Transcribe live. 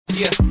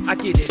Yeah, I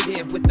get it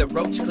in with the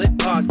Roach Clip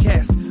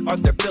Podcast.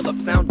 Arthur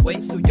Phillips, sound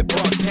waves through your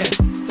broadcast.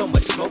 So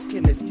much smoke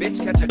in this bitch,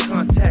 catch a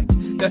contact.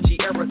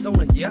 Dutchy,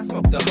 Arizona, yeah, I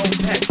smoke the whole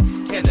pack.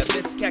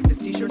 Cannabis, cactus,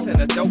 t-shirts,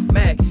 and a dope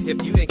mag. If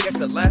you didn't catch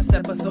the last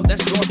episode,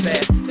 that's your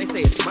bad. They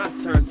say it's my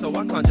turn, so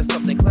I conjure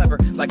something clever.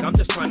 Like I'm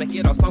just trying to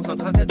get our songs on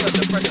content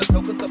under pressure.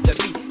 So cook up the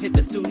beat, hit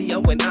the studio,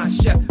 and I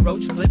chef.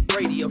 Roach Clip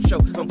Radio Show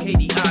on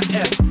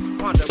KDIF.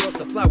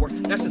 Ponderosa Flower,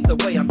 that's just the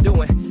way I'm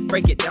doing.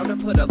 Break it down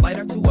and put a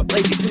lighter to a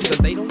blazing tune, so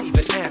they don't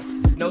even ask.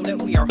 Know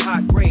that we are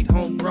high grade,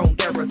 homegrown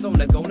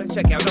Arizona. Go and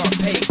check out our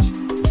page.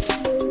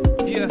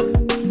 Yeah,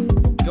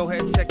 go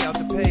ahead and check out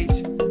the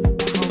page.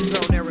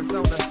 Homegrown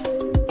Arizona,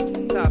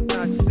 top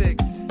notch 6.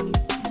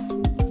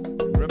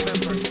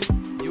 Remember,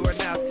 you are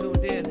now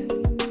tuned in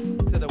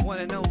to the one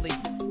and only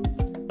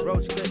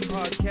Roach Clip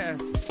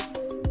Podcast.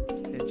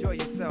 Enjoy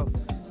yourself.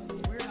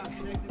 We're not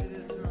connected to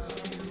this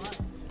life.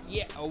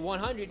 Yeah,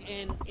 100,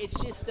 and it's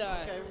just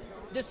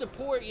the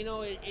support. You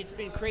know, it's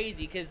been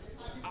crazy because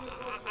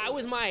I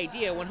was my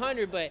idea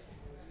 100, but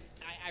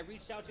I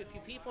reached out to a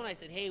few people and I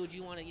said, hey, would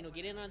you want to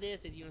get in on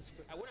this? We're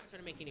not trying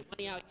to make any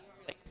money out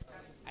here.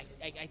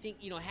 Like, I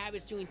think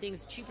Habit's doing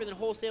things cheaper than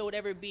wholesale would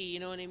ever be. You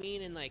know what I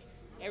mean? And like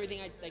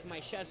everything, my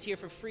chef's here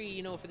for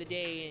free. For the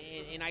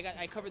day, and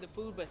I cover the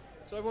food, but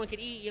so everyone could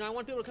eat. I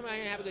want people to come out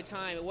here and have a good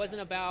time. It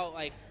wasn't about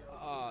like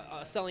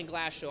a selling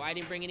glass show. I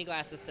didn't bring any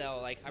glass to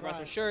sell. Like I brought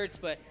some shirts,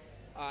 but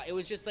it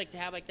was just like to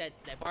have like that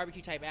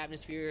barbecue type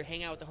atmosphere,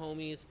 hang out with the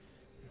homies.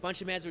 Bunch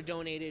of meds were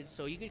donated,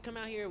 so you could come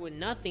out here with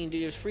nothing,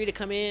 dude. It was free to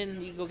come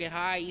in. You can go get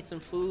high, eat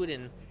some food,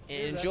 and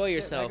enjoy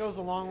yourself. That goes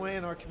a long way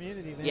in our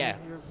community, man. Yeah.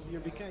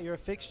 You're a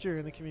fixture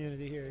in the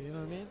community here. You know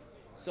what I mean?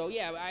 So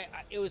yeah,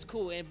 it was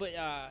cool, but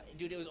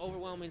dude, it was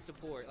overwhelming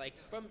support, like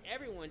from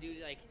everyone, dude.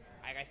 Like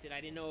I said,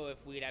 I didn't know if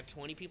we'd have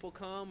 20 people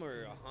come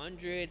or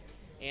 100.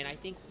 And I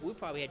think we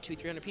probably had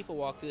 200-300 people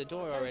walk through the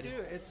door already.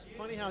 Dude, it's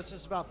funny how it's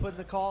just about putting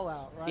the call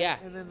out, right? Yeah.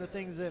 And then the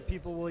things that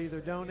people will either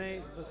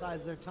donate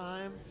besides their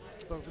time,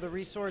 but for the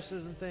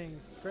resources and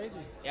things, it's crazy.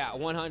 Yeah,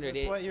 100.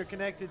 It's what you're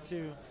connected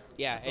to.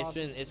 Yeah, That's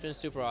awesome. It's been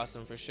super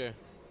awesome for sure.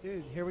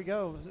 Dude, here we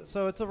go.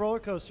 So it's a roller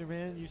coaster,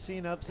 man. You've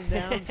seen ups and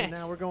downs, and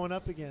now we're going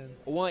up again.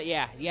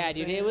 Yeah,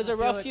 dude. It was a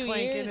rough few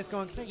years. It's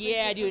going clink,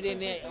 yeah, clink, dude.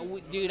 clink, And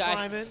clink, dude,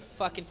 climbing. I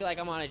fucking feel like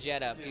I'm on a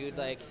jet up, dude.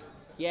 Like.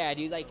 Yeah,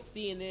 dude, like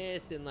seeing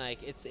this and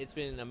like it's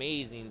been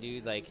amazing,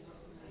 dude. Like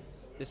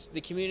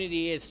the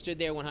community has stood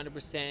there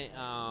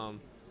 100%.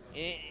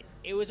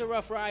 It was a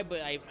rough ride,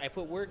 but I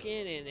put work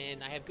in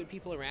and I have good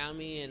people around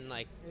me, and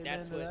like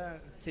that's what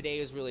today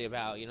is really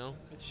about, It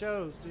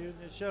shows, dude.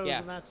 It shows,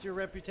 and that's your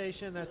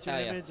reputation, that's your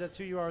image, that's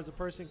who you are as a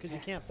person, because you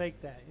can't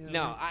fake that.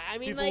 No, I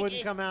mean, people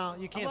wouldn't come out.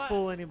 You can't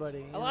fool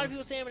anybody. A lot of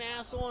people say I'm an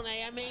asshole, and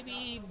I may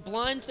be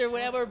blunt or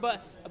whatever,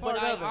 but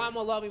I'm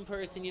a loving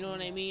person, you know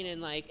what I mean?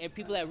 And like, and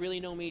people that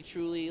really know me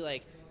truly,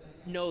 like,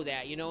 know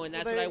that, and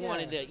that's what I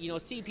wanted to,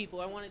 see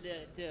people. I wanted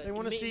to they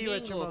want to see you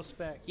at your most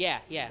spec.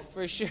 Yeah,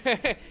 for sure.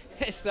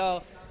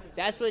 So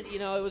that's what,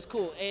 it was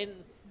cool. And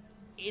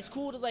it's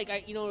cool to, like,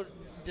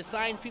 to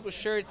sign people's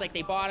shirts. Like,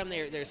 they bought them.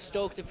 They're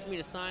stoked for me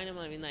to sign them.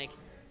 I mean, like,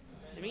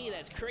 to me,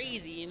 that's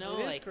crazy, It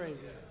like, is crazy.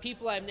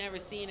 People I've never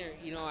seen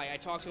or, I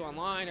talked to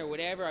online or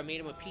whatever. I made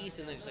them a piece,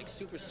 and they're just, like,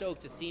 super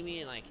stoked to see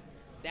me. And, like,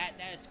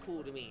 that's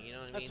cool to me, you know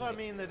what I mean? That's what I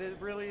mean, that it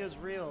really is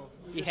real.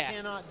 You just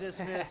cannot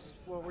dismiss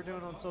what we're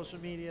doing on social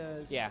media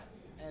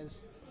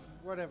as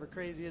whatever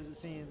crazy as it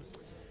seems.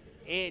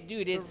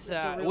 Dude, it's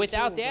a real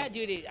without tool, that,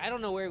 dude, I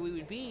don't know where we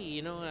would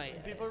be,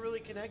 People are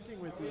really connecting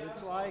with you.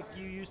 It's like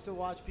you used to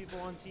watch people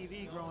on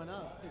TV growing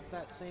up. It's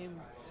that same,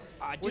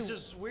 which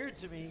is weird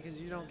to me because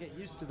you don't get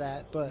used to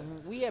that. But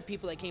we have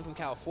people that came from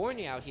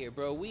California out here,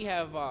 bro. We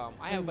have, I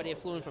have a buddy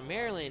that flew in from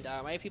Maryland.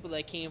 I have people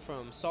that came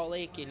from Salt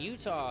Lake and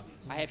Utah.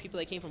 I have people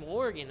that came from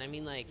Oregon. I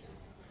mean, like,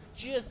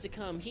 just to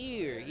come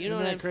here, you know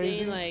what I'm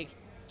saying? Like,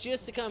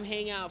 just to come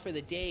hang out for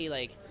the day,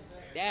 like,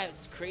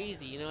 that's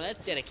crazy, that's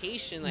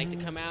dedication, like, to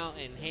come out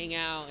and hang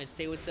out and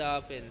say what's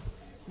up.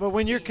 But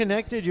when you're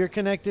connected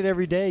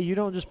every day. You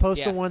don't just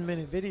post a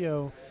 1-minute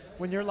video.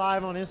 When you're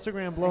live on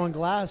Instagram blowing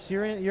glass,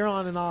 you're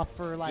on and off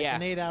for like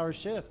an 8-hour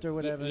shift or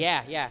whatever.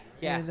 Yeah.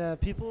 And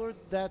people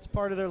that's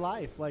part of their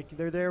life. Like,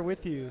 they're there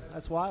with you.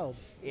 That's wild.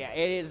 Yeah,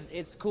 it is.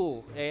 It's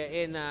cool.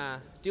 And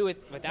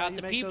without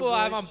the people,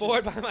 I'm on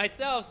board by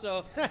myself.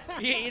 So,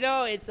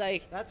 it's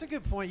like. That's a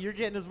good point. You're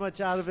getting as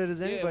much out of it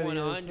as anybody.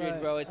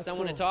 100, bro. It's that's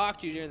someone cool. to talk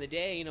to during the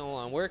day, while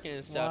I'm working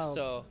and stuff. Wow.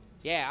 So,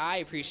 yeah, I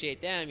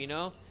appreciate them,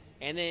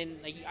 And then,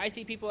 like, I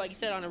see people, like you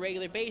said, on a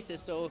regular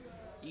basis. So,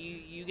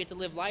 you get to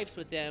live lives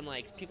with them.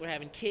 Like, people are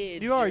having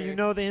kids. You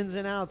know the ins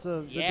and outs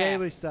of the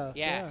daily stuff.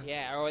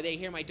 Yeah. Or they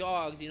hear my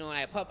dogs, and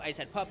I just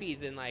had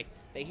puppies, and like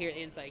they hear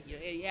it's like,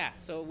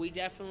 So we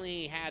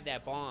definitely have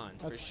that bond.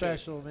 That's for sure.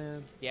 special,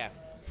 man. Yeah.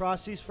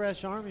 Frosty's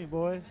Fresh Army,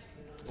 boys.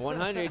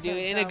 100, dude,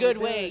 in a good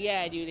way.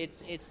 Yeah, dude.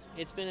 It's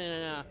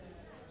been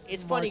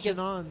it's funny because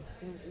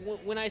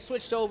when I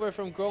switched over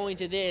from growing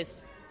to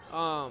this,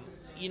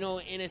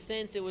 in a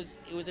sense, it was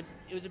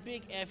a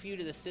big fu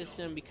to the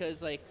system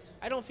because, like,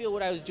 I don't feel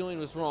what I was doing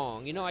was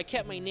wrong. You know, I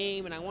kept my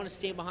name, and I want to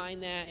stay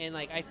behind that. And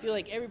like, I feel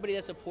like everybody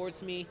that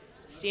supports me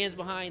stands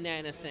behind that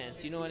in a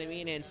sense. You know what I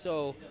mean? And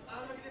so,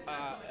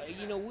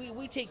 you know,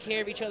 we take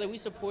care of each other. We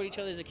support each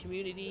other as a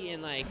community,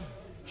 and like,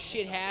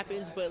 shit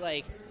happens. But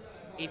like,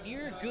 if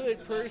you're a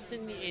good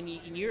person and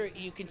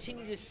you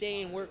continue to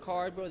stay and work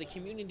hard, bro, the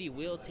community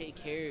will take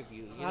care of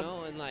you. You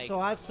know, and like. So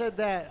I've said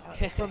that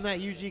from that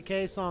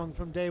UGK song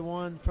from day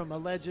one, from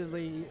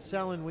allegedly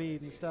selling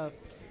weed and stuff.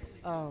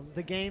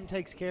 The game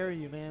takes care of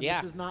you, man.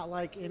 Yeah. This is not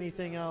like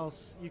anything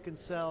else you can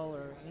sell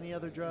or any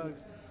other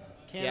drugs.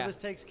 Cannabis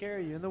takes care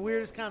of you in the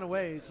weirdest kind of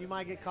ways. You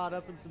might get caught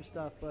up in some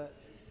stuff, but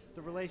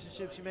the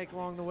relationships you make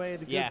along the way,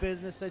 the good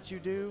business that you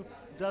do,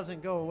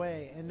 doesn't go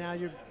away. And now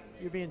you're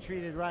being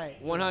treated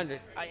right. 100.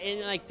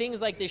 And like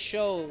things like this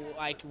show,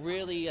 like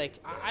really, like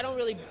I don't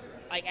really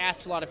like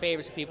ask a lot of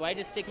favors to people. I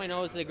just stick my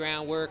nose to the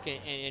ground, work,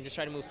 and just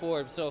try to move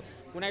forward. So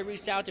when I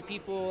reached out to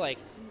people, like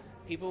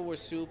people were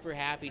super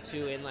happy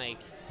too, and like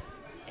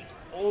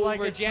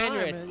over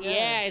generous.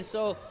 And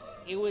so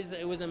it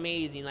was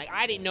amazing. Like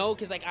I didn't know,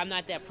 because like I'm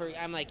not that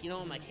I'm like, you know,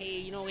 I'm like, hey,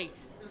 you know, like,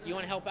 you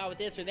want to help out with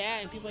this or that?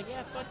 And people are like,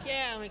 yeah, fuck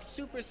yeah. I'm like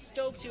super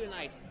stoked to, and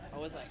like I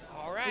was like,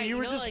 all right. You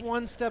were just like,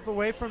 one step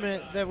away from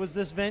it. That was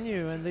this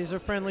venue, and these are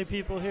friendly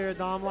people here at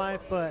Dom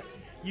Life, but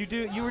you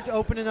were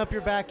opening up your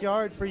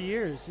backyard for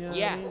years, you know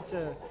what I mean?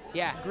 To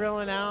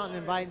grilling out and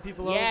inviting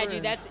people over. Yeah,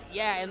 dude,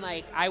 and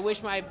like I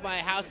wish my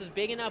house was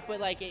big enough, but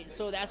like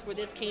so that's where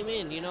this came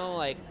in, you know,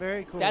 like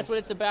very cool. That's what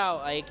it's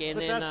about, like, and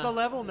but then that's the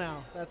level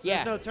now.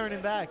 There's no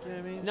turning back, you know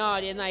what I mean? No,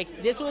 and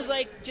like this was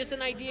like just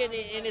an idea,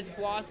 and it's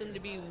blossomed to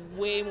be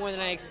way more than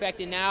I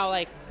expected.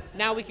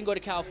 Now we can go to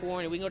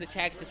California, we can go to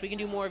Texas, we can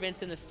do more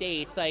events in the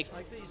States. Like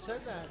that you said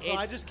that. So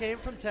I just came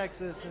from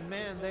Texas, and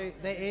man,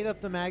 they ate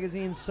up the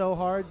magazine so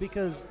hard,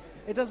 because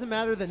it doesn't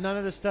matter that none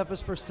of this stuff is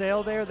for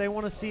sale there. They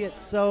want to see it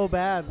so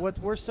bad. What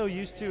we're so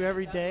used to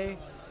every day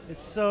is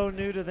so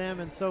new to them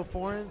and so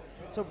foreign.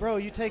 So, bro,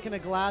 you taking a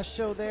glass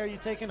show there, you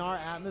taking our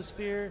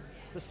atmosphere,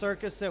 the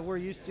circus that we're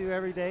used to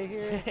every day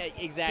here,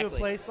 exactly, to a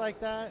place like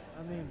that.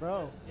 I mean,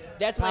 bro,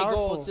 that's powerful. My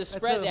goal, is to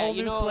spread that's that. Whole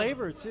you new know,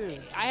 flavor too.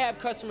 I have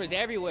customers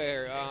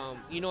everywhere.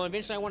 You know,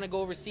 eventually I want to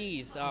go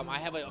overseas. I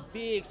have a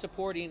big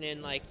supporting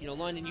in, like, you know,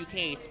 London,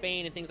 UK,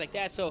 Spain, and things like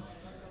that. So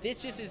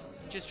this is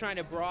just trying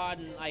to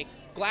broaden. Like,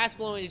 glass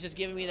blowing is just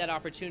giving me that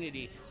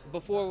opportunity.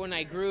 Before, when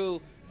I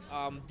grew,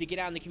 to get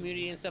out in the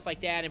community and stuff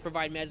like that and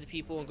provide meds to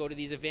people and go to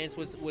these events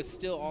was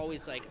still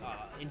always like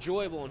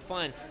enjoyable and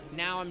fun.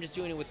 Now I'm just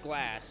doing it with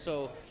glass,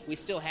 so we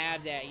still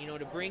have that, you know,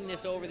 to bring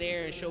this over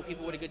there and show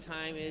people what a good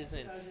time is,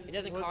 and it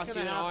doesn't cost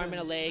you an arm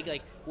and a leg.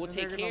 Like, we'll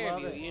take care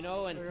of you, you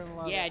know, and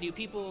dude,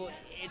 people,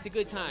 it's a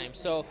good time.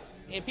 So,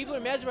 and people are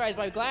mesmerized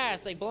by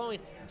glass, like blowing.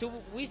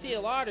 We see it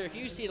a lot, or if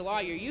you see it a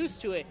lot, you're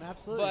used to it.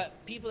 Absolutely.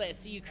 But people that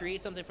see you create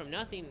something from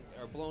nothing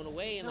are blown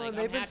away, and like,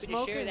 I'm happy to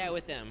share that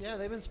with them. Yeah,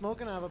 they've been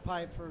smoking out of a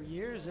pipe for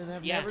years and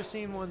have never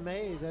seen one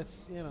made.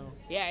 That's, you know.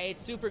 Yeah,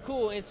 it's super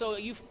cool. And so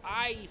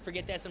I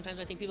forget that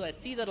sometimes. I think people that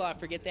see that a lot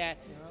forget that.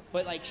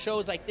 But like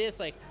shows like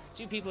this, like,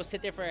 dude, people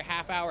sit there for a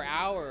half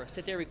hour,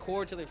 sit there,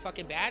 record till their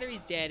fucking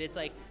battery's dead. It's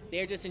like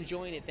they're just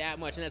enjoying it that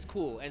much, and that's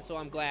cool. And so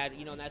I'm glad,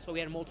 you know, and that's why we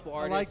had multiple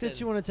artists. I like that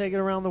you want to take it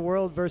around the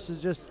world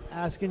versus just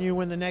asking you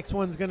when the next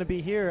one's going to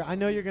be here. I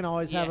know you're going to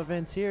always have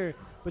events here,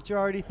 but you're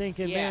already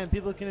thinking, man,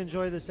 people can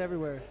enjoy this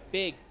everywhere.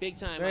 Big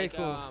time. Very like,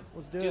 cool.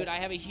 Let's do it. Dude, I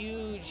have a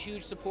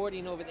huge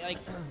supporting over there. Like,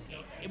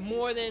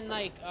 more than,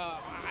 like,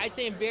 I'd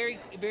say I'm very,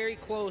 very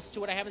close to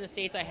what I have in the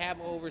States, I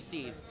have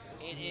overseas.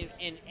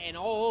 And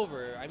all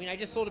over. I mean, I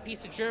just sold a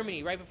piece to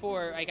Germany right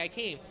before I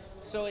came.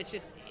 So it's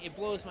just, it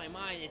blows my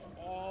mind. It's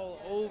all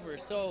over.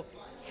 So,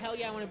 hell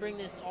yeah, I want to bring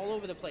this all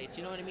over the place.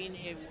 You know what I mean?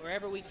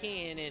 Wherever we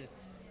can. And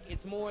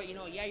it's more, you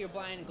know, you're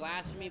buying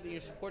glass for me, but you're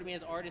supporting me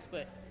as an artist,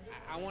 but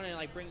I want to,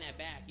 like, bring that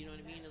back. You know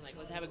what I mean? And, like,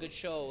 let's have a good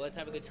show. Let's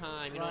have a good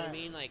time. You know what I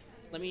mean? Like,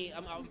 you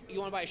want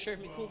to buy a shirt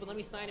for me? Cool, but let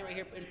me sign it right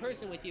here in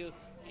person with you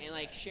and,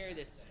 like, share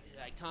this.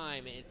 Like,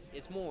 time,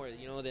 it's more,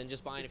 you know, than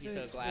just buying a piece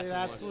of glass. It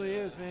absolutely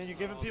is, man. You're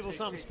giving people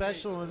something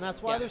special, and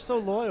that's why they're so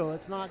loyal.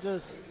 It's not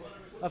just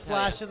a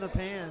flash in the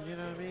pan, you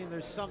know what I mean?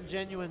 There's something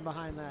genuine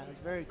behind that. It's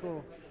very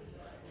cool.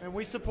 And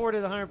we support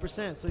it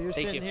 100%. So you're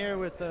sitting here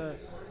with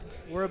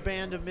we're a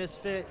band of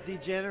misfit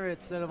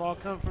degenerates that have all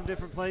come from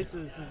different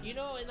places. You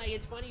know, and like,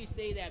 it's funny you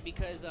say that,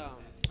 because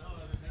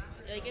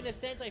like, in a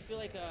sense, I feel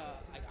like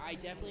I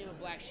definitely am a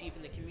black sheep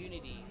in the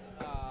community.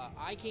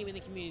 I came in the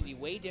community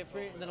way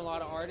different than a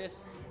lot of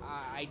artists.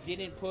 I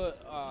didn't put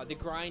the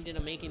grind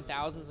into making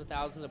thousands and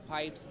thousands of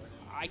pipes.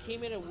 I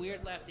came in a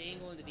weird left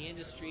angle into the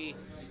industry,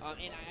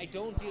 and I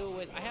don't deal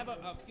with, I have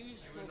a few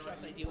smoke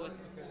shops I deal with,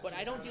 but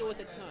I don't deal with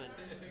a ton.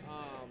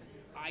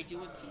 I deal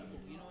with people,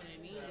 you know what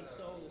I mean? And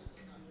so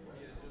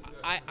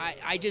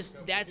I just,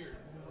 that's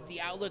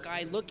the outlook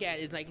I look at,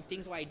 is like,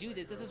 things why I do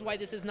this. This is why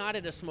this is not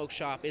at a smoke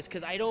shop, is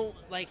because I don't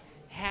like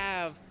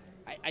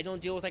I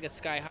don't deal with like a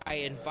sky high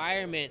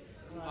environment.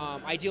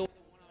 I deal with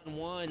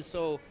one-on-one,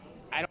 so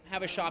I don't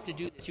have a shop to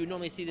do this. You would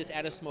normally see this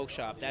at a smoke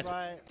shop. That's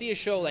right. See a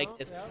show like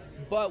this.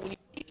 But when you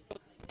see shows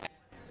like that,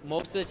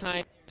 most of the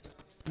time,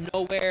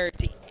 nowhere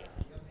to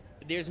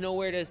there's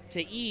nowhere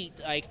to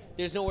eat, like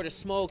there's nowhere to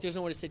smoke, there's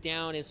nowhere to sit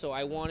down, and so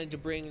I wanted to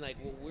bring like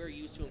what we're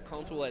used to and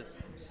comfortable as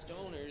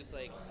stoners,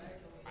 like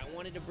I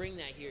wanted to bring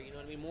that here, you know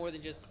what I mean, more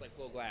than just like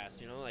blow glass,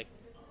 you know, like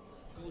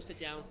go sit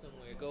down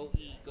somewhere, go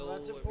eat, go Well,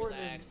 that's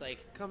important. relax,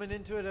 like Coming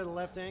into it at a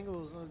left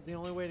angle is the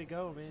only way to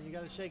go, man. You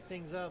got to shake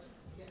things up.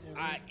 You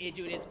know?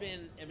 dude, it's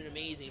been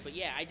amazing, but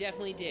yeah, I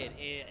definitely did,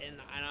 and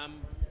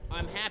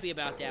I'm happy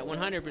about that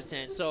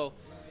 100%. So.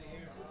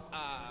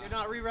 You're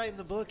not rewriting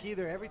the book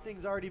either.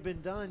 Everything's already been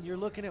done. You're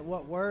looking at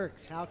what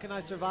works. How can I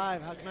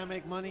survive? How can I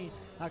make money?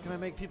 How can I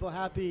make people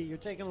happy? You're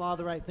taking a lot of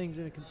the right things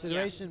into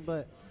consideration,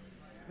 but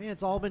man,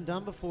 it's all been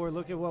done before.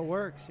 Look at what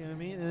works, you know what I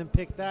mean? And then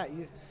pick that.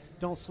 You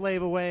don't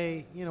slave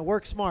away, you know,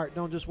 work smart,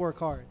 don't just work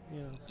hard,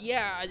 you know.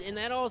 Yeah, and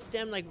that all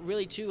stemmed like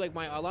really too, like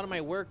a lot of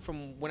my work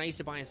from when I used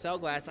to buy and sell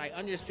glass, I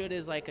understood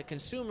as like a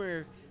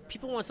consumer,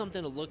 people want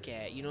something to look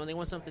at, you know, they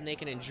want something they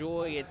can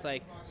enjoy. It's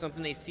like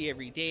something they see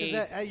every day.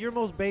 Because at your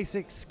most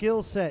basic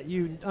skill set,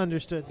 you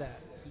understood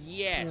that.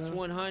 Yes, you know?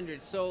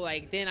 100. So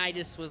like then I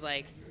just was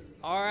like,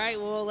 all right,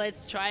 well,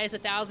 let's try this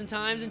 1,000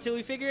 times until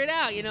we figure it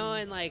out, you know,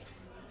 and like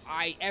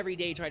I every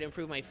day try to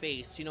improve my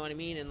face, you know what I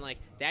mean? And like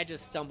that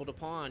just stumbled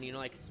upon, you know,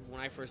 like when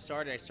I first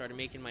started, I started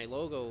making my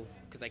logo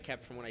because I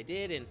kept from what I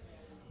did, and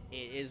it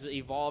is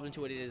evolved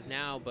into what it is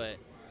now. But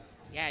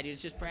yeah, dude,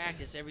 it's just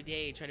practice every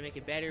day, try to make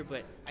it better.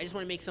 But I just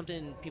want to make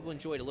something people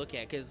enjoy to look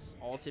at, because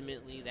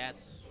ultimately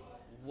that's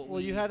what Well,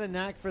 you had a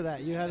knack for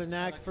that. You had a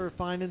knack for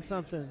finding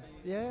something.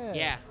 Yeah.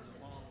 Yeah.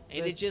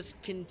 And it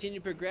just continued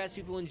to progress.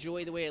 People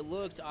enjoy the way it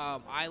looked.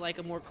 I like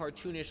a more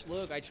cartoonish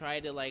look. I try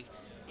to like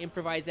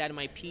improvise that in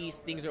my piece.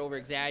 Things are over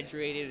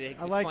exaggerated.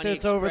 I like that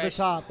it's over the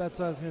top. That's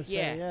what I was gonna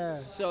say. Yeah.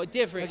 So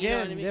different. Again, you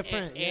know what I mean?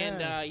 different.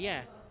 And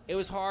yeah, it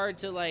was hard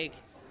to like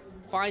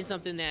find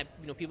something that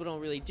people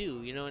don't really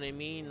do. You know what I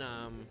mean?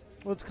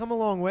 Well, it's come a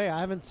long way. I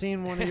haven't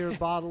seen one of your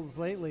bottles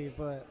lately,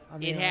 but I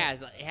mean, it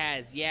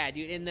has. Yeah,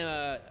 dude. In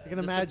I can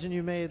imagine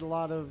you made a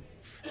lot of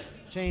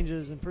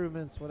changes,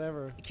 improvements,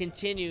 whatever. I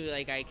continue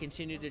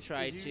to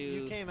try to.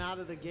 You came out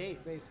of the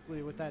gate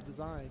basically with that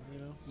design, you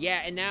know.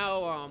 Yeah, and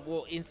now,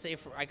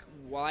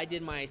 while I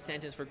did my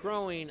sentence for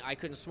growing, I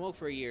couldn't smoke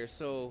for a year,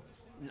 so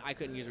I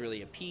couldn't use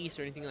really a piece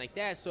or anything like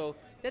that. So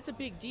that's a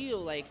big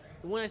deal. Like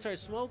when I started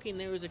smoking,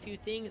 there was a few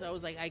things I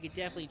was like I could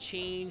definitely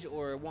change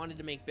or wanted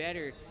to make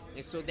better,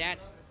 and so that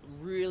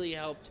really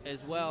helped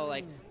as well.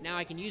 Like now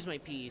I can use my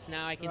piece.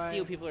 Now I can see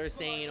what people are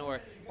saying,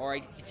 or I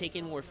can take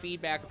in more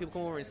feedback. Or people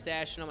come over in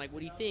session, I'm like, what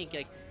do you think?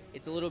 Like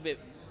it's a little bit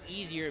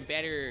easier and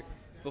better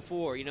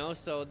before, you know.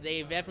 So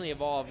they've definitely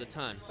evolved a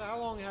ton. So how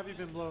long have you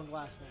been blowing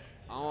glass now?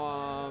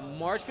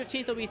 March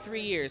 15th will be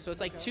 3 years, so it's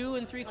like 2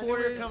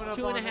 3/4,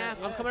 2.5. Yeah.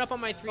 I'm coming up on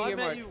my 3-year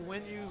mark. I met you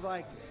when you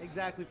like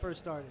exactly first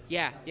started.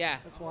 Yeah.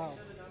 That's wild.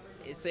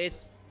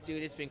 It's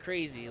dude, it's been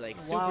crazy. Like a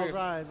super wild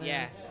ride, man.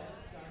 Yeah.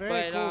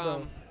 Very cool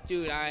though.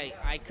 Dude,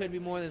 I could be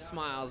more than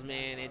smiles,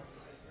 man.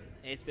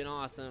 It's been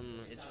awesome.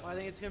 I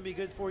think it's going to be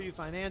good for you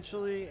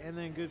financially, and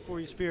then good for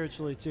you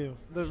spiritually too.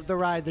 The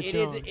ride that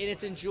you're on. And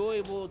it's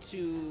enjoyable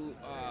to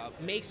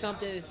make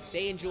something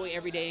they enjoy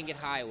every day and get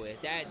high with.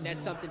 That's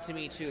something to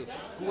me too.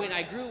 When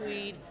I grew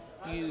weed,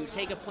 you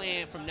take a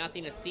plant from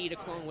nothing, a seed, a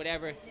clone,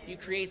 whatever. You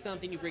create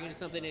something, you bring it to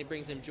something, and it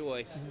brings them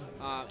joy.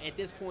 At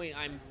this point,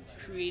 I'm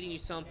creating you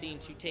something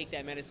to take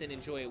that medicine and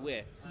enjoy it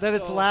with.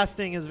 It's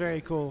lasting is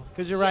very cool,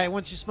 because you're right.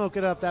 Once you smoke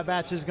it up, that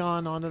batch is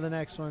gone. On to the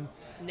next one.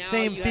 Now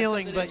Same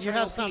feeling, but you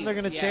have something they're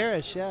going to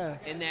cherish. Yeah.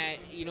 And that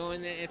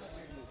and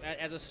it's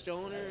as a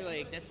stoner,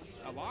 like that's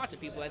a lot to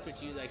people. That's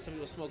what you like. Some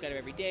people smoke out of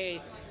every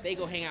day. They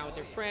go hang out with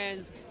their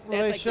friends.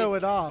 Well, they show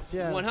it off.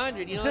 Yeah.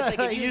 100. You know, it's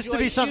like if you it used to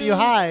enjoy be something you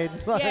shoes, hide.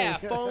 Yeah,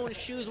 phones,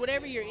 shoes,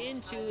 whatever you're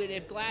into, and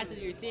if glass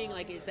is your thing,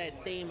 like it's that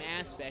same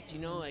aspect. You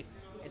know, like,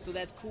 and so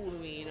that's cool to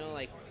me. You know,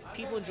 like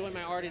people enjoy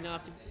my art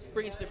enough to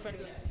bring it to their friend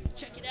and be like,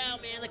 check it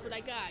out, man, like what I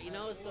got, you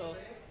know, so.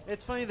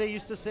 It's funny, they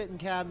used to sit in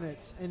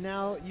cabinets, and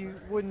now you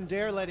wouldn't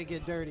dare let it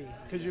get dirty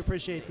because you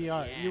appreciate the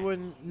art. Yeah. You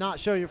wouldn't not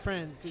show your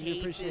friends because you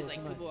appreciate it.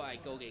 Like people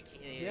like go get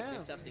their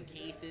stuffs in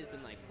cases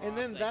and like pop, and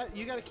then that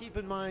you got to keep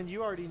in mind,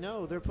 you already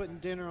know they're putting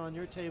dinner on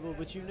your table,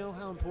 but you know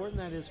how important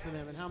that is for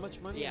them and how much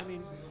money. I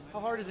mean, how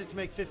hard is it to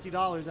make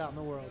 $50 out in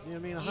the world? You know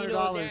what I mean?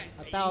 $100,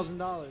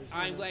 $1,000.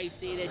 I'm glad you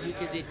say that, dude,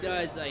 because it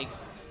does, like,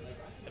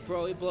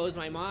 bro, it blows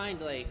my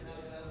mind. Like,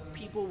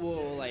 people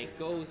will like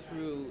go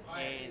through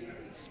and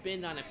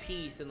spend on a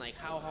piece and like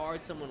how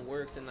hard someone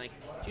works, and like,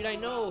 dude, I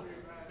know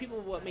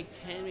people make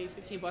 10, maybe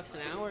 $15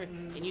 an hour,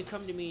 and you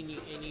come to me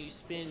and you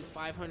spend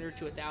 $500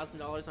 to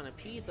 $1,000 on a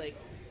piece. Like,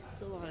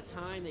 it's a lot of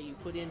time that you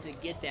put in to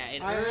get that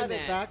and I earn had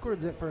that. it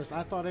backwards at first.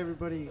 I thought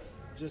everybody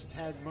just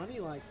had money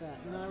like that,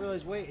 and then I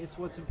realized, wait, it's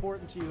what's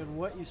important to you and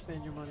what you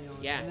spend your money on.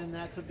 Yeah. And then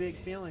that's a big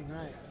feeling,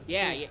 right?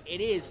 Yeah,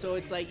 it is. So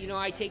it's like,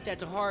 I take that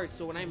to heart.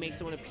 So when I make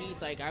someone a piece,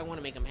 like, I want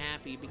to make them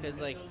happy because,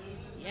 like,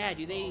 yeah,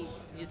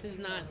 this is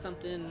not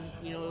something,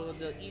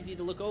 easy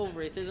to look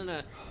over. This isn't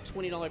a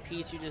 $20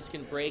 piece you just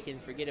can break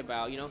and forget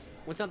about,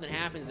 When something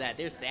happens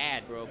they're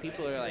sad, bro.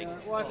 People are like...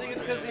 Well, I think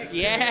it's because the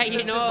experience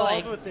involved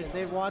like, with it.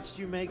 They've watched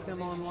you make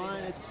them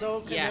online. It's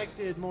so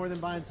connected more than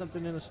buying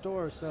something in a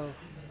store, so...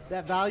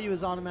 that value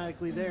is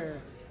automatically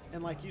there.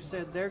 And like you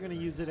said, they're going to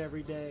use it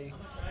every day.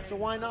 So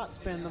why not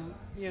spend them,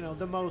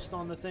 the most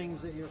on the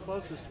things that you're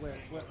closest with?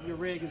 Well, your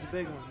rig is a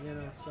big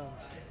one, so.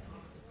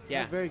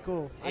 Yeah. Very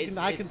cool. I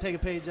can take a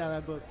page out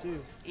of that book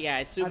too. Yeah,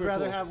 it's super cool. I'd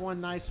rather have one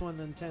nice one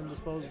than 10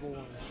 disposable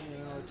ones,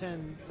 or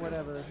 10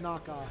 whatever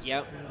knockoffs.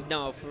 Yep.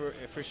 No,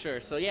 for sure.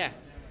 So yeah.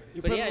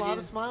 You put a lot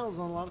of smiles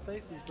on a lot of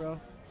faces, bro.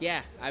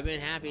 Yeah, I've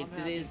been happy.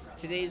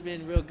 Today's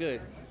been real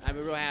good. I've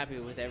been real happy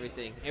with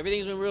everything.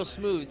 Everything's been real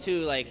smooth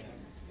too. Like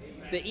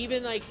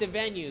even the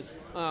venue.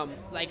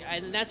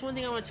 And that's one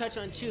thing I want to touch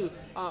on too.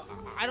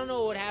 I don't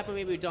know what happened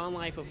maybe with Dawn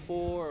Life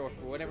before, or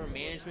for whatever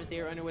management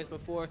they were under with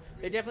before.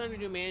 They're definitely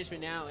under new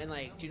management now, and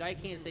dude, I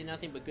can't say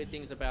nothing but good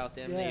things about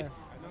them. Yeah.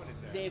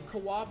 They've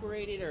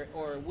cooperated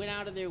or went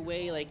out of their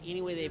way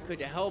any way they could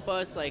to help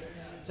us.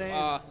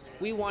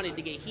 We wanted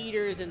to get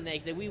heaters, and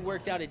that we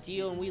worked out a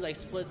deal, and we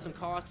split some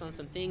costs on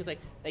some things. Like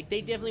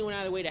they definitely went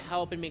out of their way to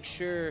help and make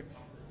sure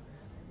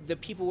the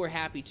people were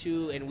happy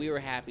too, and we were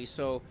happy.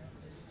 So.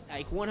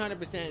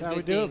 100%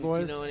 good things,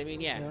 you know what I mean?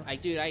 Yeah. I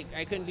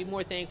couldn't be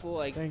more thankful.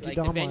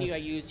 The venue I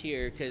use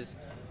here, because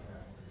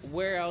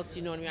where else,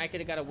 you know what I mean? I could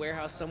have got a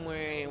warehouse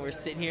somewhere, and we're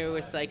sitting here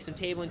with some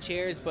table and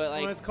chairs, but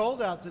it's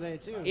cold out today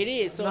too. It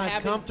is. So nice,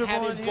 having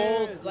both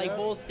here,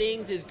 both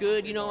things is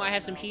good. I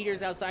have some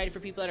heaters outside for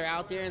people that are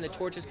out there, and the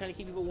torches kind of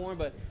keep people warm.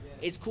 But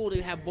it's cool to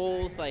have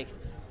both.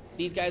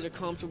 These guys are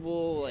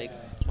comfortable.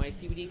 My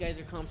CBD guys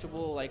are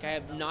comfortable. I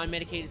have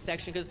non-medicated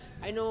section, because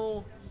I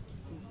know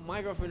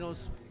my girlfriend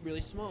don't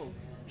really smoke.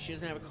 She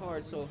doesn't have a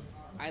card, so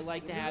I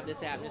like to have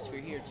this atmosphere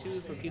here too,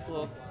 for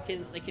people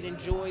can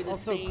enjoy the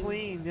also same.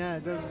 Clean, yeah.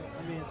 It doesn't.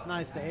 It's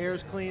nice. The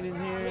air's clean in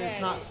here. Yeah, it's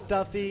not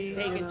stuffy.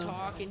 They can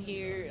talk in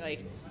here,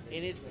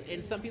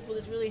 and some people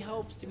this really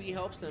helps. CBD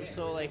helps them.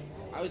 So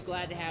I was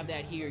glad to have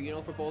that here,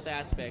 for both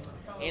aspects,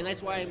 and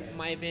that's why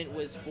my event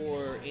was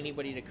for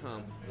anybody to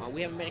come.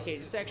 We have a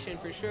medicated section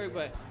for sure,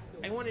 but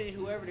I wanted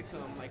whoever to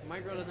come. My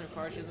girl doesn't have a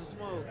car, she doesn't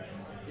smoke.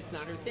 It's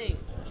not her thing,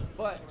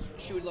 but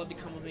she would love to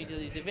come with me to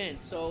these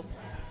events. So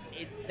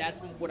that's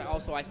what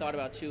I thought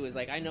about too. Is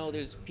I know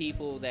there's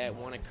people that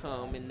want to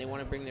come and they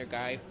want to bring their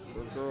guy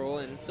or girl,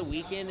 and it's a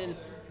weekend, and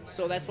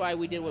so that's why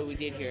we did what we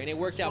did here, and it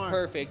worked out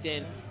perfect.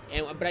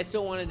 But I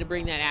still wanted to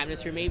bring that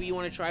atmosphere. Maybe you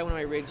want to try one of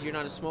my rigs. You're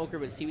not a smoker,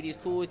 but CBD is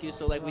cool with you,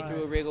 so we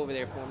threw a rig over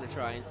there for him to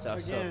try and stuff.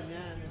 Again, yeah,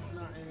 and it's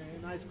not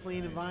a nice,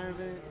 clean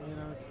environment.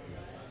 It's.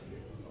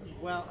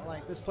 Well,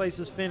 this place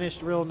is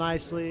finished real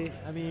nicely.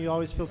 You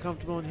always feel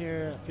comfortable in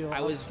here. I feel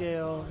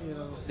upscale,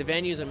 The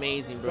venue's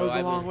amazing, bro. Goes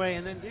a long way.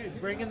 And then,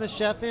 dude, bringing the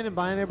chef in and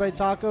buying everybody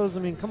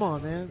tacos, come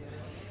on, man.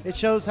 It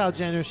shows how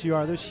generous you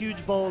are. There's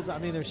huge bowls.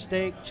 There's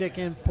steak,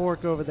 chicken,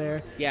 pork over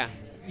there. Yeah.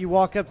 You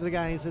walk up to the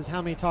guy and he says,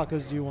 how many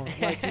tacos do you want?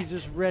 He's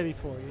just ready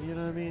for you. You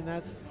know what I mean?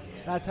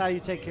 That's how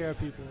you take care of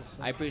people.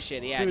 So. I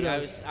appreciate it. Yeah, dude,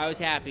 I was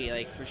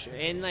happy, for sure.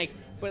 And,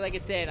 but like I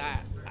said,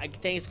 I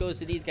thanks goes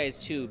to these guys,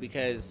 too,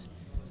 because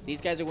these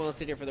guys are willing to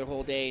sit here for their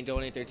whole day and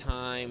donate their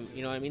time.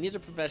 These are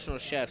professional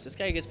chefs. This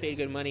guy gets paid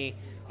good money,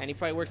 and he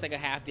probably works a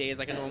half day.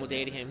 It's a normal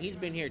day to him. He's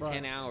been here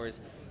 10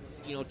 hours,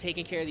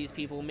 taking care of these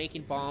people,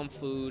 making bomb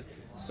food.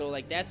 So,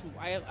 that's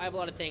I have a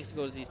lot of thanks to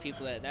go to these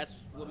people. That's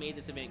what made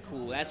this event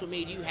cool. That's what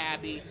made you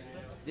happy.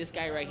 This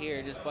guy right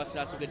here just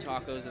busted out some good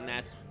tacos, and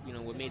that's,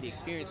 what made the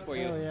experience for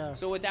you. Oh, yeah.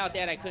 So without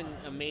that, I couldn't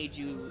have made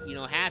you,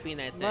 happy in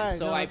that sense. Right,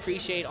 so I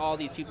appreciate all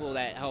these people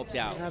that helped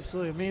out.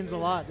 Absolutely. It means a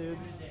lot, dude.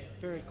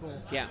 Very cool.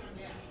 Yeah.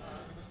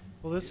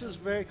 Well, this is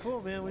very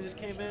cool, man. We just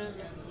came in,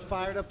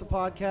 fired up the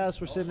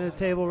podcast. We're sitting at a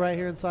table right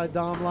here inside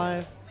Dom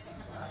Live.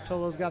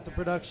 Tolo's got the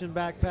production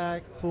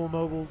backpack, full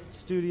mobile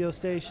studio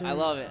station. I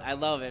love it. That's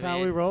man. how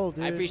we roll,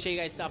 dude. I appreciate you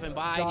guys stopping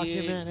by,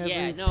 Document dude.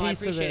 every I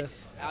piece appreciate of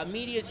this. it.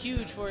 Media is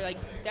huge for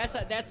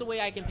that's the way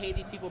I can pay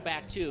these people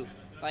back too.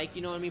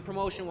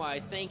 Promotion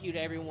wise, thank you to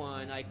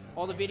everyone.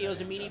 All the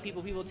videos of meeting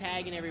people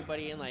tagging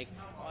everybody,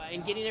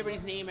 and getting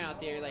everybody's name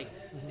out there.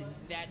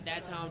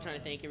 That's how I'm trying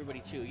to thank everybody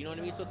too. You know what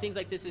I mean? So things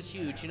like this is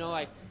huge.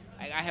 I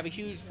have a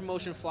huge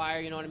promotion flyer.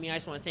 You know what I mean? I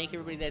just want to thank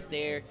everybody that's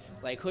there.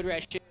 Hood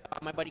Rat Shit,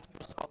 my buddy came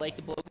from Salt Lake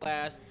to Blow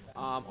Glass.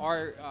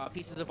 Art,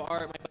 pieces of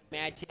art, my buddy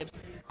Mad Tips.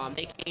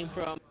 They came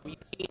from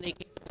Eugene, they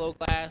came to Blow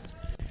Glass.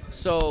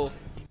 So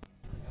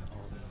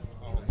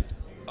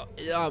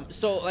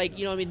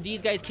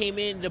these guys came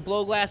in to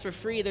blow glass for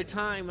free of their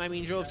time.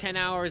 Drove 10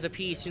 hours a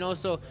piece,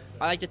 so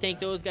I like to thank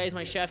those guys.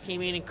 My chef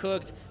came in and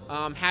cooked.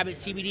 Habit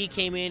CBD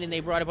came in and they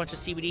brought a bunch of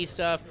CBD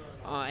stuff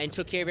and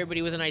took care of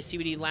everybody with a nice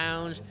CBD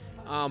lounge.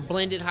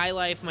 Blended High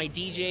Life, my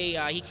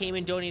DJ, he came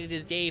and donated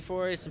his day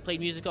for us and played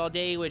music all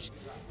day, which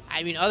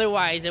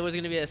otherwise there was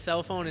going to be a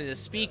cell phone and a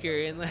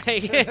speaker, and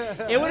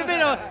it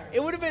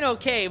would have been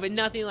okay, but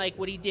nothing like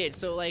what he did.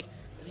 So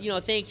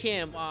thank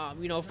him.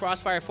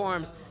 Frostfire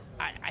Farms.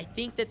 I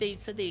think that they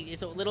said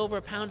it's a little over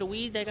a pound of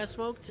weed that got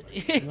smoked.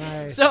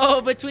 Nice. So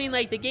between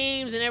the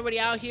games and everybody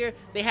out here,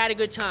 they had a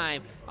good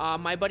time.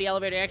 My buddy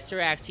Elevator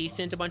Extracts, he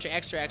sent a bunch of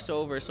extracts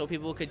over so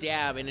people could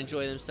dab and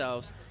enjoy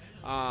themselves.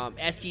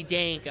 SD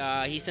Dank,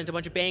 he sent a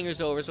bunch of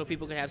bangers over so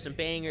people could have some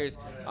bangers.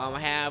 I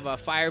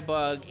have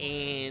Firebug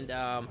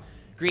and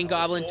Green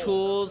Goblin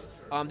Tools.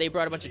 They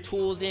brought a bunch of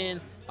tools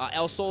in.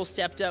 El Sol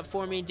stepped up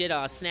for me, did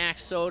a snack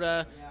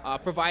soda,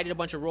 provided a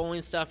bunch of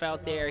rolling stuff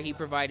out there. He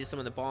provided some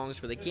of the bongs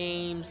for the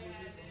games.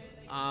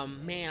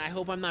 Man, I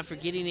hope I'm not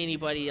forgetting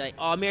anybody. Like,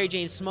 Mary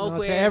Jane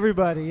Smokewear. To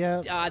everybody,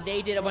 yeah.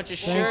 They did a bunch of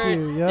Thank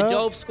shirts. you, yep. The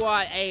Dope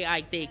Squad,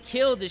 they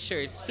killed the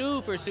shirts.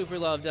 Super, super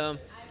loved them.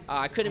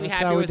 I couldn't be That's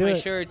how happier we with do my it.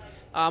 shirts.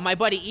 My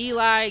buddy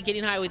Eli,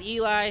 Getting High with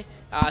Eli,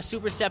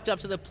 super stepped up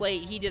to the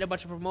plate. He did a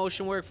bunch of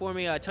promotion work for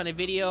me, a ton of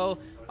video.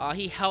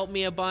 He helped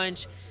me a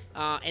bunch.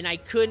 And I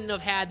couldn't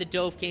have had the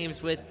Dope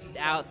Games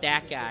without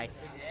that guy.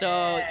 So,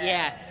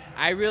 yeah,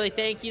 I really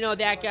thank,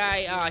 that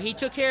guy. He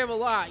took care of a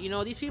lot.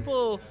 These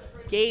people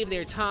gave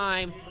their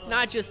time,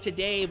 not just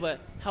today, but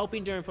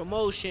helping during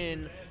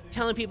promotion,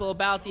 telling people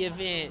about the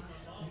event,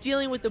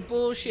 dealing with the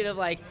bullshit of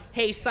like,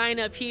 hey, sign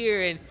up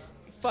here and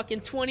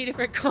fucking 20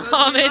 different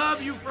comments. We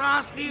love you,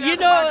 Frosty.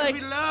 That's why we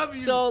love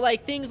you. So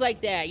like things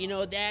like that,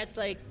 that's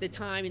like the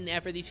time and the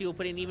effort these people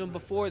put in even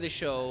before the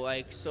show.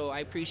 Like, so I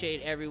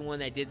appreciate everyone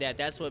that did that.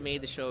 That's what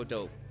made the show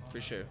dope,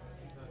 for sure.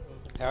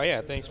 Hell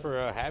yeah, thanks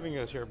for having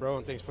us here, bro,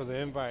 and thanks for the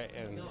invite.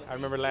 And I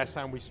remember last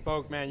time we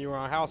spoke, man, you were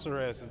on house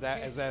arrest. Is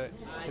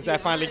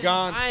that finally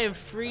gone? I am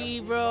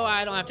free, bro.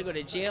 I don't have to go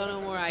to jail no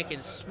more. I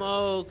can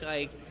smoke.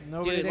 Like,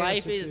 Nobody dude, to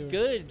life answer is to.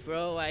 good,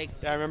 bro. Like,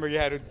 Yeah, I remember you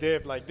had to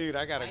dip. Like, dude,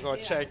 I gotta go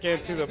check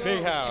into the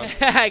big house.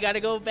 I gotta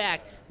go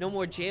back. No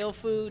more jail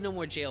food. No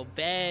more jail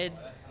bed,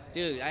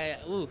 dude.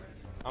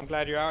 I'm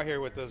glad you're out here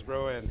with us,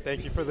 bro, and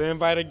thank you for the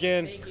invite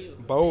again. Thank you.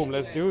 Boom,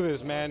 let's do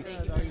this, man.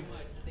 Thank you very much.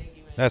 Thank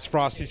you, man. That's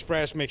Frosty's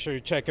Fresh. Make sure you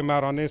check him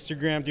out on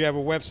Instagram. Do you have a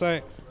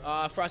website?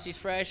 Frosty's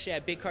Fresh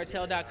at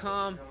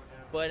bigcartel.com.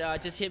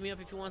 But just hit me up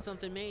if you want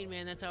something made,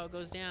 man. That's how it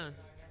goes down.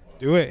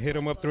 Do it. Hit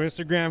him up through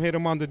Instagram. Hit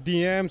him on the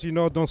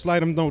DMs. Don't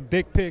slide him no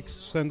dick pics.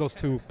 Send those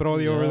to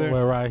Brody over there.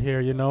 We're right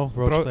here,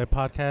 Roach Clip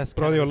Podcast.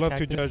 Brody will Cannabis love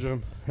Cactus. to judge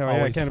him. Hell yeah,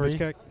 Always Cannabis free.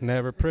 Cac,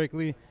 never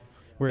prickly.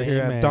 We're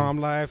here at Amen. Dom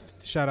Life.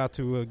 Shout out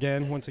to,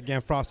 once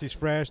again, Frosty's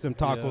Fresh. Them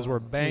tacos were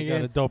We got a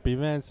banging. dope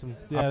events. Them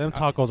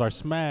tacos are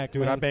smack.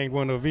 Dude, I man. banged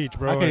one of each,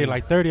 bro. I could eat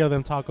like 30 of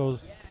them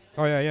tacos.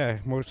 Oh, yeah.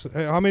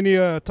 How many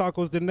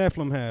tacos did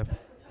Nephilim have?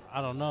 I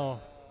don't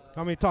know.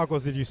 How many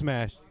tacos did you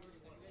smash?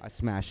 I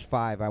smashed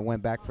 5. I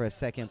went back for a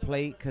second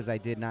plate because I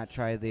did not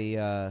try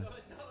the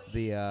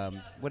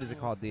what is it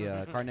called?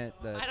 The carnet.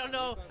 I don't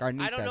know.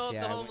 Carnitas, I don't know if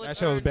yeah. the homeless That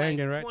shit was earned,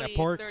 banging, like right? That 20,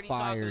 pork? 30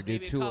 Fire, tacos, dude,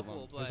 maybe a 2 of couple,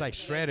 them. but It's like you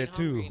can't shredded, get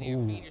hungry too. and you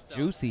Ooh. feed yourself.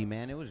 Juicy,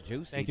 man. It was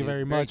juicy. Thank you dude.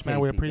 very much, man.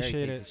 We tasty, very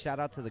appreciate it. tasty. Shout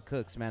out to the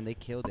cooks, man. They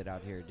killed it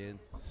out here, dude.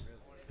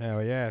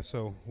 Hell yeah.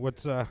 So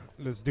let's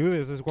do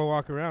this. Let's go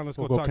walk around. Let's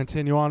We'll go go talk.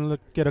 continue on.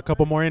 Get a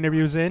couple more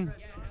interviews in.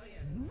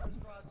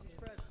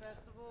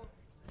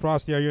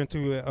 Frosty, are you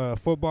into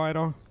football at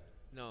all?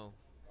 No.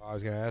 I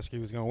was going to ask you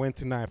who's going to win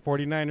tonight,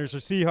 49ers or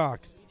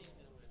Seahawks?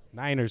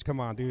 Niners, come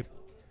on, dude.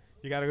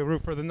 You got to go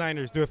root for the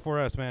Niners. Do it for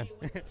us, man.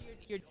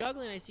 You're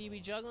juggling. I see you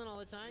be juggling all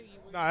the time.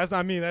 No, that's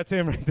not me. That's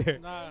him right there.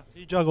 Nah,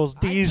 he juggles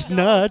I these know.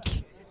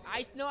 nuts.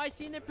 I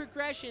seen the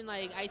progression.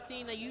 Like, I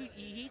seen that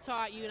he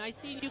taught you, and I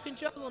seen you can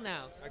juggle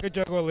now. I could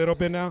juggle a little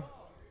bit now.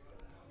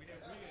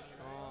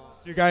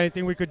 You got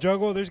anything we could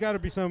juggle? There's got to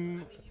be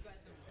some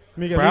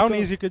Miguelito.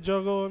 Brownies you could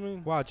juggle. I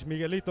mean, Watch,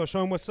 Miguelito,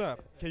 show him what's up.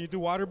 Can you do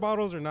water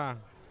bottles or not?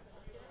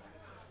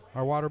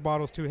 Are water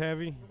bottles too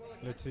heavy?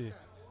 Let's see.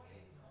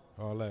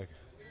 Oh, look.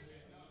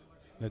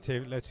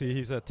 Let's see.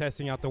 He's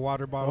testing out the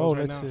water bottles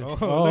right let's now.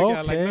 see. Oh, look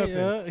at it like okay.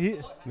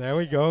 nothing. There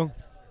we go.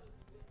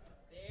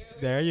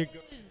 There you go.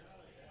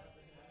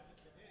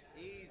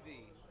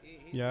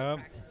 Yep.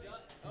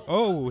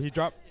 Oh, he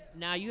dropped.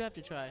 Now you have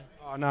to try.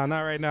 Oh, no,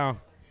 not right now.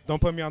 Don't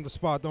put me on the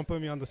spot. Don't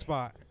put me on the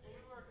spot.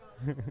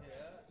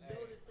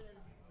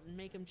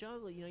 Make him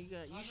juggle. You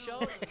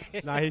showed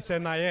him. Nah, he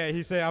said not yet.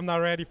 He said I'm not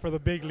ready for the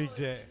big leagues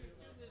yet.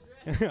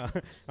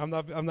 I'm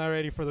not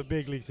ready for the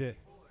big leagues yet.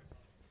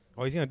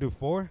 Oh, he's gonna do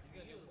 4?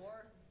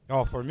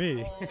 Oh, for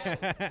me.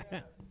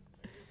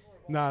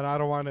 No, I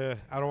don't want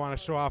to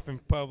show off in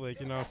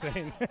public. You know what I'm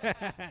saying?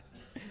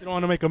 you don't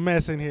want to make a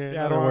mess in here.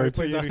 Yeah, I don't want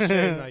to put you to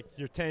shame. Like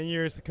your 10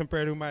 years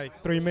compared to my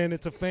 3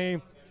 minutes of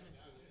fame.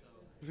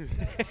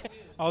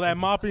 All that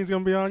mopping's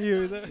gonna be on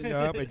you. Is it?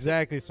 Yep,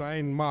 exactly. So I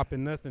ain't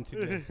mopping nothing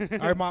today.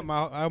 I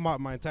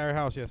mopped my entire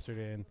house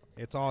yesterday, and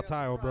it's all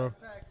tile, bro.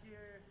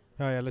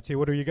 Oh yeah, let's see.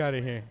 What do you got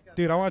in here,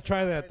 dude? I want to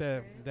try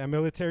that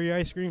military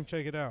ice cream.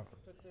 Check it out.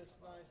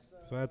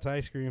 So that's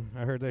ice cream.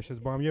 I heard that shit's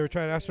bomb. You ever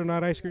tried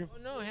astronaut ice cream?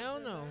 Oh, no, hell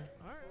no. All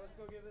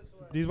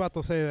right. These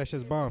vatos say that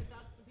shit's bomb.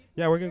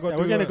 Yeah, we're gonna go.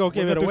 we're gonna go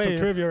give it do away. some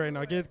trivia right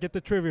now. Get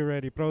the trivia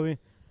ready, Brody.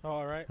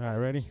 All right. All right,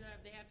 ready?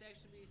 They have to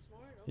actually be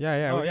smart.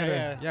 Yeah, Oh, we yeah, gotta.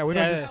 yeah. Yeah, we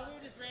don't Yeah, just.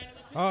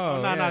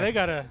 Oh, Oh, no, they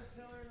gotta.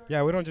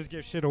 Yeah, we don't just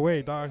give shit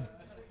away, dog.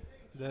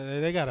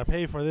 They gotta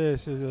pay for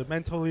this. Is it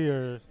mentally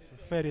or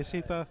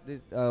Feriecita?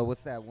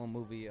 What's that one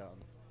movie?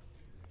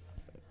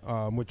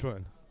 Which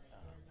one?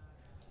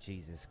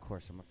 Jesus, of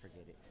course I'm gonna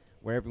forget it.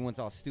 Where everyone's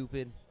all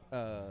stupid.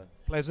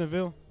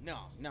 Pleasantville. No.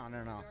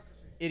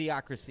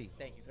 Idiocracy.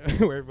 Thank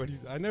you. Where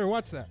everybody's. I never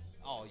watched that.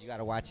 Oh, you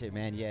gotta watch it,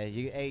 man.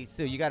 Yeah.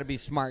 So you gotta be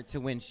smart to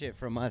win shit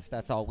from us.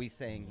 That's all we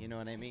saying. You know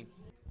what I mean?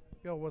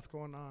 Yo, what's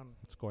going on?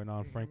 What's going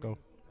on, Franco?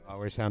 Oh,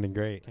 we're sounding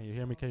great. Can you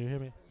hear me? Can you hear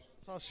me?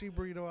 Saw she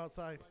burrito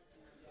outside.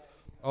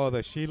 Oh,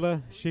 the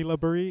Sheila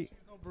Burrito.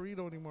 No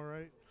burrito anymore,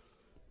 right?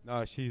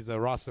 No, she's a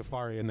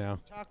Rastafarian now.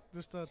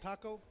 Just a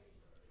taco.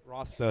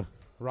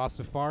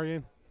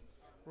 Rastafarian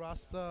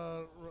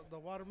Rasta, the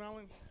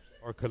watermelon.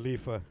 or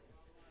Khalifa.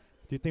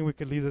 Do you think we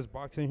could leave this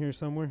box in here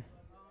somewhere?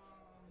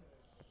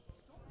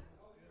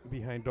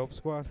 Behind Dope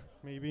Squad,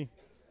 maybe.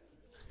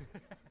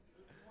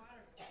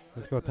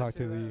 Let's go talk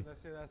to the.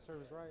 Let's say that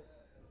serves right.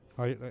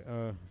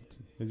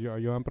 Are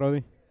you on,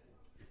 Brody?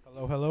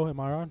 Hello, hello. Am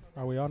I on?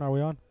 Are we on? Are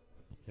we on?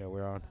 Yeah,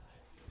 we're on.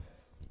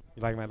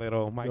 You like my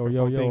little Yo, microphone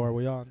yo, yo. thing? Are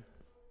we on?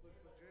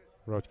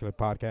 Roach Clip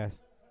Podcast.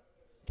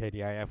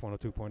 KDIF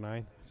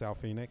 102.9, South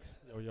Phoenix.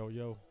 Yo, yo,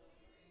 yo.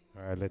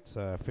 All right, let's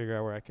figure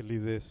out where I could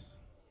leave this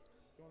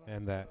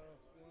and that.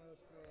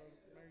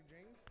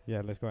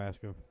 Yeah, let's go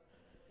ask him.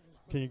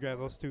 Can you grab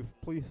those two,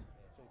 please?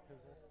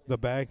 The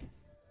bag.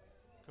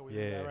 Can we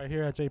leave that right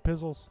here at J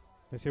Pizzles?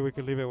 Let's see if we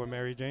could leave it with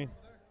Mary Jane.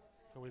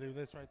 Can we leave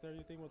this right there,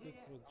 you think, with J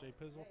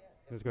Pizzle?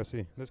 Let's go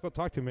see. Let's go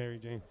talk to Mary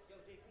Jane.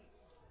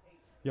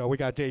 Yo, we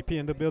got JP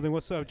in the building.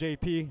 What's up,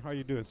 JP? How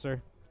you doing,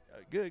 sir?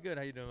 Good.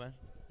 How you doing, man?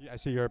 Yeah, I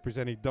see you're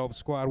representing Dope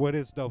Squad. What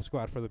is Dope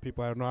Squad for the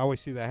people I don't know? I always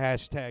see the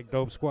hashtag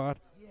Dope Squad.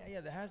 Yeah.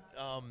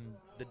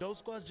 The Dope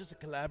Squad is just a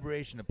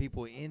collaboration of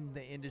people in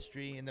the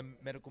industry, in the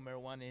medical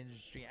marijuana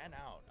industry, and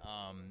out.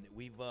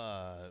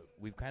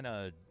 We've kind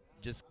of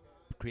just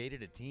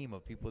created a team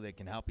of people that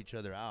can help each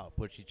other out,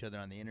 push each other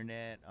on the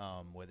internet,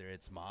 whether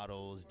it's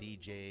models,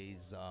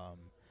 DJs,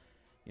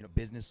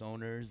 business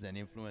owners and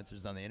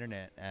influencers on the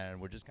internet,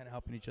 and we're just kind of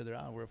helping each other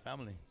out. We're a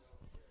family.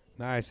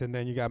 Nice. And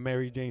then you got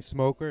Mary Jane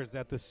Smoker. Is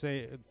that the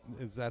same?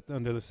 Is that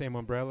under the same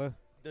umbrella?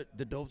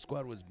 The Dope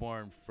Squad was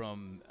born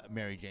from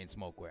Mary Jane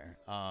Smokewear.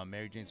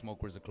 Mary Jane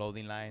Smokewear is a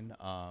clothing line,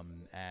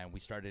 and we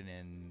started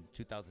in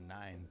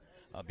 2009,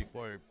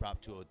 before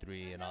Prop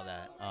 203 and all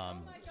that.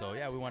 So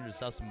yeah, we wanted to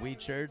sell some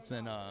weed shirts,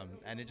 and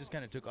it just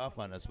kind of took off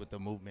on us with the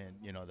movement,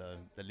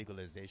 the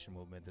legalization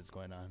movement that's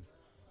going on.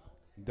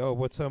 Dope.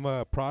 What's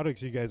some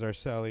products you guys are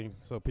selling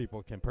so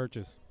people can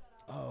purchase?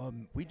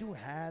 We do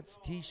hats,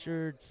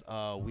 T-shirts.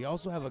 We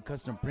also have a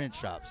custom print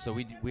shop, so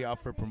we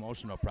offer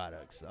promotional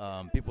products.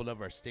 People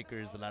love our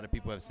stickers. A lot of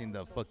people have seen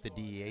the "Fuck the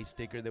DEA"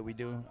 sticker that we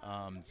do.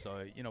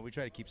 So we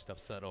try to keep stuff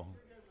subtle.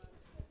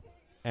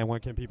 And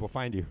when can people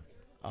find you?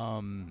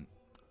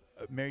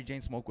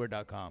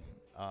 MaryJaneSmokewear.com.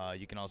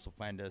 You can also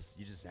find us.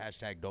 You just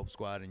hashtag Dope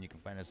Squad, and you can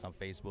find us on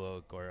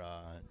Facebook or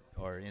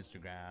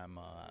Instagram,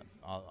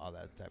 all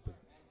that type of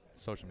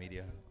social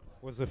media.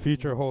 What's the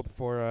future hold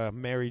for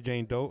Mary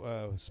Jane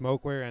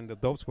Smokewear and the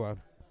Dope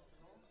Squad?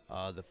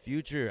 The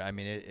future, I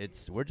mean,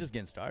 we're just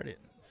getting started.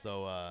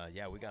 So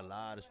we got a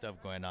lot of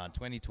stuff going on.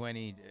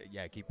 2020,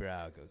 keep your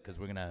eye out, because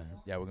we're gonna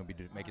be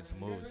making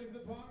some moves.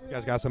 You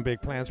guys got some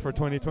big plans for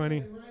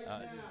 2020?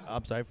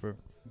 I'm sorry, for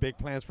big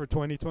plans for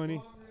 2020?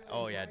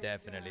 Oh yeah,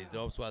 definitely.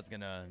 Dope Squad's we're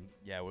gonna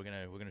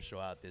show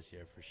out this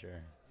year for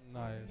sure.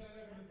 Nice.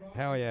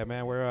 Hell yeah,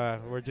 man.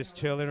 We're just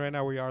chilling right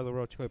now. We are the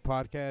Roach Clip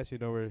Podcast.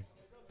 We're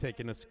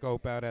taking a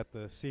scope out at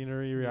the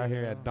scenery. We're out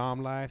here at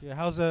Dom Life. Yeah,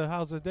 how's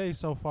the day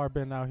so far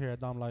been out here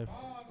at Dom Life?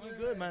 It's going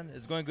good, man.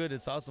 It's going good.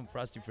 It's awesome.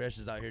 Frosty Fresh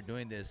is out here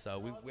doing this.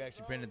 We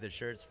actually printed the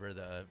shirts for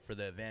the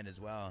event as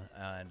well,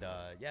 and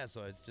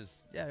so it's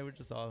just we're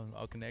just all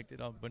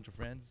connected, all a bunch of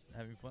friends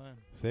having fun.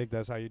 Sick.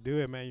 That's how you do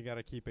it, man. You got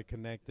to keep it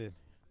connected,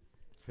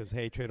 because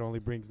hatred only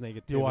brings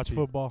negativity. Do you watch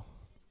football?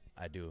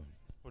 I do.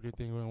 What do you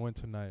think we're gonna win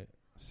tonight,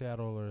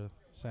 Seattle or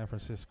San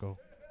Francisco?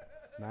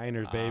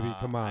 Niners, baby,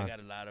 come on. I got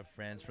a lot of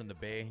friends from the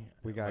Bay.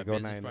 We got to go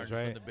Niners,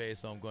 right? From the Bay,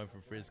 so I'm going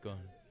for Frisco.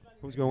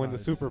 Who's going to win the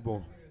Super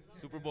Bowl?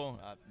 Super Bowl?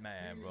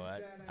 Man, bro.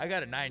 I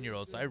got a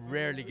 9-year-old, so I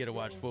rarely get to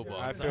watch football.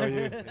 I feel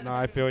you. No,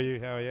 I feel you.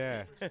 Hell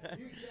yeah.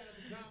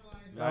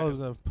 That was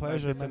a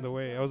pleasure, man. In the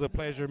way. It was a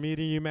pleasure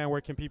meeting you, man.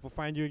 Where can people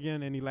find you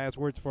again? Any last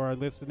words for our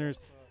listeners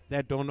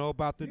that don't know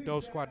about the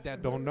Dope Squad,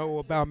 that don't know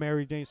about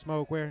Mary Jane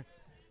Smokewear?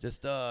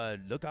 Just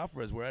look out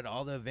for us. We're at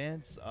all the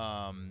events,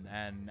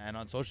 and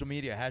on social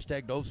media,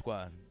 hashtag Dope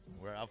Squad.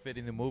 We're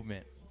outfitting the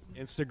movement.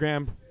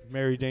 Instagram,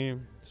 Mary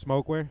Jane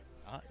Smokewear.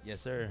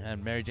 Yes, sir.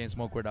 And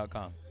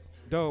MaryJaneSmokewear.com.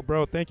 Dope,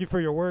 bro. Thank you for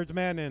your words,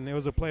 man. And it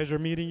was a pleasure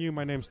meeting you.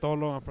 My name's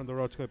Tolo. I'm from the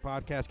Roach Clip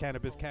Podcast,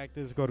 Cannabis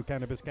Cactus. Go to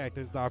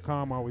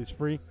CannabisCactus.com. Always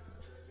free.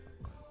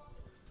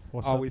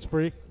 Always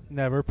free.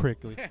 Never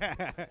prickly.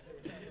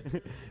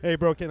 Hey,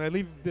 bro, can I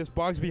leave this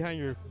box behind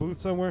your booth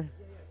somewhere?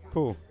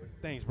 Cool.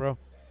 Thanks, bro.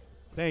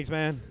 Thanks,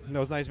 man. It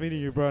was nice meeting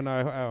you, bro. And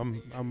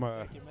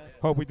I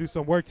hope we do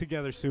some work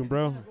together soon,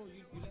 bro.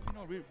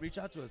 Reach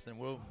out to us, and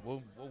we'll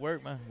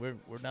work, man.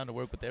 We're down to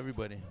work with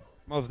everybody.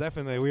 Most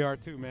definitely, we are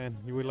too, man.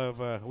 We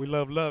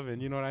love loving.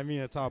 You know what I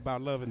mean? It's all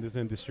about love in this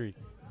industry.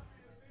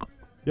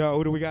 Yo,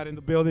 who do we got in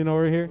the building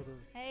over here?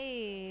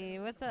 Hey,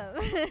 what's up?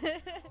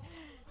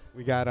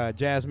 We got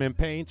Jasmine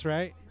Paints,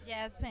 right?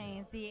 Jazz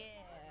Paints, yeah.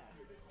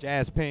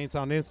 Jazz Paints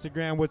on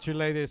Instagram. What's your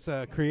latest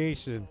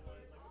creation?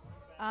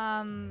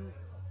 I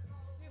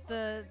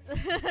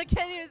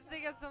can't even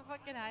think. I'm so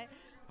fucking high.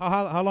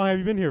 How long have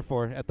you been here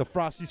for at the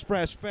Frosty's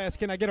Fresh Fest?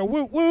 Can I get a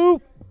whoop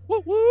whoop?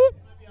 Whoop whoop?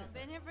 I've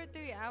been here for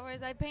 3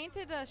 hours. I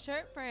painted a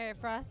shirt for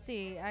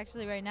Frosty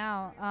actually right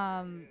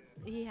now.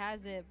 He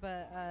has it,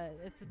 but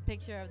it's a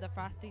picture of the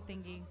Frosty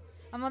thingy.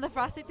 I'm on the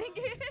Frosty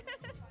thingy.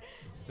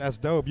 That's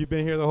dope. You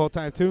been here the whole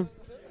time too?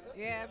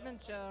 Yeah, I've been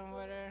chilling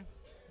with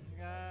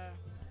her.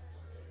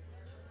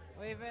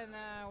 We've been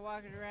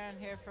walking around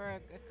here for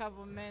a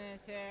couple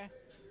minutes here.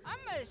 I'm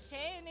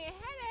ashamed. How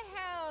the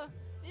hell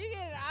you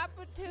get an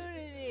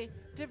opportunity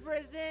to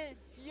present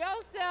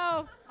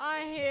yourself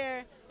on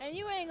here and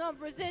you ain't gonna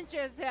present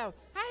yourself?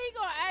 How he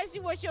gonna ask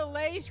you what your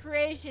latest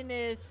creation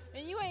is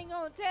and you ain't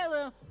gonna tell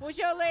him what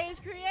your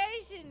latest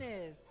creation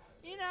is?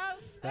 You know,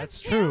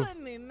 that's true.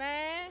 killing me,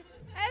 man.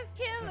 That's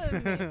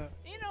killing me.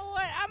 You know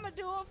what? I'm gonna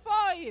do it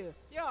for you.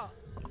 Yo.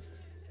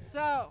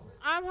 So,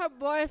 I'm her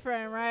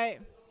boyfriend, right?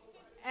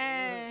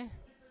 And,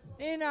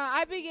 you know,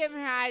 I be giving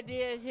her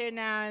ideas here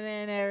now and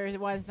then every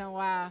once in a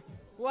while.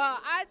 Well,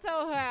 I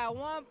told her at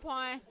one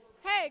point,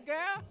 hey,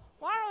 girl,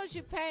 why don't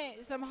you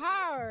paint some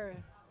horror?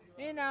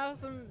 You know,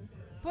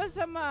 put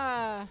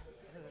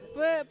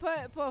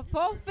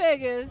 4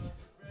 figures,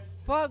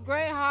 4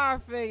 great horror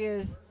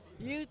figures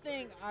you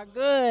think are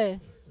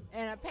good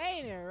in a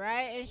painter,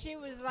 right? And she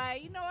was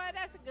like, you know what,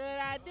 that's a good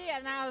idea.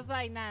 And I was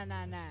like, nah.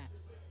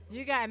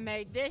 You got to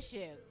make this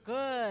shit good.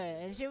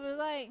 And she was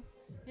like,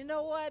 you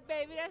know what,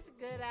 baby, that's a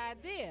good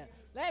idea.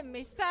 Let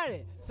me start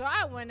it. So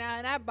I went out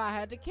and I bought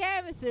her the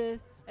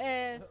canvases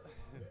and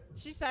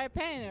she started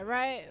painting it,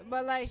 right?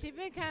 But, like, she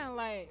been kind of,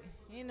 like,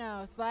 you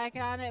know, slack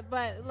on it.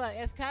 But, look,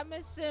 it's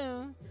coming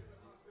soon.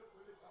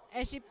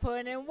 And she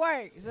putting in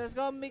work. So it's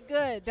going to be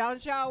good.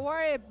 Don't y'all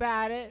worry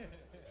about it.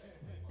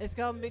 It's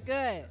going to be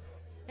good.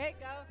 Here you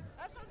go.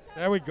 That's what I'm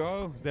There we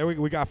go.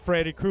 We got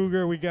Freddy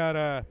Krueger. We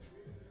got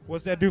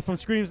what's that dude from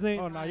Scream's name?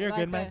 Oh no, you're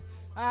good, man.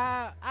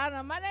 I don't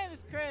know. My name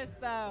is Chris,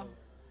 though.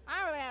 I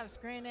don't really have a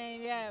screen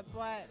name yet,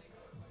 but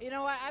you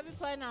know what? I've been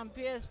playing on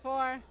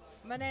PS4.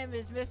 My name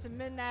is Mr.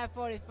 Midnight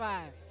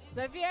 45.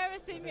 So if you ever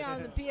see me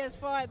on the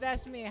PS4,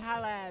 that's me.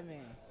 Holla at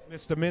me.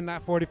 Mr.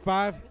 Midnight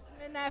 45. Mr.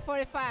 Midnight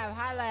 45.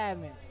 Holla at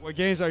me. What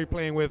games are you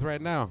playing with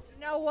right now?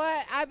 You know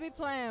what? I be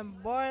playing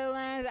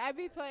Borderlands.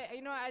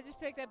 You know, I just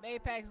picked up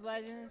Apex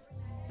Legends.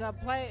 So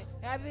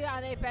I be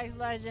on Apex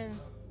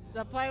Legends.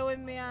 So play with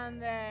me on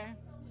there.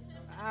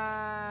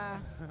 I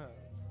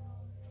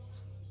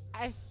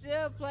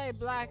still play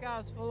Black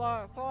Ops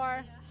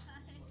 4.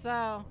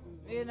 So,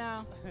 you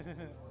know,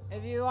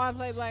 if you want to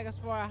play Black Ops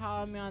 4,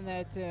 holler at me on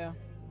there too.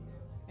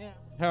 Yeah.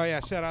 Hell yeah,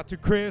 shout out to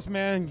Chris,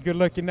 man. Good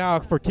looking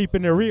out for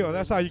keeping it real.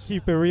 That's how you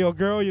keep it real,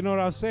 girl. You know what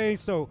I'm saying?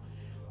 So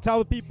tell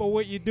the people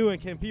what you're doing.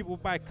 Can people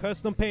buy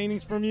custom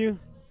paintings from you?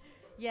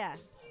 Yeah.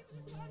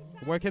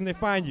 Where can they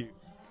find you?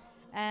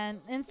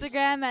 And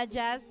Instagram at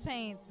Jazz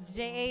Paints.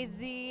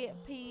 JazPaintz.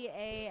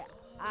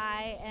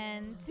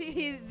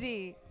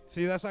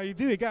 See, that's how you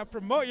do it. You got to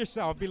promote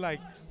yourself. Be like,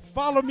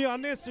 follow me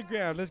on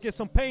Instagram. Let's get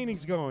some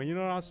paintings going. You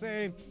know what I'm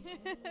saying?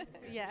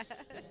 Yeah.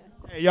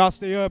 Hey, y'all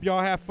stay up.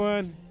 Y'all have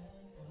fun.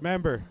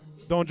 Remember,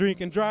 don't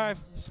drink and drive.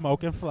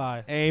 Smoke and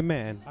fly.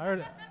 Amen. I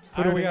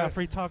heard we got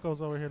free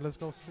tacos over here. Let's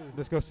go see.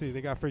 Let's go see.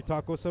 They got free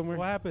tacos somewhere?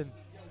 What happened?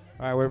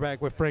 All right, we're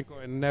back with Franco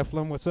and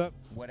Nephilim. What's up?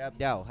 What up,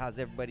 Dow? How's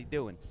everybody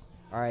doing?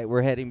 All right,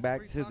 we're heading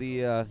back to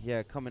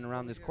the, coming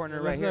around this corner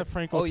right Let's here. let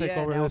Franco take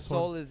over now this one.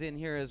 Soul is in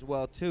here as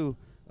well, too.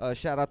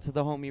 Shout out to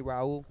the homie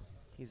Raul.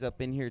 He's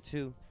up in here,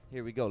 too.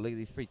 Here we go. Look at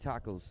these free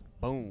tacos.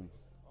 Boom.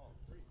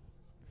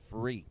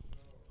 Free.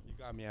 You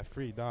got me at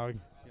free, dog.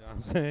 You know what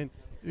I'm saying?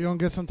 You gonna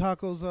get some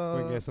tacos?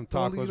 We're gonna get some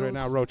tacos right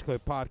now. Roach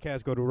Clip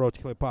Podcast. Go to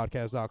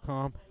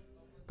roachclippodcast.com.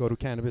 Go to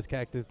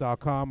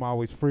cannabiscactus.com.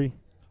 Always free.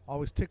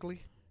 Always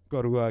tickly.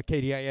 Go to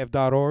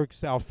kdif.org.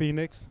 South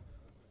Phoenix.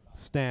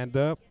 Stand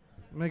up.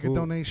 Make a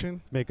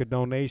donation. Make a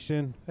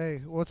donation.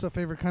 Hey, what's a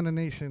favorite kind of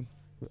nation?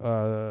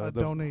 A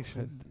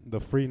donation. The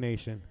free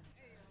nation.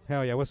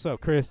 Hell yeah. What's up,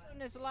 Chris? Doing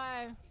this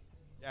live.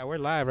 Yeah, we're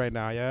live right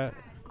now, yeah.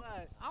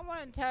 Look, I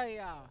want to tell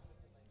y'all,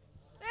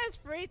 there's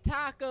free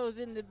tacos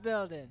in the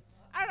building.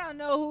 I don't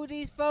know who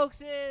these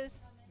folks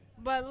is,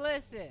 but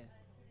listen,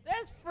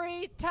 there's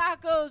free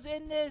tacos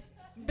in this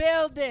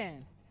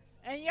building.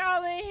 And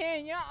y'all in here,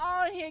 and y'all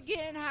all in here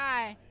getting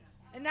high.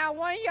 And now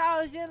one of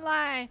y'all is in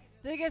line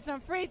to get some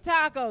free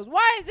tacos.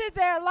 Why is it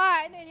there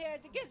line in here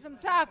to get some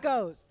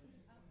tacos?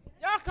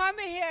 Y'all come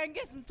in here and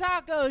get some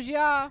tacos,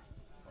 y'all.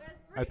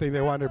 I think they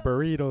wanted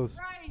burritos.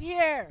 Right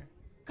here.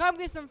 Come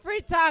get some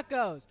free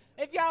tacos.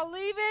 If y'all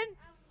leaving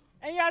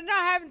and y'all not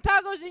having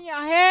tacos in your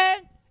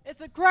hand, it's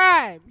a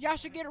crime. Y'all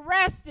should get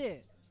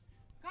arrested.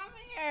 Come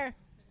in here,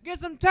 get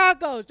some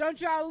tacos.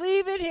 Don't y'all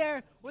leave it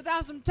here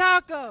without some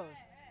tacos.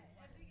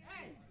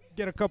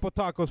 Get a couple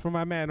tacos for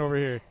my man over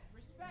here.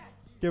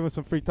 Give him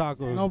some free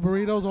tacos. No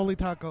burritos, only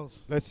tacos.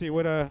 Let's see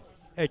what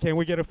hey, can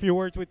we get a few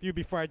words with you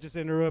before I just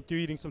interrupt you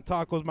eating some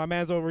tacos? My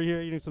man's over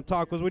here eating some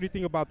tacos. What do you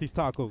think about these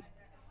tacos?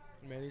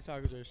 Man, these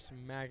tacos are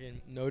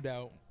smacking, no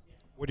doubt.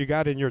 What do you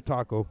got in your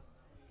taco?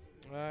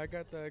 I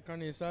got the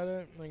carne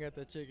asada and I got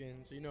the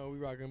chicken. So, we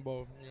rocking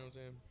both. You know what I'm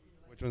saying?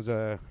 Which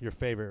one's your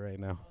favorite right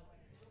now?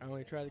 I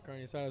only tried the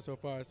carne asada so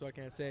far, so I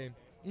can't say.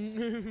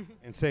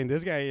 Insane.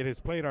 This guy ate his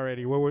plate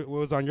already. What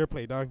was on your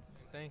plate, dog?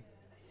 Thing.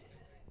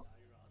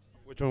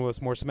 Which one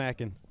was more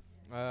smacking?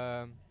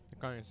 The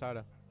carne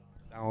asada.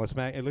 That one was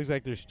smack. It looks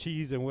like there's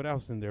cheese and what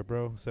else in there,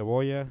 bro?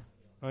 Cebolla,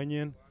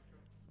 onion.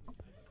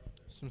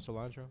 Some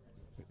cilantro.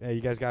 Hey,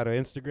 you guys got an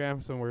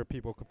Instagram somewhere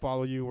people can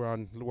follow you. We're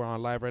on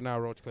live right now,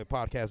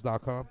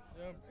 RoachClipPodcast.com.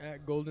 Yep,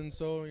 at Golden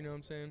Soul, you know what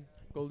I'm saying?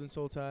 Golden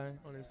Soul Thai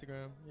on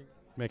Instagram.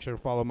 Make sure to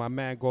follow my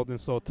man, Golden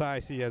Soul Thai.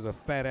 See, he has a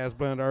fat-ass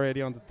blend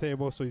already on the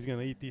table, so he's going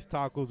to eat these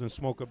tacos and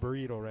smoke a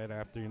burrito right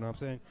after, you know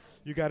what I'm saying?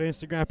 You got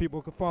Instagram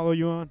people can follow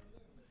you on?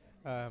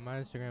 My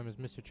Instagram is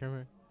Mr.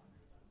 Trimmer.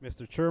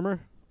 Mr. Churmer?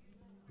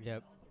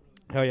 Yep.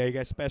 Hell yeah, you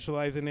guys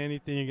specialize in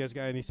anything? You guys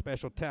got any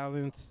special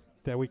talents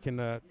that we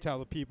can tell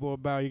the people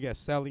about? You guys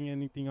selling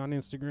anything on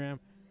Instagram?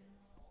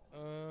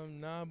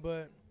 Nah,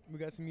 but we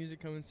got some music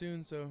coming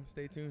soon, so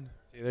stay tuned.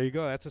 See, there you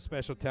go. That's a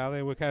special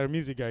talent. What kind of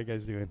music are you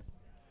guys doing?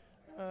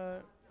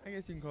 I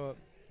guess you can call it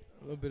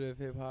a little bit of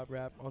hip-hop,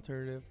 rap,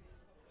 alternative.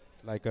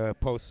 Like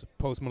Post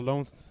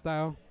Malone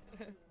style?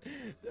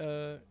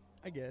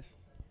 I guess.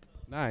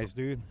 Nice,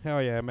 dude.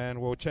 Hell yeah, man.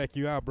 We'll check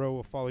you out, bro.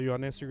 We'll follow you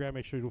on Instagram.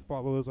 Make sure to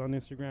follow us on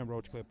Instagram,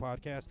 Roach Clip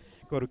Podcast.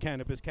 Go to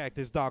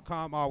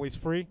CannabisCactus.com. Always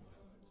free.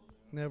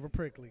 Never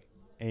prickly.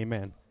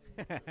 Amen.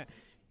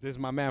 This is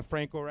my man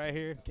Franco right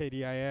here,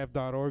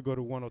 KDIF.org. Go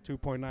to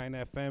 102.9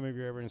 FM if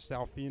you're ever in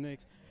South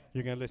Phoenix.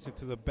 You're going to listen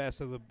to the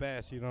best of the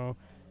best, you know,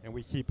 and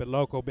we keep it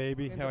local,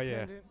 baby. Hell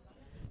yeah.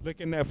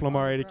 Look at Nephilim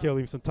already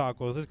killing some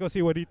tacos. Let's go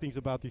see what he thinks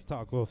about these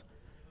tacos.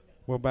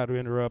 We're about to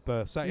interrupt.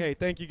 Hey,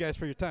 thank you guys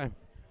for your time.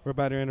 We're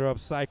about to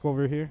interrupt Psych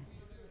over here.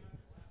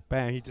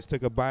 Bam, he just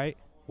took a bite.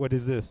 What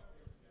is this?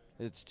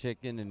 It's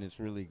chicken, and it's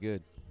really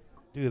good.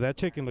 Dude, that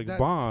chicken looks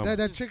bomb. That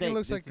chicken Steak.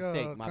 looks This like is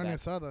steak, my carne bad.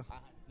 asada.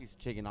 Use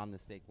chicken on the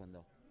steak one,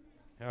 though.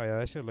 Hell yeah,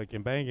 that shit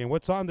looking banging.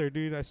 What's on there,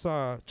 dude? I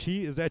saw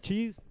cheese. Is that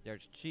cheese?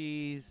 There's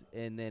cheese,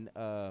 and then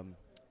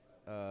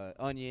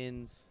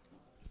onions,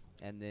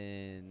 and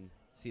then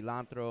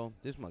cilantro.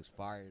 This one's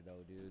fire,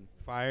 though, dude.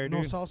 Fire,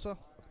 No dude. salsa.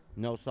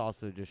 No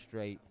salsa, just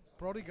straight.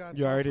 Brody got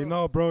You salsa. already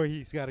know, bro.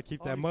 He's got to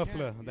keep Oh, that he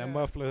muffler. can't, That yeah.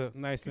 muffler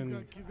nice He's and.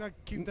 got to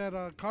keep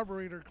that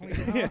carburetor clean.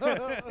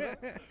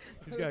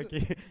 He's got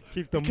to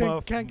keep the Can't-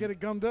 muff. can't get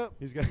it gummed up.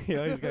 He's got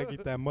to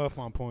keep that muff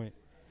on point.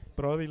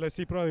 Brody, let's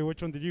see, Brody,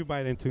 which one did you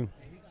bite into?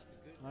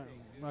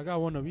 I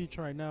got one of each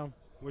right now.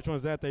 Which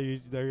one's that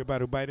you're about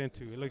to bite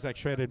into? It looks like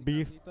shredded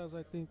beef. Carnitas,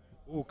 I think.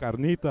 Ooh,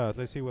 carnitas.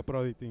 Let's see what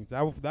Brody thinks.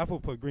 That will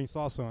put green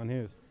salsa on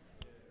his.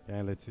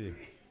 Yeah, let's see.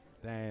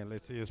 Dang,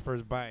 let's see his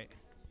first bite.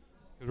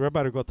 Because we're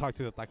about to go talk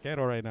to the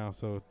taquero right now,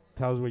 so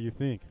tell us what you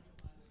think.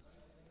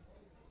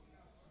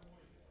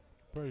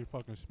 Pretty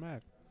fucking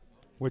smack.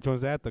 Which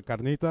one's that? The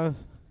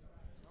carnitas?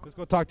 Let's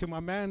go talk to my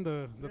man,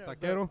 the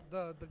taquero.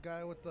 The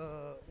guy with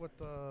the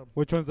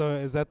Which one's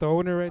is that the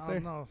owner right I there?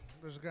 don't know.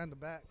 There's a guy in the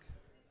back.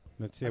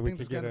 Let's see I if we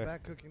think can there's a guy get in the a.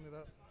 back cooking it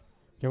up.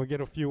 Can we get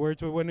a few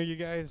words with one of you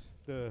guys,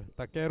 the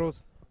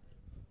taqueros?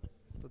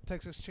 The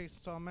Texas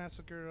Chainsaw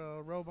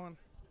Massacre robe on.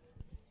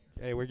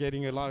 Hey, we're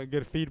getting a lot of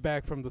good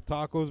feedback from the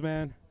tacos,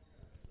 man.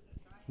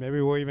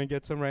 Maybe we'll even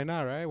get some right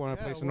now, right? Want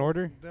to place an we'll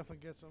order? Definitely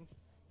get some.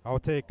 I'll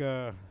take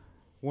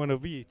one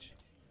of each,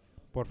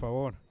 por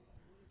favor.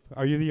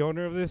 Are you the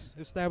owner of this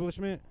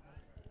establishment?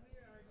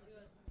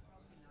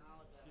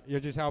 You're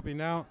just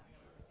helping out?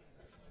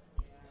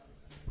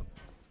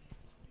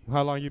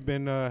 How long you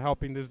been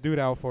helping this dude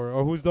out for?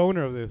 Or who's the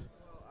owner of this?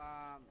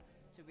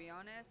 To be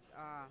honest,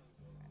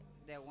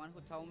 the one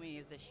who told me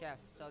is the chef.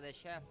 So the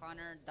chef,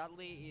 Hunter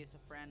Dudley, is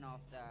a friend of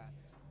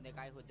the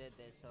guy who did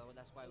this. So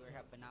that's why we're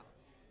helping out.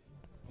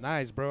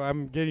 Nice, bro.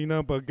 I'm getting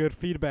nothing but good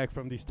feedback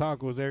from these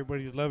tacos.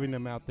 Everybody's loving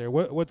them out there.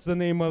 What's the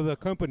name of the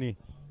company?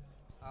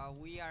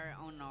 We are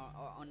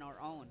on our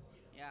own.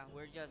 Yeah,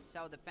 we're just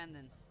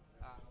self-dependents.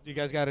 You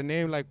guys got a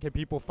name? Like, can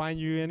people find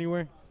you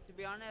anywhere? To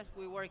be honest,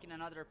 we work in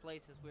other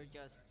places. We're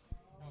just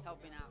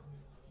helping out.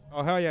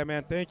 Oh, hell yeah,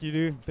 man. Thank you,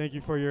 dude. Thank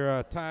you for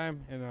your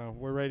time. And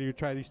we're ready to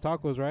try these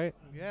tacos, right?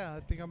 Yeah, I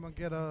think I'm gonna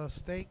get a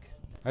steak.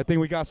 I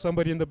think we got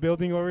somebody in the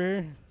building over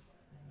here.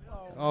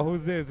 Oh,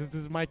 who's this? Is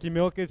this Mikey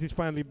Milkis? He's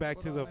finally back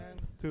to the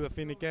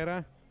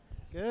Finiquera.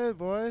 Good,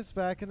 boys.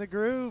 Back in the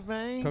groove,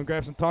 man. Come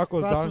grab some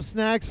tacos, Brought dog. some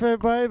snacks for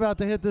everybody. About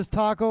to hit this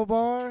taco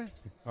bar.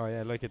 Oh,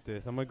 yeah, look at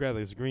this. I'm going to grab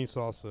this green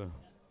salsa.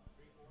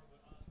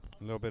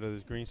 A little bit of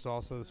this green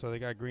salsa. So they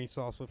got green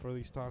salsa for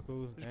these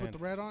tacos. Did you put the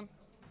red on?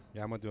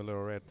 Yeah, I'm going to do a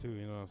little red, too.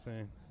 You know what I'm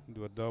saying?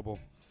 Do a double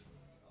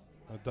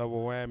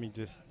whammy.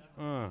 Just,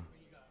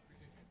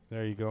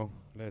 there you go.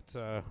 Let's,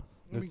 Let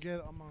me get.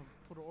 I'm gonna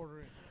put an order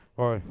in.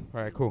 All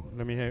right, cool.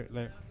 Let me hear.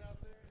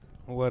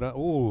 What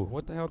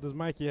the hell does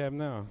Mikey have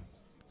now?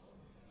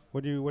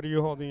 What are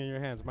you holding in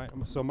your hands, Mike?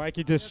 So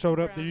Mikey just showed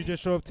up. Did you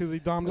just show up to the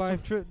Dom Got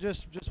some Life?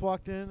 just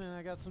walked in and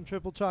I got some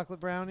triple chocolate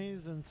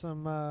brownies and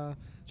some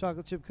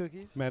chocolate chip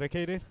cookies.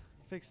 Medicated?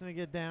 Fixing to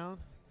get down.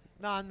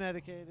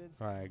 Non-medicated.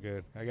 All right,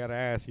 good. I gotta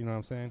ask. You know what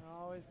I'm saying?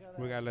 Always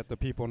gotta We gotta let the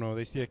people know.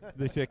 They see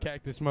a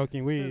cactus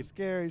smoking weed. That's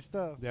scary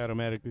stuff. They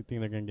automatically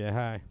think they're gonna get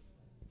high.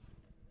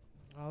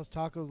 Oh, those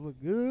tacos look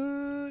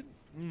good.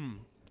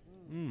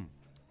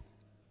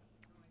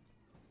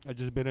 I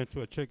just been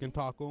into a chicken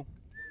taco.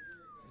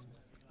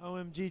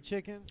 OMG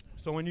chicken.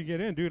 So when you get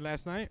in, dude,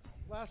 last night?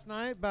 Last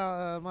night,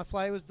 about my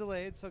flight was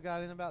delayed, so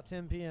got in about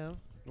 10 p.m.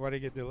 Why did it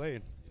get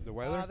delayed? The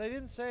weather? They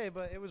didn't say,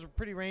 but it was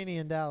pretty rainy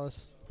in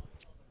Dallas.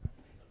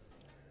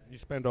 You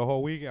spend a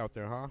whole week out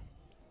there, huh?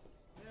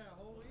 Yeah,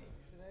 a whole week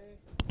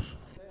today.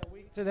 A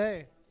week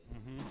today.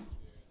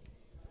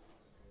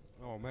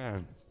 Oh,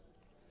 man.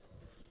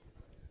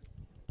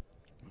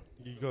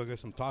 You go get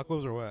some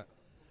tacos or what?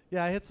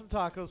 Yeah, I hit some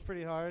tacos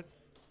pretty hard.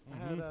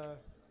 I had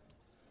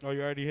Oh,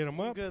 you already hit them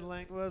some up? good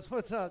language.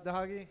 What's up,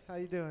 doggy? How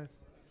you doing?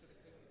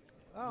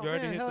 Oh, You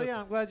already man, hit hell the-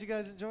 yeah. I'm glad you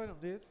guys enjoyed them,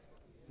 dude.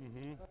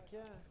 Fuck yeah.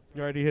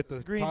 You already hit the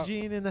Green top-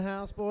 Jean in the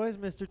house, boys.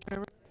 Mr.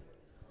 Trimmer.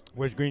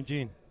 Where's Green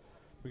Jean?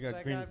 We got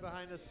That Green. guy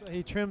behind us,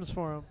 he trims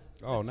for him.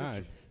 Oh, Mr.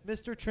 nice.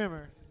 Mr.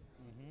 Trimmer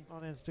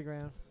on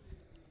Instagram.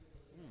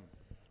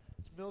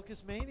 It's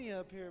Milkus Mania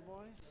up here,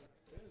 boys.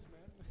 It is,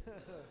 man.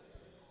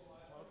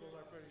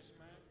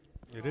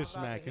 It is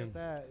I'm about to hit smacking.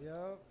 that,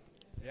 yo.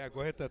 Yeah,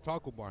 go hit that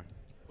taco bar.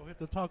 Go hit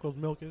the tacos,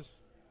 Milkus.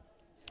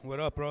 What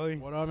up, Brody?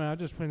 What up, man? I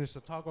just finished the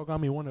taco. Got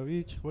me one of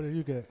each. What did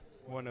you get?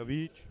 One of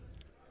each.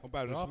 I'm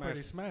about They're to all smash.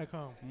 pretty smack,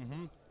 huh?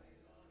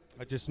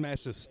 I just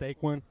smashed the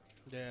steak one.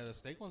 Yeah, the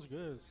steak one's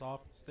good.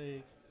 Soft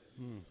steak.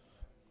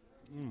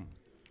 I'm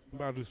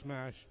about to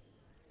smash.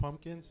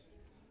 Pumpkins.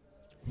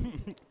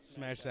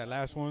 Smash that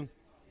last one.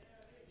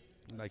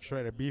 Like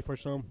shredded beef or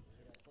something.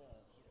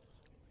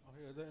 Oh,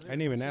 here, I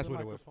didn't even use ask the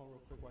what it was. microphone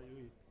real quick while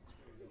you eat.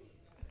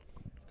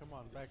 Come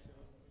on, back.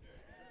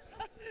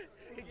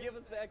 Give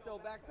us the Ecto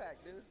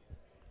backpack, dude.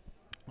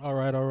 All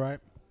right, all right.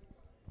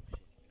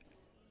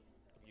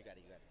 You got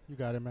it, you got it. You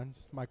got it, man.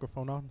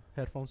 Microphone on.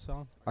 Headphones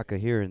on. I could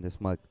hear in this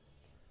mug.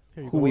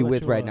 Here you Who go. we We'll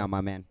let with you, right now,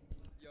 my man?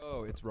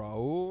 Yo, it's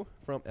Raul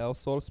from El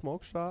Sol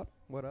Smoke Shop.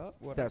 What up?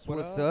 What That's up?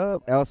 what's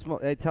up. El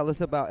Smoke. Hey, tell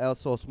us about El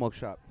Sol Smoke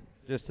Shop,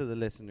 just to the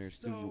listeners.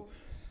 So,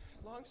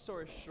 long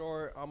story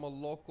short, I'm a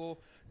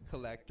local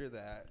collector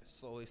that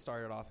slowly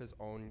started off his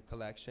own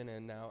collection,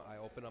 and now I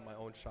open up my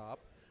own shop.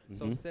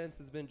 So since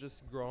it's been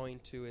just growing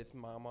to it's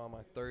my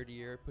 3rd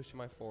year, pushing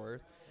my 4th.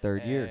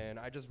 Third year. And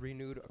I just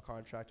renewed a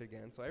contract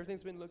again. So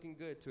everything's been looking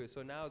good to it.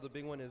 So now the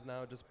big one is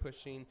now just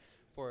pushing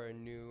for a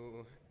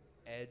new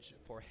edge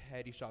for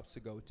heady shops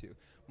to go to.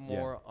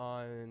 More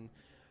on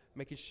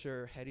making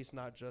sure Heady's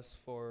not just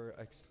for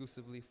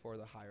exclusively for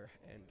the higher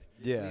end.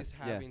 Yeah, At least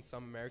yeah. having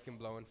some American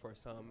blowing for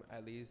some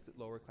at least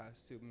lower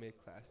class to mid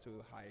class to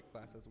high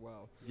class as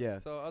well. Yeah.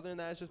 So other than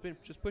that, it's just been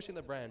just pushing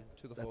the brand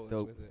to the That's fullest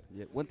dope. with it.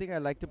 Yeah. One thing I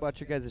liked about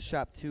your guys'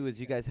 shop too is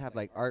you guys have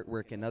like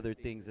artwork and other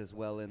things as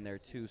well in there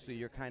too. So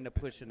you're kind of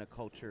pushing a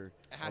culture.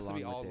 It has to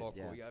be along all with it.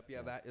 local. Yeah. Yep.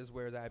 Yeah, that is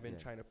where that I've been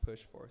trying to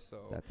push for.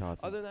 So That's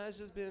awesome. Other than that, it's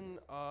just been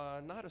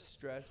not a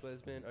stress, but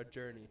it's been a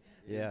journey.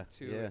 Yeah,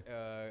 To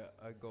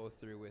go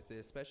through with it,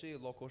 especially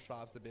local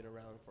shops that have been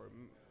around for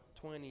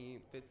 20,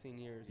 15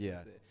 years. Yeah.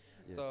 With it.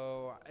 Yeah.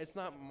 So it's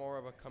not more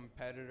of a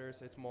competitor.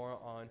 So it's more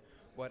on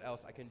what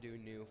else I can do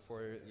new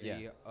for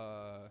the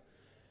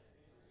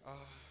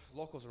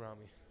locals around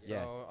me.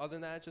 Yeah. So other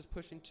than that, just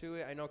pushing to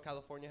it. I know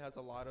California has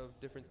a lot of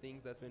different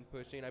things that's been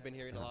pushing. I've been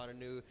hearing a lot of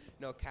new,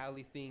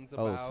 Cali things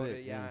about sick,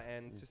 it. yeah.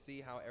 And to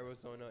see how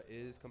Arizona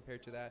is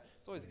compared to that,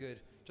 it's always good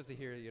just to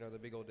hear, the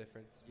big old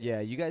difference.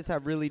 Yeah, you guys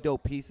have really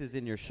dope pieces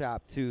in your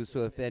shop too.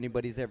 So if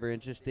anybody's ever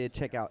interested,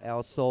 check out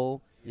El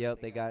Sol.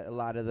 Yep, they got a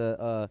lot of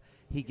the.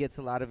 He gets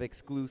a lot of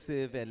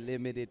exclusive and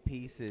limited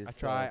pieces.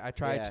 I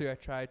try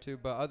to.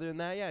 But other than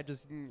that,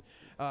 just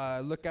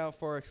look out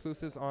for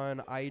exclusives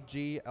on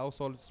IG, El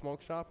Sol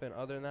Smoke Shop. And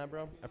other than that,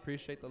 bro, I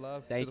appreciate the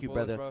love. Thank you, fullest,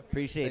 brother. Bro.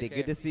 Appreciate Take it.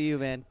 Good care. to see you,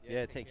 man.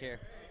 Yeah, take care.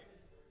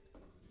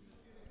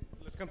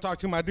 Let's come talk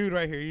to my dude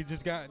right here. You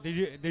just got. Did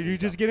you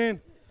just get in?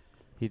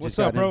 He What's just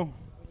up, got bro?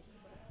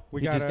 in.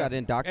 He just got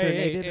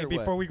indoctrinated. Hey, or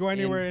before what? we go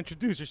anywhere,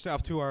 introduce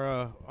yourself to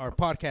our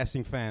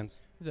podcasting fans.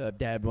 What's up,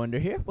 Dad Wonder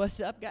here. What's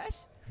up,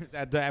 guys? Is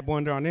that Dab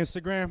Wonder on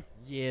Instagram?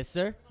 Yes,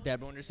 sir.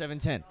 Dad Wonder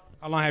 710.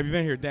 How long have you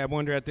been here, Dab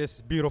Wonder, at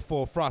this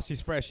beautiful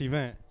Frosty's Fresh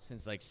event?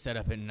 Since like set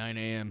up at 9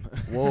 a.m.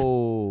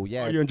 Whoa,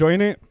 yeah. Are you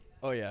enjoying it?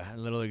 Oh yeah, a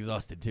little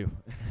exhausted too.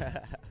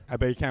 I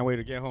bet you can't wait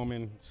to get home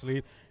and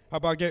sleep. How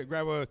about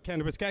grab a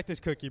cannabis cactus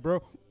cookie,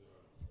 bro?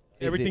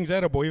 Everything's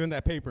edible, even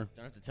that paper.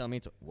 Don't have to tell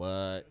me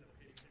what.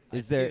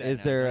 Is there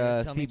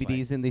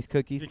CBDs in these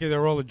cookies? You can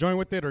either roll a joint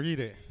with it or eat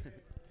it.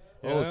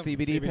 Oh, Yep,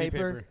 CBD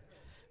paper?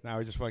 Now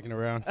we're just fucking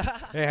around.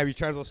 Hey, have you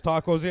tried those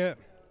tacos yet?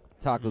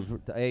 Tacos.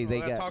 Hey, they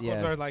got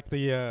tacos are like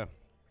the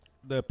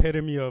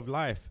epitome of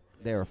life.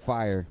 They're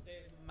fire.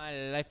 My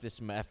life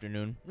this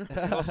afternoon. Those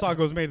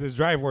tacos made this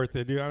drive worth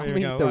it, dude. I'm I'm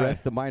even gonna gonna eat the lie.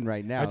 rest of mine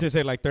right now. I just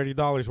ate like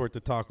 $30 worth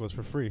of tacos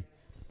for free.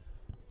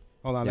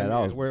 Hold on, Yeah, let that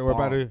me- was we're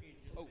about bomb. to.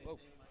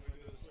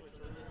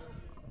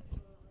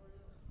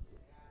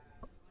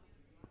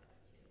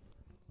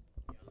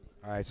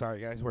 All right, sorry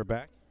guys, we're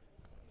back.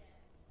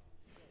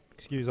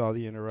 Excuse all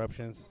the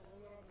interruptions.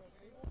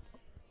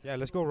 Yeah,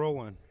 let's go roll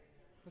one.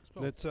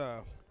 Let's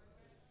go.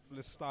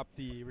 Let's stop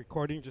the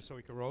recording just so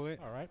we can roll it.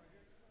 All right.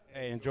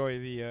 Hey, enjoy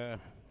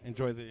the.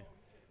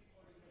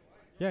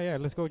 Yeah.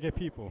 Let's go get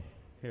people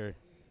here.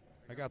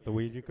 I got the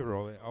weed. You can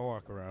roll it. I'll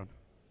walk around.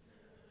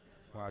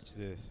 Watch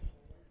this.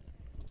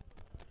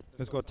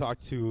 Let's go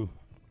talk to,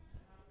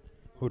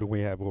 who do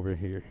we have over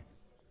here?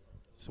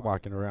 Just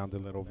walking around the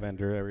little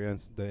vendor area,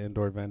 the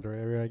indoor vendor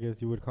area, I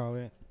guess you would call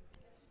it.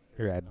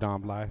 Here at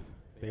Dom Life.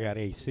 They got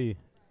AC.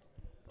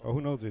 Oh,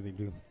 who knows if they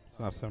do. It's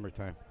not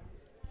summertime.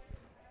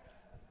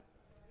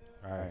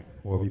 All right,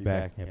 we'll be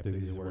back after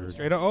these words.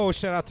 Straight up. Oh,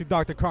 shout out to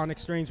Dr. Chronic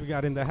Strange. We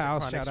got in the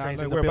house. Shout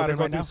out. We're about to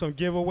go do some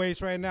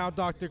giveaways right now.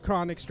 Dr.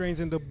 Chronic Strange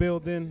in the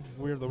building.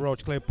 We're the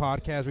Roach Clip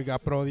Podcast. We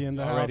got Brody in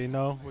the house. Already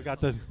know.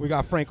 We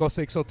got Franco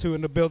 602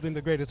 in the building.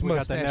 The greatest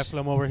mustache. We got the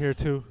Nephilim over here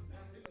too.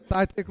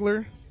 Thigh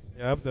Tickler.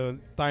 Yep, the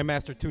Thigh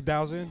Master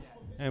 2000.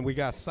 And we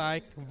got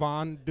Psych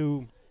Von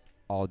Doom.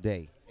 All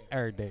day.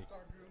 Every day.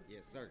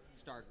 Yes, sir.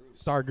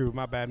 Star Groove.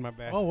 My bad.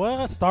 Oh,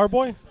 what?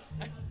 Starboy?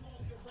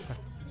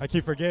 I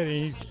keep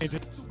forgetting. He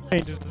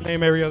changes his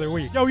name every other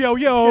week.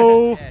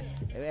 Yo.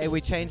 Hey,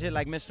 we change it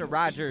like Mr.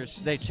 Rogers.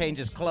 They change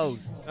his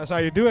clothes. That's how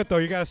you do it, though.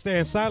 You got to stay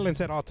in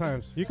silence at all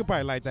times. You could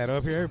probably light that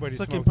up here. Everybody's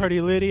looking smoking. pretty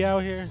litty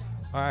out here.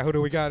 All right, who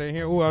do we got in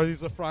here? Ooh, are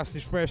these the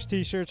Frosty's Fresh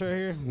T-shirts right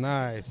here?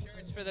 Nice.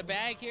 It's for the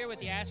bag here with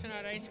the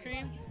astronaut ice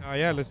cream. Oh,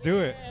 yeah, let's do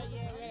it.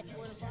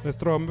 Let's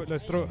throw. They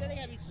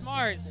gotta be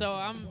smart, so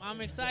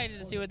I'm excited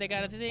to see what they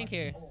gotta think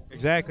here.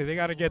 Exactly. They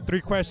got to get 3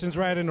 questions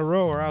right in a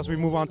row, or else we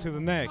move on to the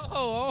next. Oh,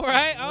 all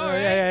right.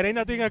 Yeah, it ain't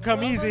nothing gonna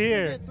come easy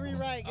here. 3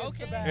 right.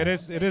 Okay. It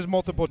is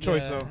multiple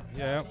choice though.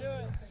 Yeah.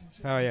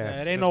 Oh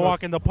yeah. It ain't no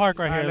walk in the park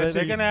right here. Let's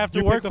They're see. gonna have to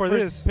You work pick for the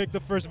this. Pick the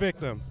first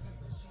victim.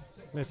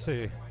 Let's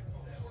see.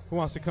 Who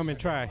wants to come and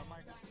try?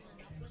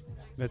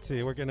 Let's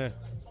see. We're gonna.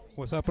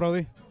 What's up,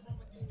 Brody?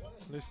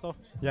 Listo.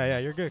 Yeah,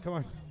 you're good. Come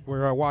on.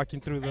 We're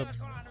walking through the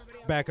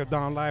back of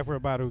Dawn Live. We're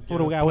about to What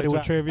do we got? What do we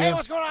got? trivia. Hey,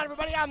 what's going on,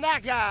 everybody? I'm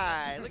that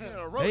guy. Look at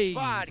the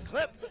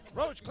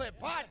Roach Clip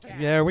Podcast.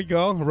 There we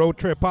go. Road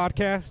Trip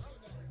Podcast.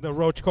 The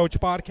Roach Coach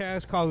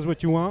Podcast. Call us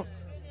what you want.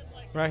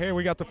 Right here,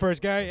 we got the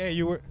first guy.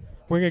 Hey, we're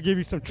going to give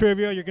you some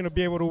trivia. You're going to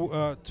be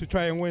able to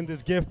try and win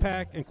this gift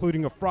pack,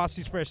 including a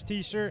Frosty's Fresh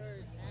T-shirt.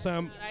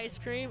 Some ice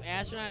cream,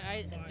 astronaut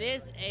ice.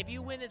 If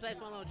you win this, I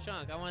just want a little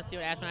chunk. I want to see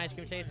what astronaut ice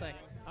cream tastes like.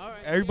 All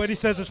right. Everybody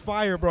says it's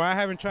fire, bro. I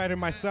haven't tried it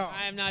myself.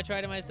 I have not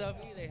tried it myself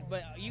either.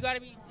 But you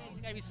gotta be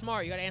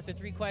smart. You gotta answer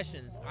 3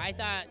 questions. I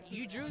thought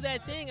you drew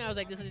that thing. I was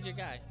like, this is your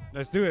guy.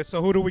 Let's do it.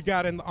 So who do we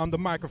got on the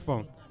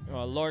microphone?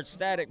 Lord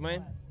Static,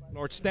 man.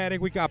 Lord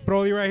Static. We got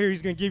Brody right here.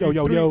 He's gonna give you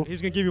 3.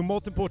 He's gonna give you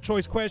multiple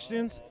choice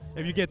questions.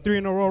 If you get 3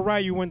 in a row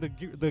right, you win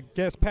the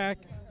guest pack,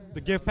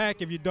 the gift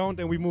pack. If you don't,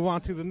 then we move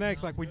on to the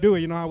next, like we do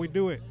it. You know how we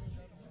do it.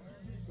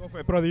 Go for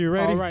it, brother. You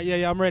ready? All right.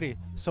 Yeah, I'm ready.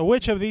 So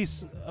which of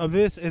this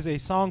is a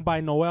song by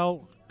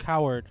Noel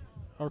Coward?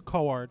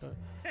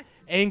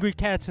 Angry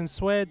Cats and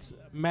Sweats,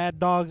 Mad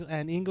Dogs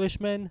and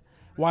Englishmen,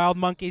 Wild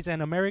Monkeys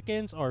and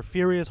Americans, or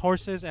Furious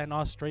Horses and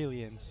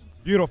Australians?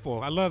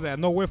 Beautiful. I love that.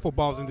 No wiffle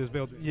balls in this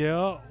building.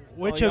 Yeah.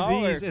 Which of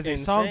these is a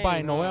song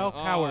by Noel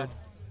Coward?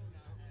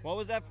 What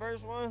was that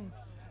first one?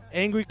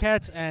 Angry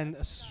Cats and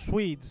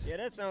Swedes. Yeah,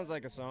 that sounds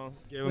like a song.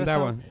 Give him that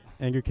one.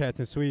 Angry Cats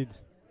and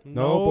Swedes.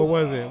 No, what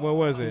was it? What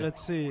was it?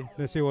 Let's see.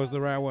 Let's see what was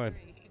the right one.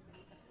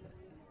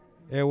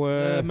 It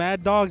was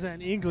Mad Dogs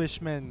and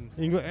Englishmen.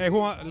 Hey,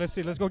 let's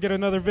see. Let's go get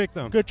another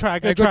victim. Good try,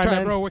 good try,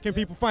 man. Bro. Where can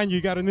people find you?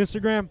 You got an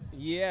Instagram?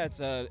 Yeah,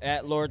 it's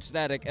at Lord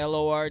Static,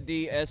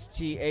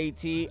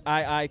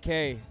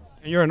 LORDSTATIIK.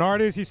 And you're an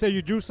artist? He said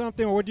you drew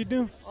something, or what'd you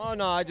do? Oh,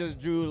 no, I just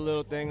drew a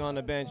little thing on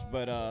the bench,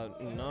 but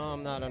no,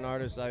 I'm not an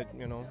artist. I,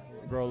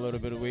 grow a little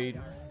bit of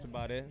weed. That's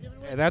about it.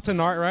 Hey, that's an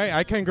art, right?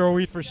 I can't grow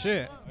weed for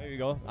shit. There you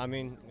go. I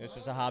mean, it's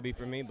just a hobby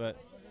for me, but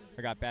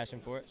I got passion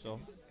for it,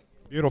 so.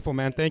 Beautiful,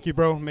 man. Thank you,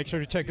 bro. Make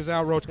sure to check us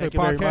out, Roach Clip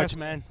Podcast. Thank you very much,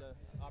 man.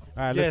 All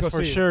right, yes, let's go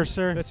for see. Sure,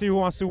 sir. Let's see who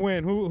wants to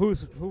win. Who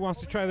wants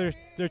to try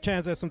their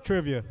chance at some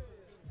trivia?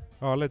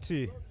 Oh, let's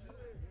see.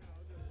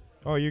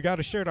 Oh, you got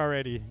a shirt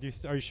already.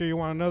 Are you sure you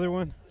want another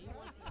one?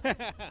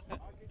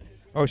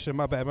 Oh shit,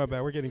 my bad.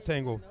 We're getting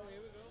tangled.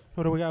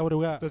 What do we got?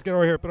 Let's get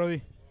over here,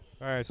 Brody.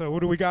 All right, so who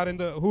do we got on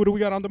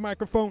the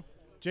microphone?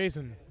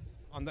 Jason.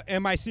 On the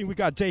MIC, we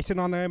got Jason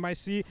on the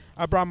MIC.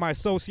 I brought my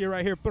associate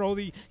right here,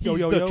 Brody. He's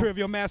the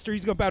trivia master.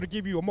 He's about to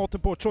give you a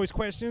multiple choice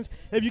questions.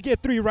 If you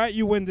get 3 right,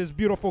 you win this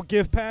beautiful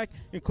gift pack,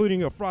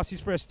 including a Frosty's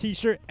Fresh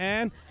T-shirt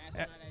and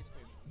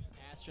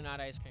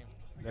astronaut ice cream.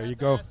 There you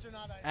go.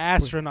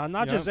 Astronaut,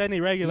 not just any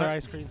regular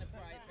ice cream.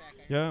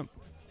 Yeah.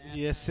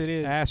 Yes, it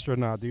is.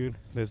 Astronaut, dude.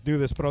 Let's do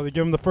this, Brody.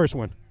 Give him the first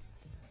one.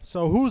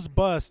 So whose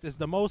bust is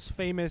the most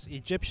famous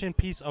Egyptian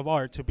piece of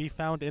art to be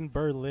found in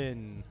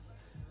Berlin?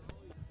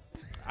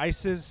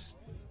 Isis,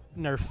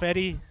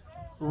 Nefertiti,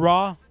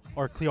 Ra,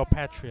 or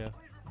Cleopatra?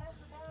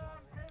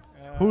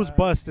 Whose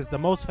bust is the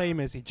most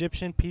famous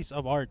Egyptian piece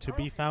of art to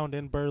be found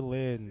in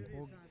Berlin?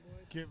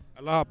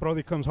 Allah,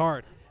 Brody comes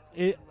hard.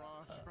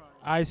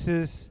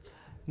 Isis,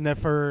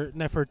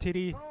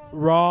 Nefertiti,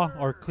 Ra,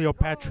 or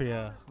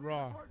Cleopatra?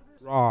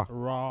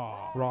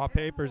 Raw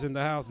papers in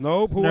the house.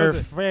 Nope. Who was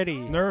it?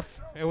 Nefertiti.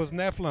 It was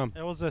Nephilim.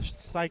 It was a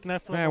psych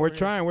Nephilim. Man,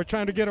 we're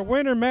trying to get a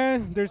winner,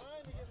 man.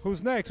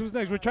 Who's next?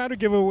 We're trying to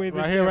give away this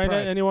right here, right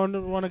prize. now.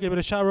 Anyone want to give it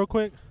a shot real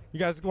quick? You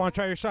guys want to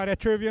try your shot at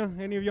trivia?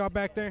 Any of y'all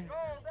back there?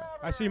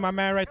 I see my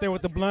man right there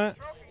with the blunt.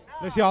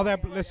 Let's see all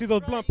that. Let's see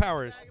those blunt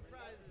powers.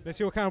 Let's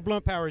see what kind of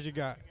blunt powers you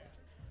got.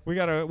 We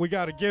got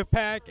a gift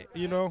pack,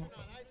 you know,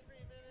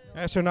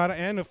 astronaut,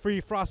 and a free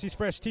Frosty's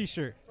Fresh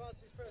T-shirt.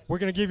 We're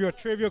gonna give you a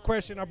trivia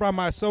question. I brought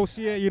my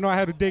associate. You know, I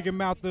had to dig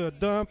him out the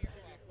dump.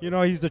 You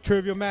know, he's the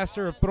trivia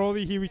master of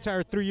Brody. He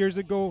retired 3 years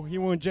ago. He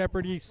won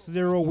Jeopardy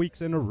 0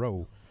 weeks in a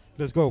row.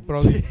 Let's go,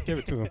 Brody. Give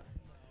it to him.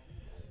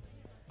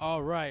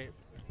 All right.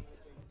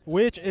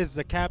 Which is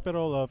the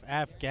capital of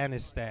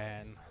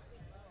Afghanistan?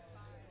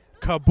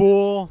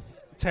 Kabul,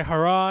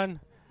 Tehran,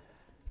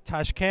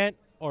 Tashkent,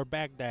 or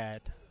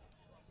Baghdad?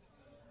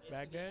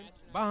 Baghdad?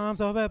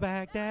 Bombs over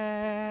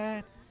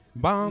Baghdad.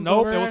 Bombs Nope,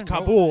 over. it was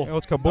Kabul. Nope, it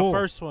was Kabul. The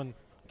first one.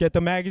 Get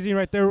the magazine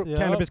right there, Yep.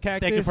 Cannabis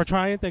Cactus. Thank you for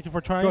trying. Thank you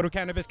for trying. Go to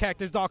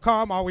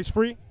cannabiscactus.com. Always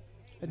free.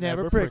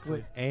 Never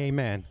prickly.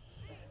 Amen.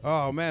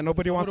 Oh, man.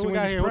 Nobody wants to What do we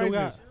win got these here? What do we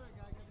prizes. got?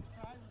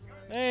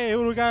 Hey,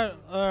 who do we got?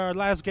 Our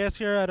last guest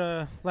here at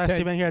last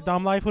Tan- event here at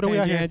Dom Life. Who do we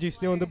got here? Angie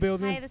still in the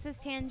building? Hi, this is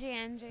Tangi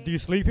Angie. Do you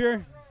sleep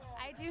here?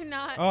 I do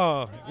not.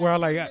 Oh, we're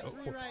like,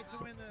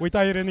 we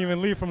thought you didn't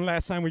even leave from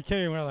last time we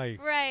came. We're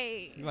like,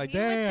 Right. like, You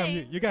would damn,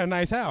 think. you got a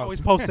nice house. Always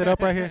posted up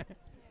right here.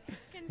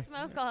 Can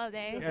smoke all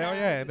day. Hell so.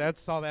 yeah,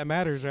 that's all that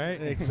matters, right?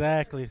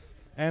 Exactly.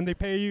 And they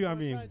pay you. I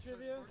mean,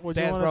 Would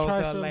you wanna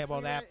try some?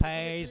 that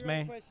pays,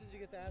 man.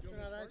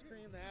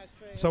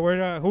 So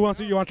we're who wants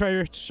to? You want to try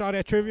your shot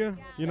at trivia?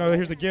 You know,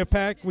 here's the gift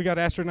pack. We got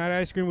astronaut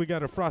ice cream. We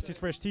got a Frosty's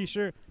Fresh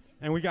T-shirt,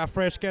 and we got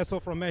fresh queso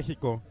from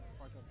Mexico.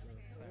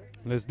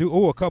 Let's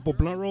do a couple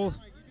blunt rolls.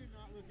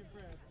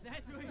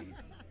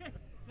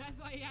 That's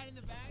why you had in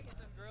the bag and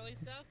some girly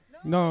stuff?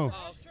 No.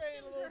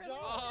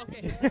 Oh,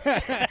 okay.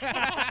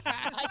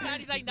 I thought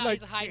he's like, no,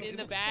 he's hiding in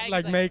the bag.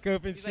 Like He's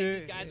makeup and he's shit.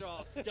 Like, these guys are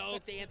all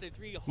stoked. They answered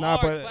 3 Nah,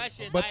 hard but-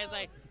 questions. but- I was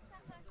like,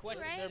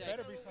 questions. There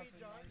better be something.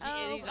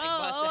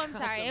 I'm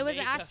sorry. It was an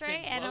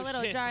ashtray and a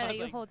little jar that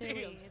you hold through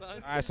weed. All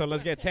right, so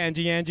let's get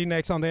Tangi Angie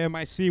next on the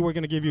MIC. We're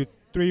going to give you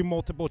 3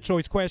 multiple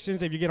choice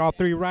questions. If you get all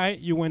 3 right,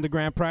 you win the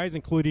grand prize,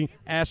 including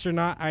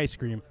astronaut ice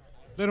cream.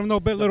 Let them know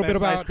a little bit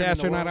best ice about the cream in the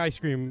astronaut world. ice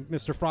cream,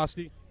 Mr.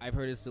 Frosty. I've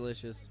heard it's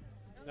delicious.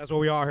 That's what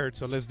we all heard,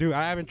 so let's do it.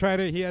 I haven't tried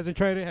it. He hasn't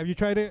tried it. Have you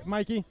tried it,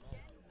 Mikey?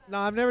 No,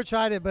 I've never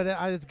tried it, but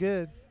it's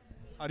good.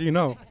 How do you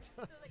know?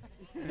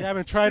 You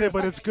haven't tried it,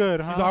 but it's good,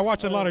 huh? So I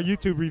watch a lot of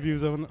YouTube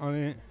reviews on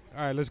it.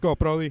 All right, let's go,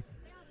 Brody.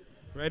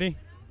 Ready?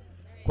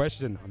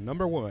 Question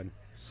number 1.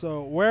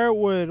 So, where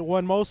would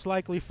one most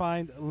likely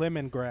find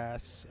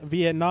lemongrass?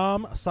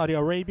 Vietnam, Saudi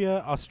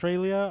Arabia,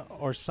 Australia,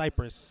 or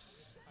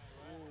Cyprus?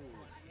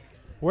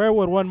 Where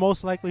would one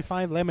most likely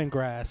find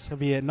lemongrass?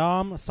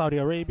 Vietnam, Saudi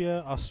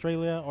Arabia,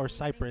 Australia, or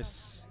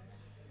Cyprus?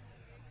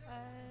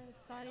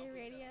 Saudi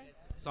Arabia.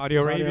 Saudi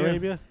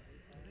Arabia?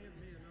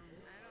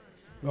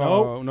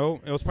 Oh,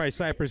 no. It was probably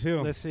Cypress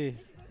Hill. Let's see.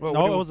 What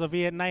No, do- it was a Did I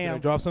Vietnam.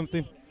 drop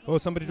something? Oh,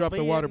 somebody dropped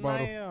the water Vietnam.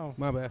 bottle.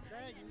 My bad.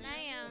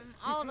 Vietnam,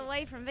 all the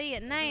way from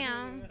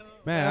Vietnam.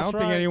 Man, I That's don't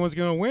think right. anyone's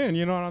going to win.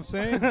 You know what I'm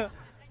saying?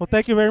 Well,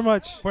 thank you very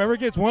much. Whoever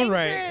gets one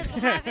right. Thanks for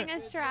having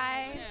us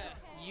try.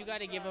 You got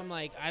to give them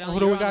like, I don't Who know,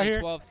 do you're we got on like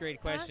here? 12th grade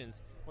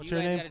questions. What's you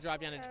your guys name? got to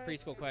drop down to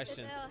preschool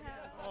questions.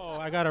 Oh,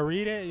 I got to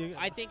read it? You-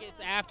 I think it's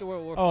after we're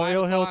Oh, 5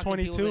 Ill Hill o'clock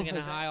and people 22? been getting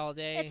Is high all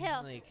day. It's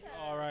Hill. Like,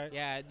 All right.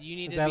 yeah, you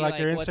need Is to that be like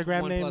your what's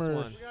Instagram 1 name plus or-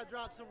 1? You gotta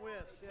drop some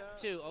whiffs, yeah.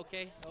 2,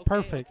 okay.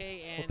 Perfect.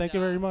 Okay, Well, and, thank you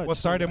very much. We'll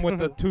start him with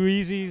the 2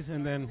 easies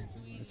and then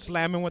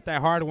slam him with that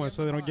hard one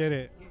so they don't get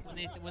it.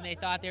 When they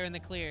thought they were in the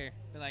clear,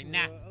 they're like,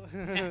 nah.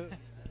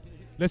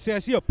 Let's see. I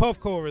see a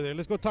Puffco over there.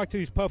 Let's go talk to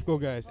these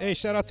Puffco guys. Hey,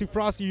 shout out to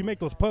Frosty. You make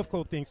those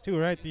Puffco things too,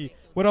 right?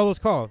 What are those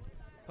called?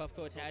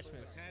 Puffco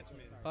attachments.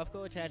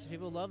 Puffco attachments.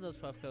 People love those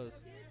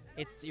Puffcos.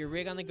 It's your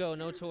rig on the go,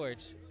 no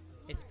torch.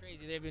 It's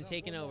crazy. They've been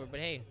taken over, but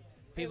hey,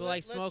 people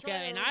like smoke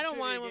out, and I don't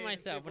mind one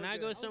myself. When I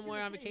go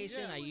somewhere on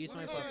vacation, I use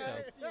my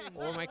Puffco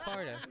or my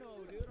Carta.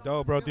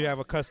 Dope, bro. Do you have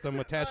a custom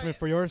attachment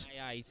for yours?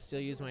 Yeah, I still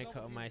use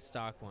my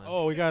stock one.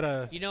 Oh, we got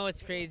a. You know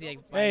what's crazy? Like,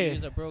 Hey. I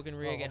use a broken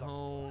rig at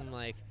home.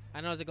 Like, I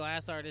know as a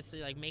glass artist,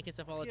 like making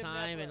stuff all the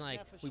time, and like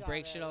we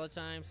break shit all the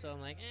time. So I'm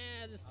like,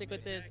 I'll just stick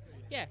with this.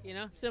 Yeah,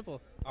 simple.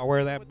 I'll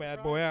wear that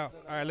bad boy out.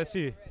 All right, let's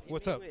see.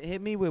 What's up?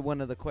 Hit me with one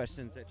of the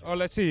questions that you Oh,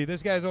 let's see.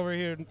 This guy's over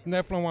here.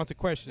 Nephilim wants a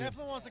question.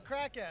 Nephilim wants to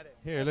crack at it.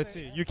 Here, let's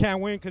see. You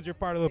can't win because you're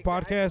part of the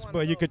podcast,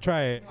 but you could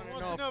try it. He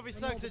wants to know if he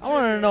sucks at I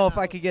want to trivia know or if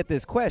I not. could get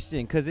this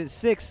question because it's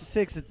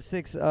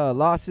six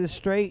losses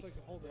straight.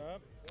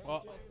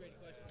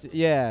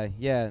 Yeah.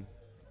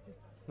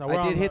 No, we're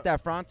I did on- hit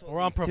that frontal we're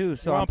on too, prof-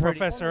 so we're I'm on pretty,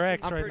 Professor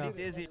X I'm right pretty now.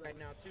 dizzy right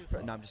now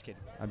too. No, I'm just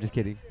kidding. I'm just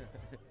kidding.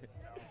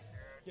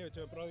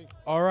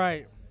 All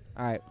right.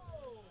 All right.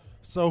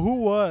 So, who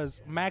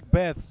was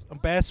Macbeth's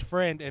best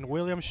friend in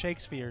William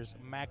Shakespeare's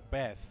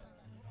Macbeth?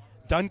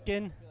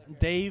 Duncan,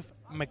 Dave,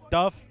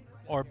 Macduff,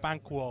 or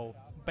Banquo?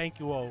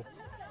 It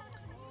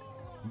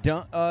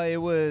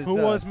was. Who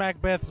was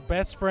Macbeth's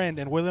best friend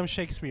in William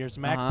Shakespeare's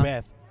Uh-huh.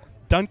 Macbeth?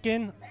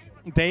 Duncan,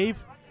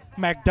 Dave,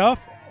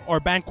 Macduff, or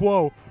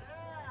Banquo?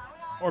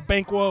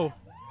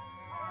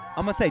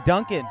 I'm gonna say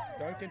Duncan.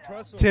 Duncan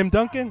Trussell. Tim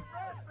Duncan?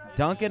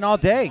 Duncan all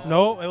day.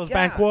 No, it was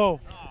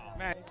Banquo.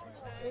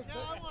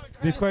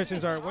 These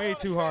questions are way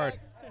too hard.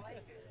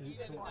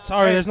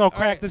 Sorry, there's no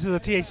crack. This is a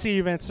THC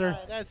event, sir.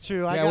 That's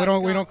true. Yeah,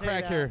 we don't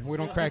crack here. We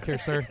don't crack here,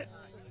 sir.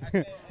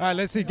 All right,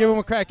 let's see. Give him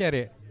a crack at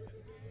it.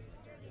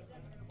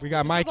 We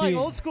got Mikey. This is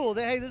like old school.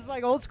 Hey, this is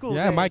like old school.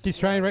 Yeah, days. Mikey's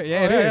trying.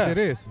 It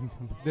is.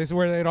 This is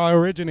where it all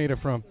originated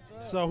from.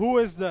 So who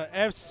is the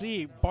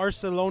FC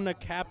Barcelona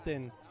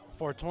captain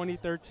for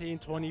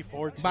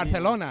 2013-2014?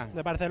 Barcelona.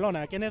 De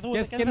Barcelona. ¿Quién es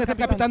el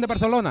capitán de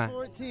Barcelona?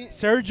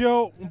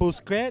 Sergio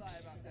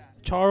Busquets,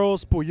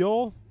 Charles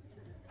Puyol,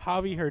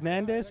 Javi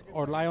Hernandez,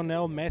 or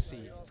Lionel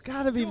Messi? It's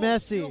got to be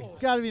Messi. It's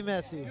got to be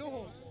Messi.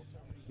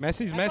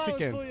 Messi's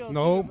Mexican.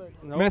 No,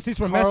 Messi's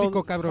from Carlos,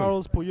 Mexico, cabrón.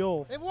 Carlos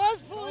Puyol. It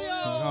was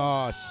Puyol.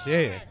 Oh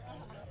shit.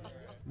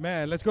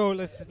 Man, let's go.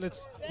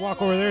 Let's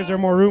walk over there. Is there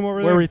more room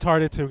over there? We're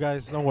retarded too,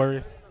 guys. Don't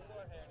worry.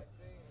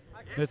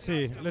 Let's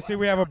see.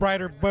 We have a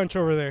brighter bunch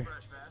over there.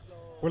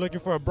 We're looking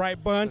for a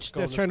bright bunch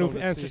that's trying to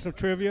answer some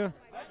trivia.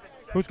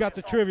 Who's got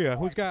the trivia?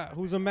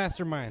 Who's a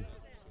mastermind?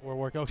 We're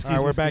working. All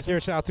right, we're back here.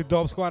 Shout out to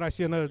Dope Squad. I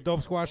see another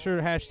Dope Squad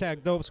shirt.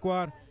 Hashtag Dope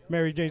Squad.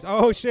 Mary Jane's.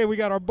 Oh shit, we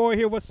got our boy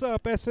here. What's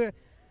up, Essa?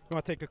 You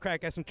want to take a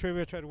crack at some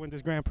trivia? Try to win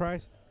this grand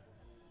prize.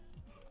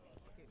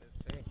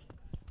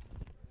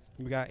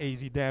 We got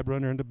AZ Dab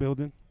Runner in the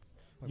building.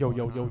 Yo.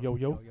 Yo,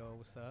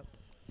 what's up?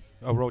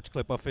 A Roach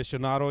Clip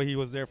aficionado. He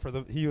was there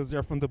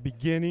from the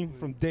beginning,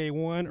 from day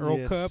one. Earl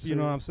Yes, Cup. You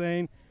know sir. what I'm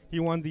saying? He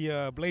won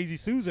the Blazy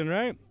Susan,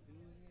 right?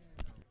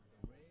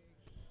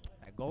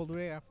 At Gold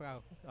Rig, I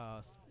forgot.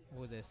 What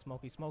was it?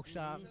 Smoky Smoke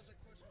Shop.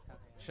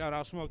 Shout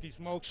out Smoky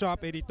Smoke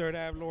Shop,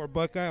 83rd Ave, Lower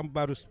Buckeye. I'm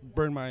about to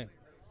burn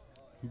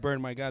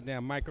my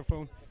goddamn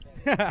microphone.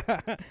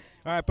 All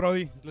right,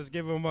 Brody, let's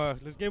give him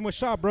a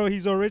shot, bro.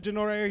 He's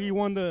original right here. He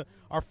won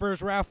our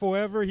first raffle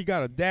ever. He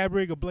got a dab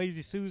rig, a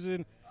Blazy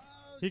Susan.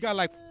 He got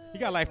like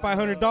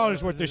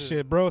 $500 worth of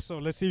shit, bro. So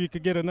let's see if you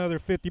could get another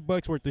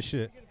 $50 worth of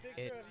shit.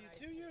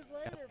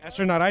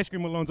 Astronaut ice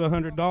cream alone's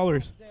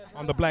 $100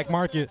 on the black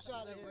market.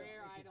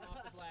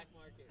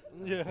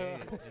 Yeah.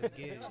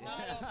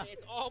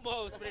 It's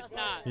almost, but it's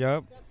not.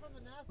 Yep.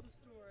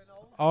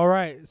 All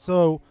right,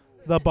 so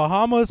the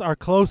Bahamas are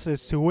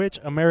closest to which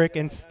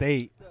American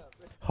state?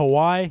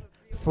 Hawaii,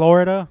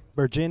 Florida,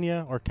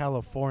 Virginia, or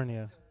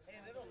California?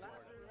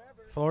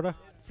 Florida?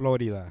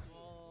 Florida.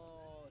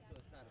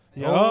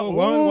 Yeah. Oh,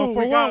 one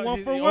for one.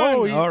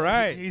 Oh, all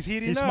right. He's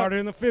heating He's up. smarter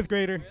than the fifth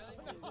grader.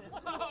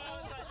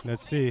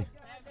 Let's see.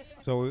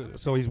 So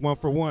he's 1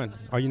 for 1.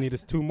 All you need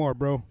is 2 more,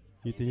 bro.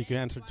 You think you can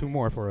answer 2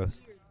 more for us?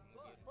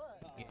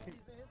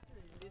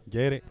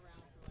 Get it.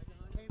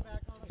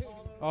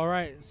 All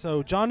right,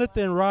 so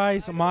Jonathan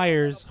Rhys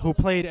Myers, who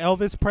played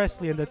Elvis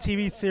Presley in the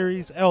TV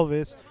series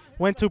Elvis,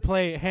 went to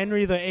play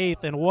Henry VIII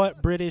in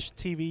what British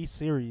TV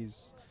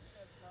series?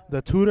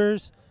 The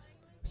Tudors,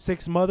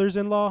 Six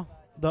Mothers-in-Law,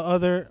 The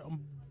Other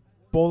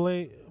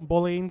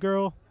Boleyn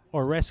Girl,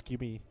 or Rescue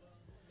Me?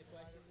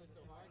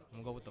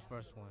 I'm going to go with the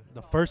first one.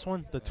 The first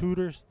one, The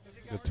Tudors.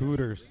 The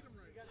Tudors.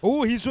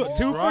 Oh, he's 2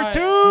 Right, for 2.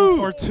 2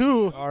 for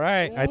 2. All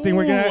right. I think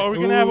we're going to Are we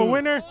going to have a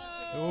winner?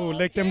 Oh,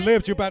 lick them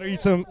lips. You better eat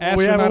some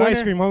We have a astronaut ice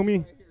winner? cream,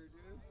 homie.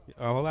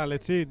 Oh, hold on.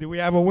 Let's see. Do we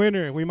have a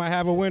winner? We might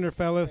have a winner,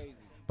 fellas.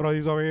 Bro,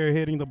 he's over here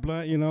hitting the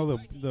blunt, you know,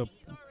 the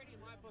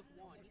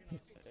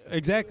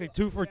exactly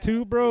 2 for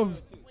 2, bro.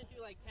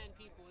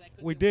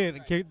 We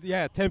did.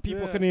 Yeah, 10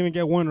 people couldn't even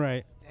get one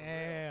right.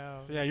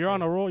 Damn. Yeah, you're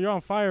on a roll. You're on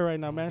fire right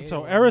now, man.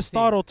 So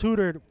Aristotle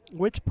tutored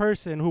which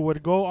person who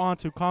would go on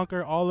to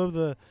conquer all of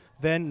the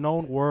then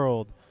known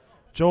world?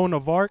 Joan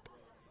of Arc,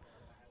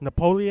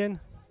 Napoleon,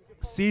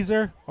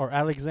 Caesar, or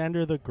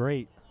Alexander the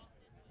Great?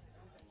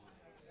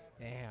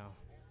 Damn.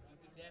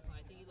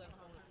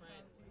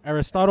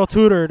 Aristotle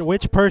tutored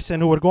which person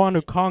who would go on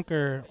to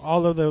conquer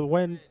all of the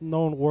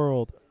well-known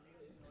world?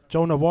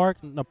 Joan of Arc,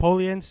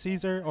 Napoleon,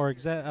 Caesar, or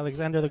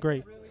Alexander the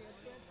Great?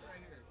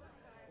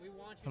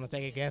 I'm going to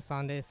take a guess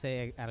on this.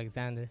 Say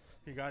Alexander.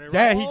 He got it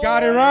Yeah, he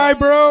got it right,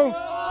 bro.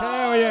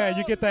 Hell yeah.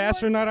 You get the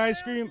astronaut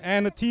ice cream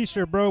and a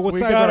T-shirt, bro. What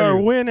We size got are our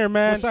you? winner,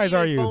 man. What size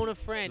are you? Phone a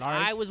friend.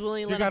 I was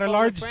willing to You let got him a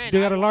phone large? a friend. You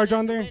got I a large wanted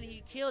on to there? win.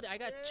 He killed it. I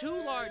got 2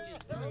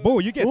 larges.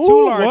 Boo, you get 2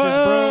 Ooh, larges,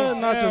 bro.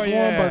 what? Not Hell just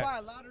yeah.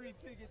 one,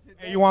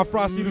 Hey, you want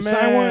Frosty to sign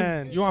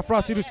Man. one? You want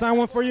Frosty to sign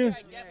one for you?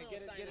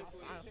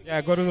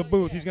 Yeah, go to the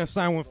booth. He's gonna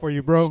sign one for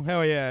you, bro.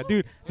 Hell yeah,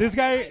 dude. This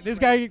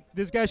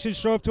guy should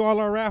show up to all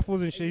our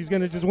raffles and shit. He's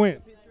gonna just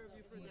win.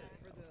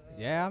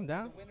 Yeah, I'm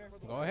down.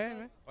 Go ahead,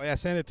 man. Oh yeah,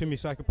 send it to me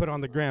so I can put it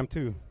on the gram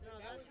too.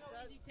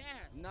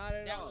 Not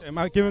at all. Am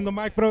I giving the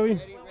mic, Brody?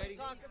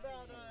 Talk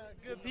about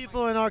good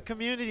people in our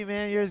community,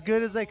 man. You're as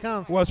good as they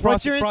come. Well, What's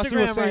Frosty, your Frosty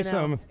Instagram was saying right now?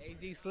 something.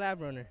 AZ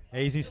Slab Runner.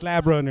 AZ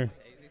Slab Runner.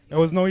 It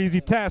was no easy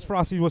task.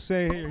 Frosty will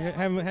say, "Here,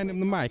 hand him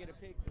the mic."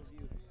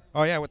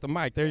 Oh yeah, with the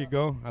mic. There you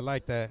go. I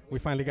like that. We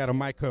finally got a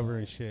mic cover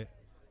and shit.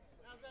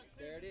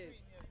 There it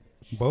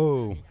is.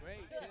 Boom.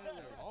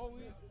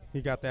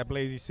 He got that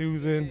Blazy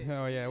Susan.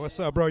 Oh yeah. What's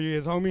up, bro? You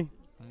his homie?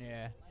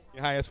 Yeah.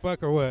 You high as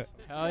fuck or what?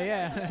 Hell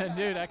yeah.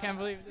 Dude, I can't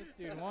believe this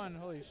dude won.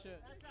 Holy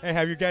shit. Hey,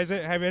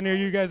 have any of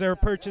you guys ever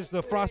purchased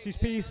the Frosty's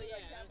piece?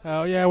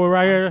 Oh yeah, we're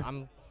right here.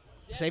 I'm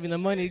saving the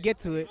money to get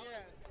to it.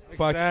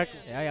 Fuck. Exactly.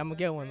 Yeah, I'm gonna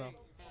get one though.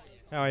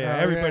 Hell yeah, Oh,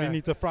 everybody yeah.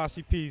 needs a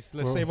Frosty piece.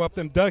 Let's Well- save up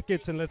them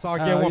ducats and let's all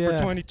get Oh, one for yeah.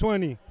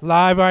 2020.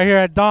 Live right here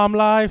at Dom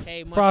Live,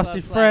 Hey, much Frosty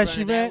love, Slap Fresh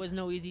Runner. That event. was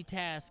no easy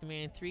task,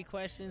 man. 3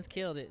 questions,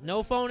 killed it.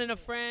 No phone and a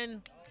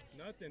friend.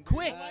 Nothing.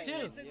 Quick, too.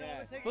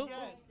 Boop, boop.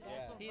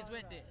 He's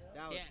with it.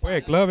 Yeah.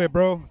 Quick, love it,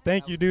 bro.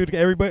 Thank you, dude.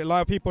 Everybody, a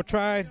lot of people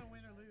tried.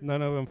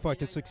 None of them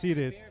fucking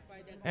succeeded.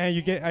 And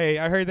you get, hey,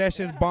 I heard that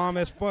shit's bomb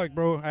as fuck,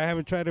 bro. I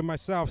haven't tried it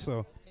myself,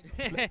 so.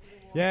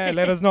 Yeah,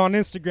 let us know on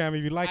Instagram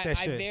if you like that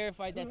I shit.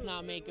 verified that's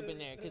not makeup in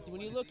there because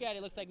when you look at it,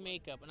 it looks like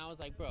makeup, and I was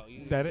like, bro,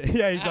 you.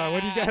 Yeah, he's like,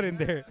 what do you got in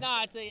there?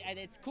 No,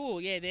 it's cool.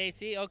 Yeah, they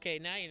see. Okay,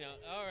 now you know.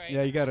 All right.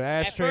 Yeah, you got an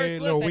At ashtray, first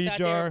a little looks, I weed thought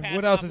they were jar. passing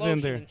What else off is in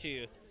there? lotion to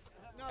you.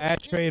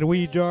 Ashtray, a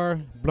weed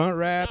jar, blunt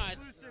wraps.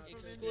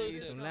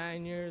 Exclusive. Some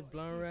lanyards,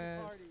 blunt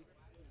wraps.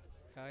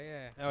 Oh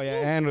yeah. Oh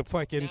yeah, and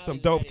fucking some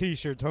dope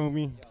T-shirts,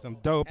 homie. Some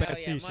dope Hell ass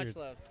yeah, much T-shirts.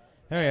 love.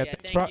 Hell Hell yeah,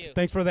 yeah, thank you.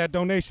 thanks for that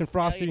donation, Hell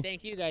Frosty. yeah,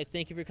 thank you guys.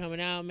 Thank you for coming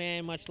out,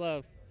 man. Much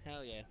love.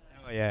 Hell yeah.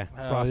 Oh yeah,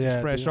 Hell Frosty's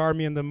yeah, Fresh dude.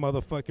 Army in the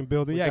motherfucking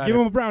building. We Yeah, got give it.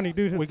 him a brownie,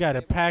 dude. We got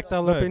it packed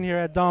all Look. up in here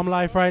at Dom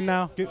Life right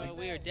now.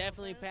 We are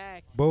definitely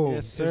packed. Boom.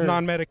 Yes, It's sir.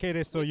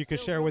 non-medicated, so you can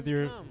share with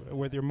your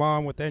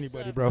mom, with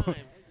anybody, bro.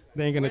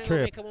 They ain't gonna We're gonna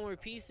trip. make a couple more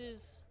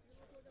pieces.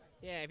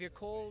 Yeah, if you're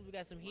cold, we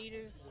got some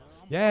heaters.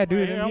 Yeah,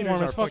 dude, Hey, them I'm heaters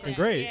warm are as fuck. fucking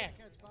great. Yeah.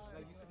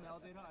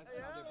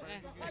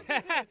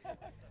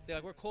 They're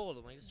like, we're cold.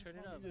 I'm like, just turn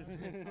it up.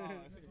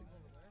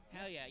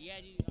 Hell yeah, yeah.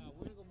 Dude,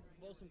 we're gonna go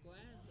blow some glass.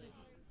 Like,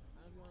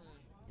 I don't wanna.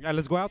 Yeah,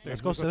 let's go out there.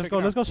 Let's go check it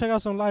let's out. go check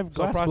out some live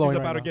So glass Frosty's blowing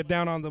about right to now. get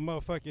down on the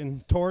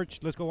motherfucking torch.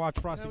 Let's go watch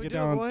Frosty we get do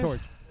down it, on the boys.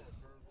 torch.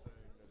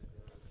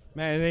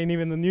 Man, it ain't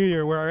even the new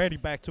year. We're already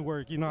back to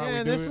work. You know how Yeah, we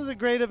and do this it. is a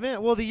great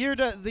event. Well, the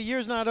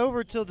year's not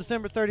over till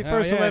December 31st,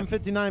 Hell yeah.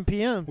 11:59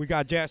 p.m. We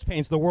got Jazz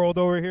Paints the World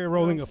over here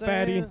rolling You know a what I'm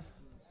fatty. saying?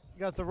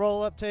 Got the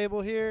roll-up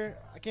table here.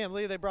 I can't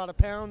believe they brought a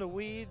pound of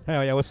weed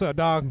Hell yeah, what's up,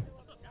 dog?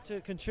 to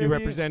You contribute.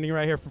 representing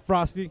right here for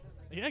Frosty.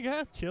 Yeah,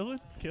 yeah, killing.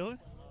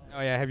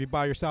 Oh yeah, have you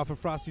bought yourself a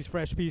Frosty's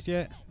Fresh piece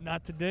yet?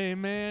 Not today,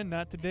 man.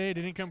 Not today.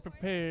 Didn't come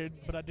prepared,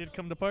 but I did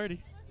come to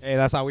party. Hey,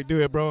 that's how we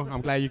do it, bro.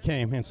 I'm glad you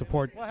came and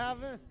support. What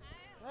happened?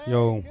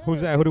 Yo,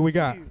 who's that? Who do we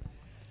got?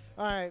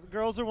 All right,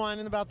 girls are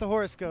whining about the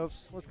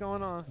horoscopes. What's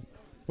going on?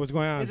 What's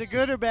going on? Is it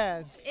good or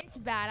bad? It's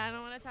bad. I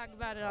don't want to talk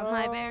about it on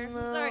live air. I'm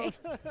sorry.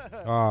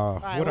 All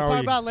right, what we'll are talk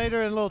we? about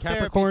later in a little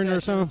Capricorn therapy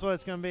or session. something? That's what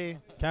it's gonna be.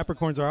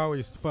 Capricorns are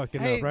always fucking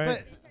Hey, up,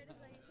 right?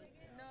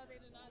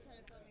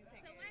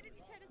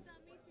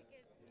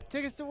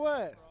 Tickets to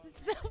what?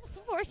 The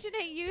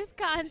Fortunate Youth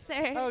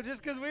concert. Oh,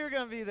 just because we were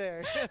gonna be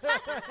there.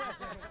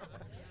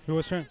 Who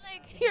was trying?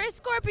 Like, you're a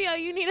Scorpio.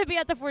 You need to be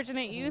at the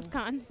Fortunate Youth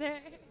concert.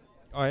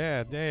 Oh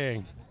yeah,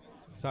 dang.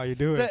 That's how you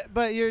do it.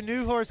 but your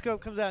new horoscope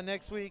comes out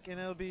next week, and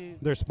it'll be.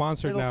 They're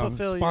sponsored it'll now.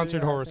 fulfill you, Sponsored yeah,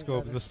 I think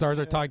horoscopes. that The is- stars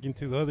are talking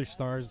to the other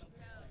stars,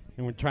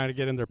 and we're trying to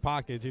get in their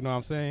pockets. You know what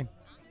I'm saying?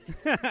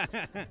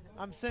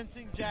 I'm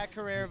sensing Jack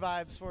Herrera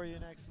vibes for you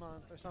next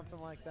month, or something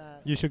like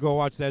that. You should go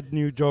watch that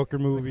new Joker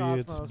movie.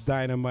 It's Cosmos.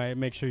 dynamite.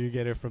 Make sure you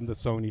get it from the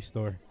Sony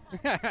store.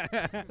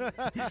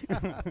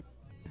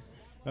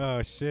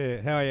 Oh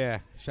shit! Hell yeah!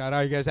 Shout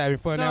out, you guys having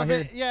fun No, out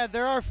here? yeah,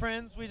 they're our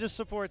friends. We just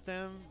support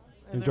them.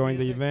 and their Enjoying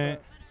the music,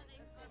 event.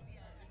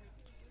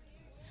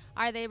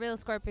 Are they real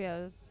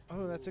Scorpios?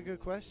 Oh, that's a good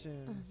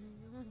question.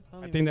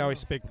 I think they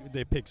always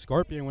pick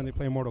Scorpion when they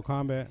play Mortal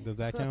Kombat. Does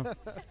that count?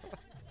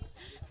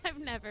 I've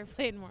never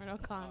played Mortal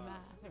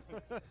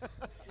Kombat.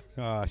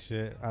 Oh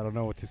shit! I don't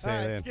know what to say All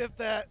right, then. skip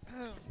that.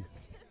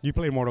 You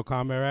played Mortal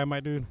Kombat, right, my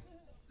dude?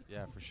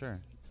 Yeah, for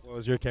sure. What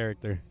was your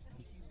character?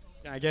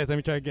 Can I guess? Let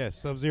me try to guess.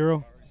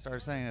 Sub-Zero?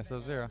 Start saying it,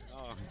 Sub-Zero.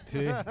 Oh,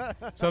 see?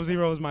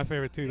 Sub-Zero is my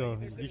favorite too, though.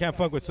 You can't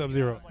fuck with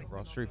Sub-Zero.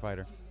 Bro, Street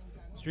Fighter.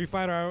 Street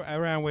Fighter, I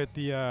ran with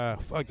the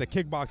the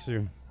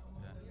kickboxer.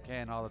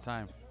 Can all the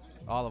time.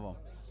 All of them.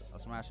 I'll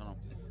smash on them.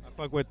 I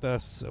fuck with the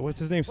what's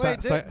his name? Wait,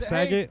 Sagat.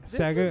 hey, this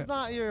is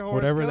not your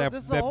Whatever horoscope. that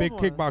This is the that old big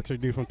one.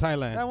 kickboxer dude from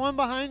Thailand. That one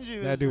behind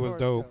you. That is dude your was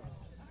horoscope. dope.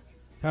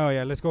 Hell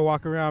yeah! Let's go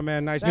walk around,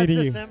 man. Nice That's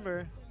meeting December.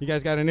 you. You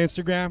guys got an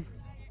Instagram?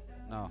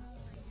 No.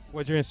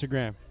 What's your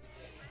Instagram?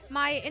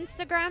 My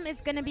Instagram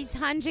is going to be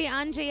Tanji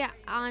Anji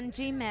on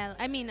Gmail.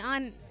 I mean,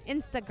 on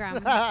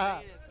Instagram.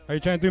 Are you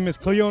trying to do Miss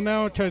Cleo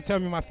now? Trying to tell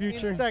me my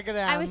future?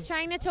 I was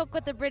trying to talk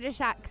with the British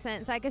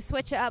accent so I could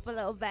switch it up a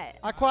little bit.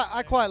 I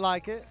quite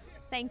like it.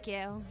 Thank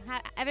you.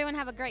 Everyone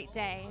have a great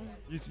day.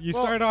 You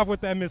started off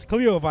with that Miss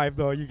Cleo vibe,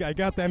 though. I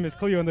got that Miss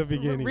Cleo in the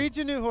beginning. Read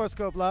your new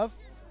horoscope, love.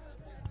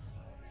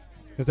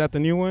 Is that the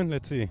new one?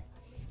 Let's see.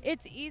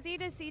 It's easy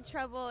to see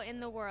trouble in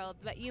the world,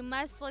 but you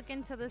must look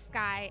into the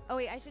sky. Oh,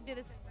 wait, I should do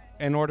this.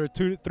 And order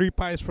 3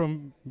 pies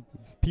from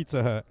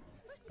Pizza Hut.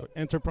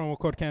 Enter promo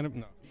code Canada.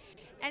 No.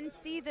 And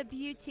see the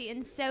beauty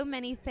in so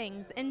many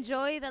things.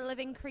 Enjoy the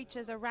living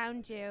creatures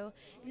around you.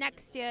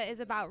 Next year is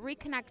about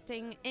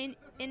reconnecting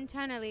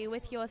internally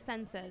with your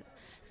senses.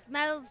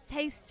 Smells,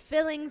 tastes,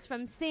 feelings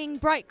from seeing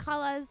bright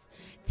colors.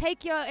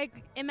 Take your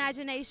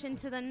imagination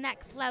to the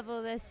next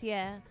level this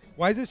year.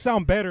 Why does it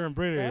sound better in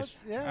British?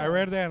 Yeah. I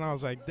read that and I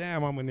was like,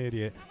 damn, I'm an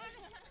idiot.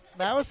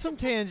 That was some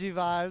Tangy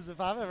vibes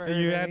if I've ever heard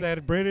And you any. had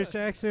that British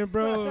accent,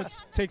 bro. It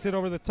takes it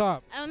over the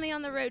top. Only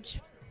on the Roach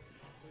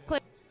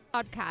Clip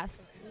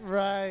podcast.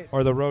 Right.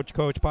 Or the Roach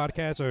Coach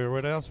podcast, or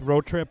what else?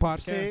 Road Trip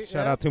podcast. See,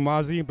 Shout yeah. out to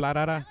Mozzie. Blah,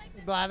 da, da.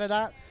 Blah, blah,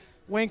 blah.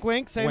 Wink,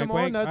 wink. Say Wink, no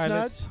more. wink. Nudge, All right,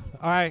 nudge.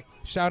 all right,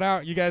 shout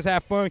out. You guys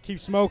have fun. Keep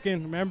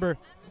smoking. Remember,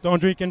 don't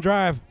drink and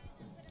drive.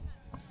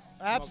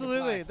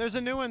 Absolutely. There's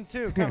a new one,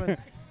 too, coming.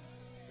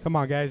 Come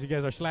on, guys. You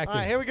guys are slacking. All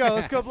right, here we go.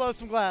 Let's go blow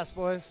some glass,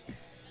 boys.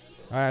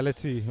 All right,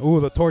 let's see. Ooh,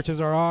 the torches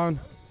are on.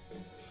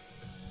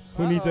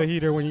 Who needs a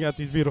heater when you got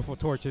these beautiful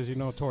torches? You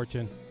know,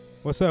 torching.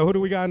 What's up? Who do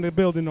we got in the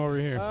building over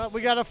here?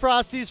 We got a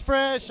Frosty's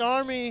Fresh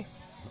Army.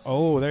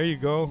 Oh, there you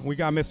go. We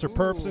got Mr.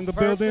 Purps in the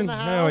Purps building. in the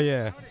Hell house.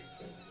 yeah.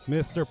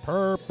 Mr.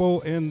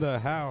 Purple in the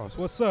house.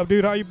 What's up,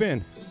 dude? How you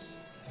been?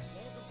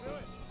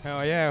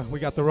 Hell yeah. We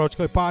got the Roach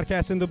Clip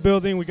podcast in the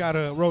building. We got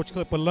a Roach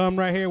Clip alum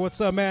right here.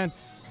 What's up, man?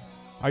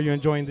 Are you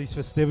enjoying these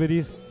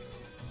festivities?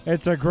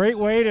 It's a great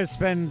way to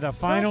spend the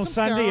final some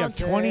Sunday of Sconte.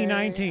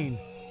 2019.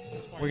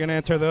 We're going to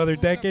enter the other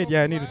decade.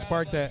 Yeah, I need to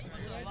spark that.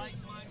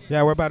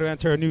 Yeah, we're about to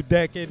enter a new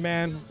decade,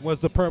 man. What's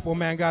the Purple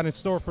Man got in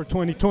store for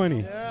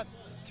 2020? Yep.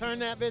 Turn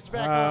that bitch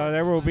back on.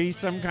 There will be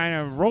some kind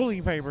of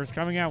rolling papers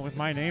coming out with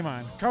my name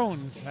on.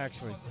 Cones,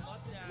 actually.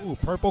 Ooh,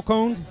 purple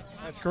cones?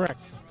 That's correct.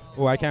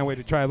 Oh, I can't wait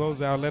to try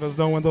those out. Let us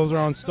know when those are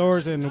on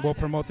stores, and we'll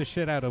promote the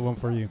shit out of them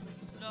for you.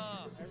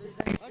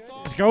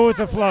 Let's go with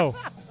the flow.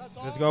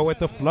 Let's go with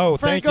the flow.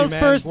 Thank you, Franco's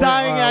man. first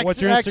dying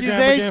What's your Instagram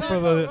again accusation?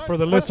 for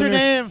the What's your listeners?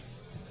 name?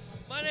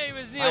 My name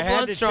is Neil I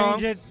had to Blundstrong.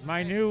 change it.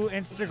 My new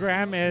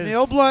Instagram is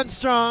Neil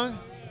Bluntstrong.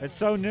 It's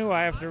so new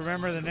I have to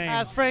remember the name.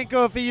 Ask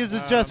Franco if he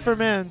uses Just for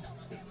Men.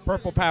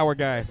 Purple Power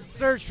Guy.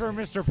 Search for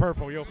Mr.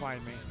 Purple. You'll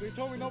find me. They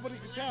told me nobody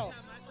could tell.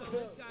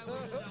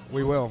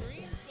 We will.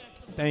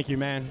 Thank you,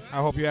 man. I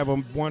hope you have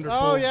a wonderful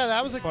Oh, yeah,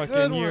 that was a fucking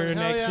good year one.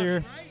 Hell next yeah.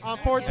 year. On And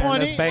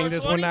 420. let's bang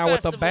this one out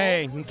with a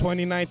bang.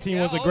 2019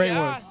 was a great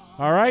one.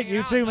 All right,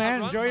 you too,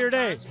 man. Enjoy your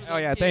day. Oh,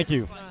 yeah, thank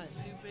you.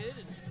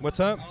 What's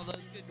up?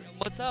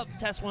 What's up?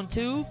 Test 1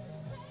 2.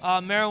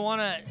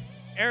 Marijuana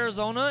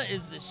Arizona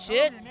is the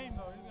shit.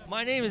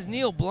 My name is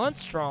Neil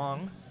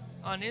Bluntstrong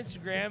on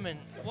Instagram, and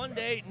one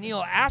day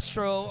Neil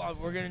Astro.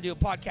 We're gonna do a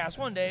podcast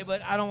one day,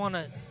 but I don't want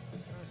to.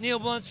 Neil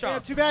Bluntstrong. Yeah,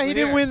 too bad he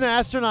didn't win the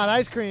astronaut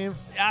ice cream.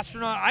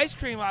 Astronaut ice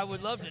cream. I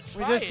would love to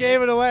We try. just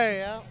gave it away.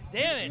 Yeah.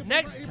 Damn it!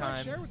 Next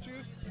time.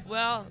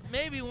 Well,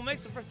 maybe we'll make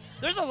some friends.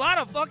 There's a lot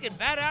of fucking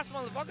badass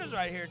motherfuckers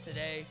right here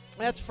today.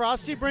 That's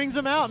Frosty brings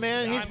him out,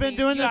 man. He's I been mean,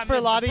 doing you this got for a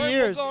Mr. lot of Purple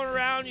years. Going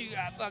around, you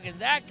got fucking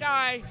that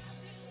guy.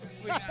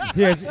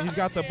 He's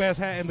got the best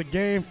hat in the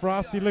game,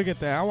 Frosty. Look at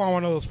that. I want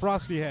one of those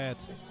Frosty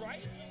hats.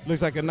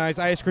 Looks like a nice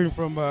ice cream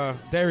from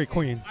Dairy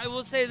Queen. I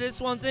will say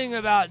this one thing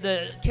about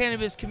the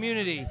cannabis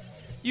community.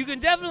 You can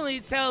definitely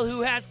tell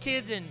who has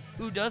kids and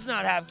who does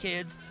not have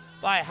kids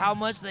by how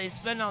much they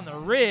spend on the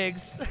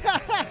rigs.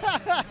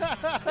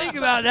 Think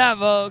about that,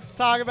 folks.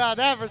 Talk about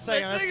that for a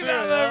second. Let's That's think true,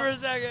 about that yeah. for a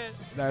second.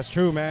 That's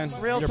true, man.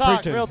 Real You're talk,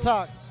 preaching. real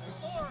talk.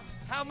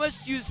 How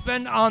much do you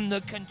spend on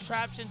the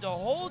contraption to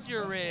hold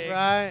your rig?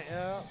 Right,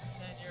 yeah.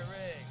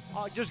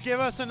 Just give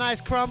us a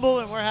nice crumble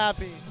and we're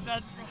happy.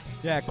 That's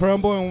Yeah,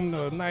 crumble and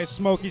a nice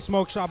smoky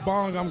smoke shop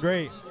bong. I'm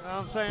great. You know what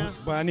I'm saying?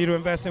 But I need to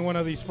invest in one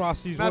of these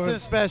Frosties. Nothing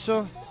ones.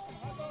 special.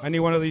 I need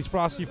one of these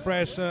Frosty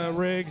Fresh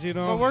rigs, you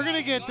know. But we're going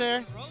to get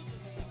there.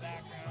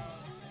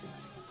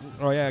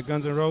 Oh, yeah,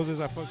 Guns N'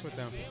 Roses. I fucks with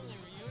them.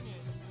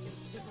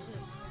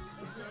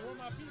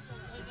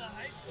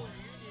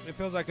 It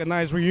feels like a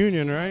nice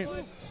reunion, right? All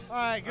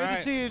right, good All to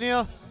right. see you,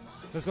 Neil.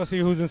 Let's go see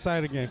who's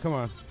inside again. Come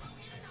on.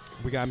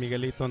 We got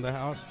Miguelito in the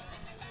house.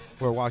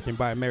 We're walking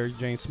by Mary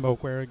Jane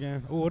Smokewear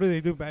again. Oh, what do they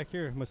do back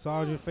here?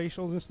 Massage and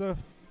facials and stuff?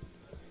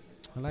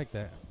 I like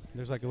that.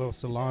 There's like a little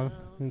salon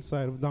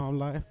inside of Dom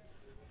Life.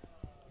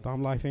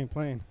 Dom Life ain't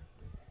playing.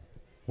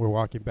 We're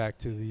walking back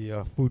to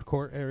the food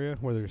court area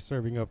where they're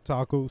serving up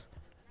tacos.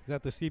 Is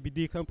that the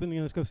CBD company?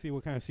 Let's go see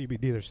what kind of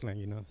CBD they're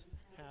slinging us.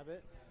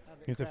 Habit.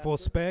 Is it full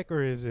spec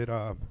or is it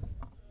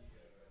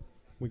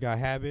we got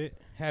Habit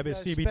guys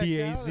CBD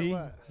specced out AZ. or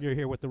what? You're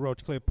here with the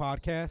Roach Clip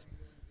podcast.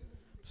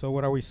 So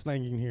what are we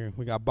slinging here?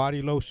 We got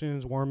body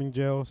lotions, warming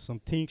gels, some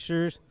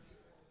tinctures.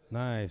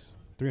 Nice.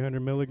 300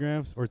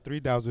 milligrams or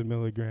 3,000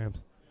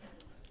 milligrams.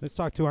 Let's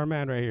talk to our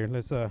man right here.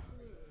 Let's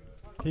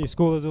can you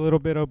school us a little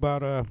bit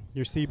about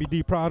your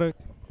CBD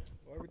product?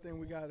 Well, everything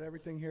we got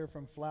everything here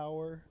from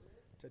flour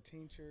to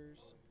tinctures.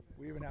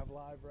 We even have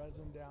live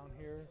resin down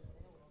here.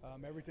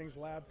 Everything's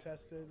lab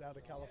tested out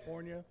of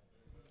California.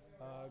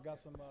 Got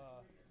some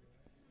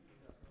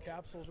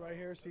capsules right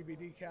here,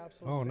 CBD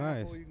capsules. Oh, sample.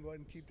 nice. You can go ahead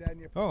and keep that in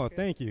your Oh, pocket.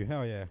 thank you.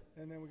 Hell yeah.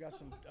 And then we got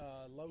some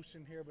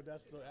lotion here, but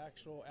that's the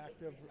actual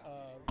active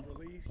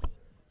release.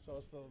 So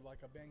it's like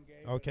a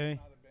Bengay. but Okay.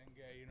 It's not a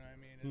Bengay, you know what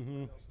I mean?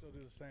 Mhm. It'll still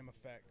do the same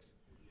effects.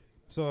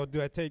 So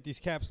do I take these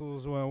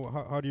capsules? Well,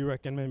 how do you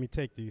recommend me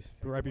take these?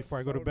 Right before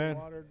I go to Soda, bed?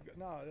 water.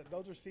 No,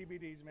 those are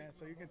CBDs, man.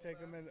 So you can take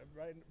them in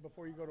right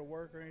before you go to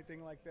work or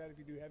anything like that. If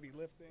you do heavy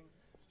lifting,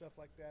 stuff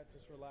like that,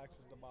 just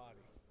relaxes the body.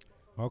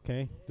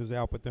 Okay. Does it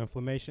help with the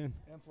inflammation?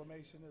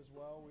 Inflammation as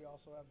well. We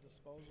also have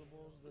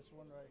disposables. This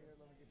one right here.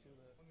 Let me get you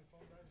the.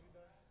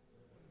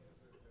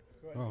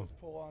 Go ahead and Oh. just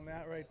pull on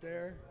that right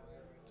there.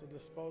 It's a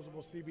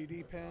disposable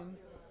CBD pen.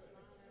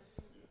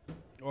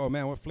 Oh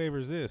man, what flavor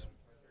is this?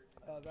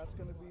 That's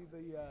going to be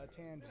the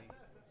Tangy.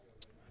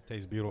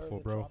 Tastes beautiful, Or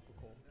the bro.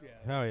 tropical, yeah.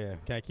 Hell yeah.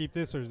 Can I keep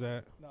this or is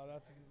that? No,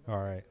 that's All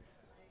right.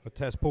 A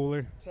test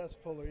puller.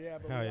 test puller, yeah.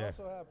 But Hell we yeah.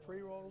 also have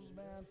pre-rolls,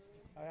 man.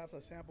 I have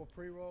a sample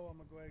pre-roll. I'm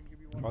going to go ahead and give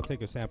you one. I'll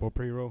take a sample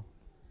pre-roll.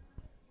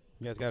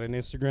 You guys got an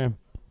Instagram?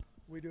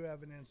 We do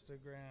have an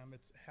Instagram.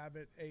 It's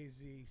Habit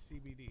AZ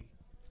CBD.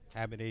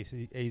 Habit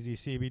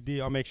AZCBD.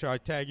 I'll make sure I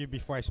tag you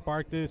before I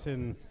spark this,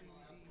 and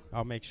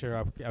I'll make sure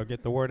I'll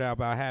get the word out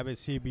about Habit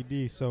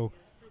CBD. So,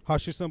 how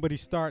should somebody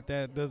start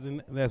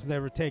that's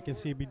never taken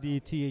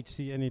CBD,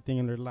 THC, anything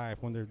in their life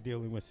when they're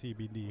dealing with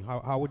CBD?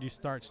 How would you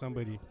start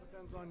somebody?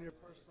 Depends on your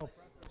personal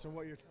preference and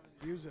what you're trying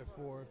to use it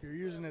for. If you're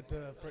using it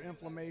for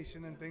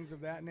inflammation and things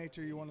of that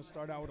nature, you want to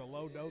start out with a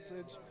low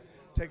dosage.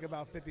 Take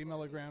about 50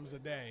 milligrams a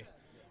day.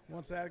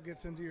 Once that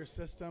gets into your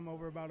system,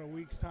 over about a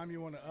week's time, you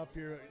want to up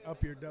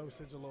your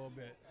dosage a little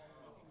bit.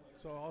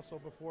 So also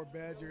before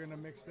bed, you're going to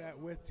mix that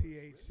with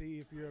THC.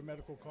 If you're a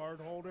medical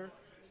card holder,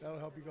 that'll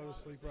help you go to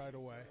sleep right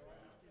away.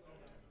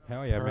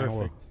 Hell yeah, man. Well,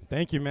 Perfect.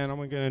 thank you, man.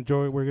 We're gonna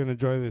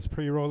enjoy this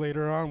pre-roll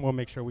later on. We'll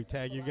make sure we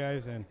tag you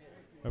guys and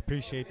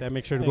appreciate that.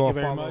 Make sure to Thank go you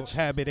very follow much.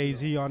 Habit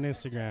AZ on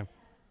Instagram.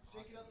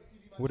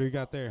 What do we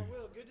got there?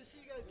 Good to see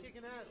you guys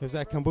kicking ass. Is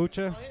that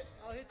kombucha?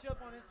 I'll hit you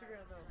up on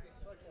Instagram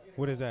though. Okay.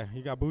 What is that?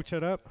 You got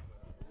butchered up?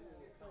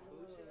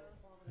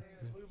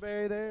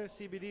 Blueberry there,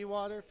 CBD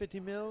water, 50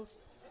 mils.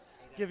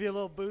 Give you a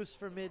little boost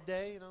for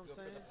midday. You know what I'm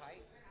saying?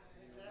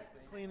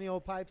 Clean the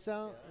old pipes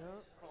out. Yeah.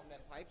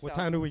 What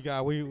time do we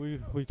got? We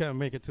gotta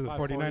make it to the 5:40.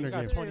 49er We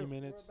got game. 20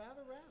 minutes.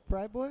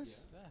 Right,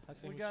 boys? I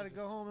think We got to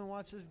go home and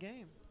watch this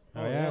game.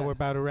 Oh yeah, we're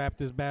about to wrap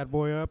this bad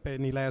boy up.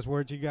 Any last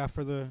words you got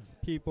for the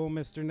people,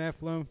 Mr.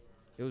 Nephilim?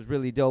 It was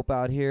really dope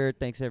out here.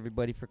 Thanks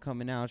everybody for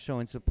coming out,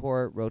 showing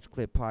support. Roach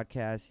Clip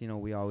Podcast. You know,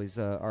 we always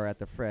are at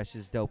the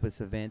freshest, dopest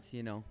events.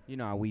 You know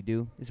how we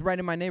do. It's right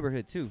in my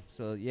neighborhood too.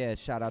 So yeah,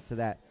 shout out to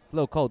that. It's a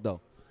little cold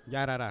though.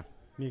 Yarara.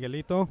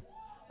 Miguelito.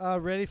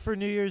 Ready for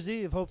New Year's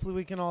Eve. Hopefully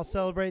we can all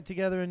celebrate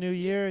together a new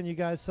year, and you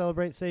guys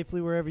celebrate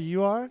safely wherever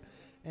you are.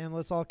 And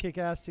let's all kick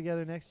ass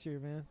together next year,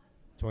 man.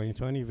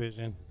 2020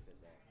 vision.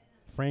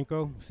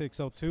 Franco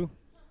 602.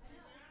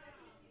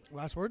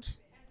 Last words?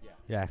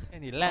 Yeah.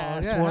 Any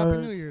last yeah, words?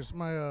 Happy New Year's.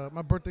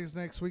 My birthday's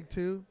next week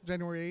too,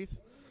 January 8th.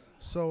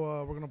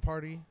 So we're gonna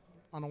party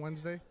on a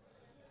Wednesday.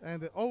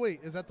 And oh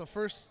wait, is that the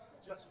first?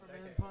 Just for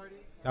men party.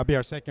 That'll be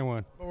our second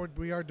one. Or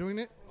we are doing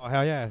it? Oh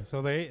hell yeah!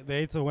 So the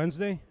 8th of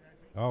Wednesday.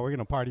 Oh, we're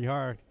gonna party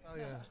hard. Oh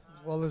yeah.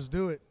 Well, let's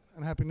do it.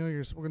 And Happy New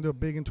Year's. We're gonna do it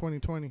big in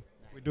 2020.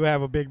 We do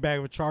have a big bag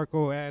of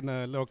charcoal and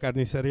a little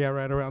carniceria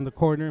right around the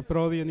corner.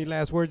 Brody, any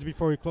last words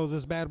before we close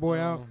this bad boy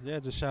out? Yeah,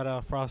 just shout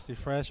out Frosty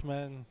Fresh,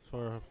 man,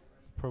 for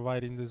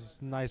providing this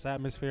nice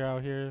atmosphere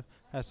out here.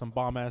 Had some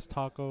bomb-ass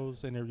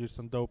tacos, interviewed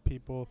some dope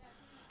people.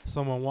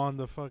 Someone won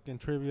the fucking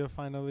trivia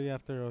finally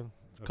after a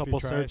couple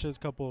tries. searches,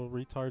 couple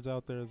retards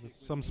out there.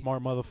 Some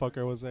smart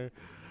motherfucker was there.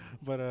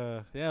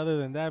 But, yeah, other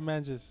than that,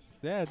 man,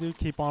 dude,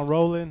 keep on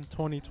rolling.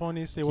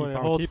 2020, see what Keep it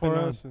on holds keeping for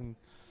on. us, and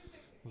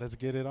let's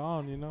get it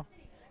on, you know?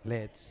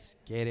 Let's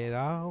get it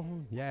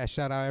on. Yeah,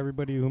 shout out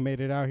everybody who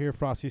made it out here.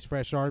 Frosty's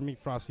Fresh Army,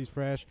 Frosty's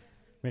Fresh.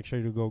 Make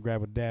sure to go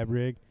grab a dab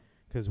rig,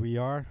 because we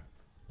are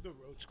The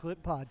Roach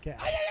Clip Podcast.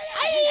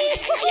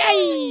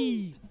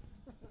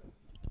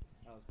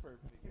 That was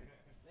perfect.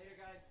 Later,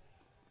 guys.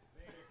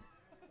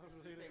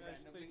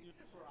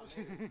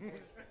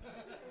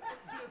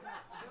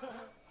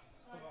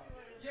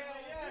 Yeah.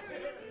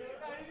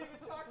 I didn't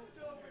even talk to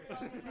Bill.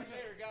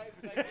 Later, guys.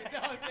 Like, he's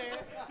out there.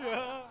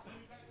 Yeah.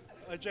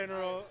 A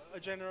general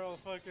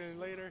fucking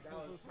later.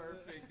 That was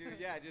perfect, dude.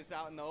 Yeah, just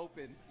out in the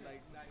open.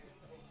 Like, nice.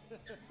 All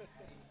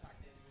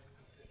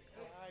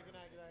right, good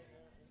night.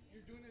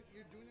 You're doing it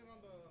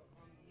on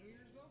New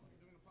Year's though?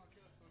 You're doing a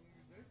podcast on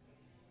New Year's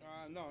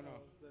Day? no.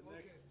 The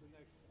next.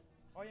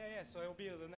 Oh yeah. So it'll be the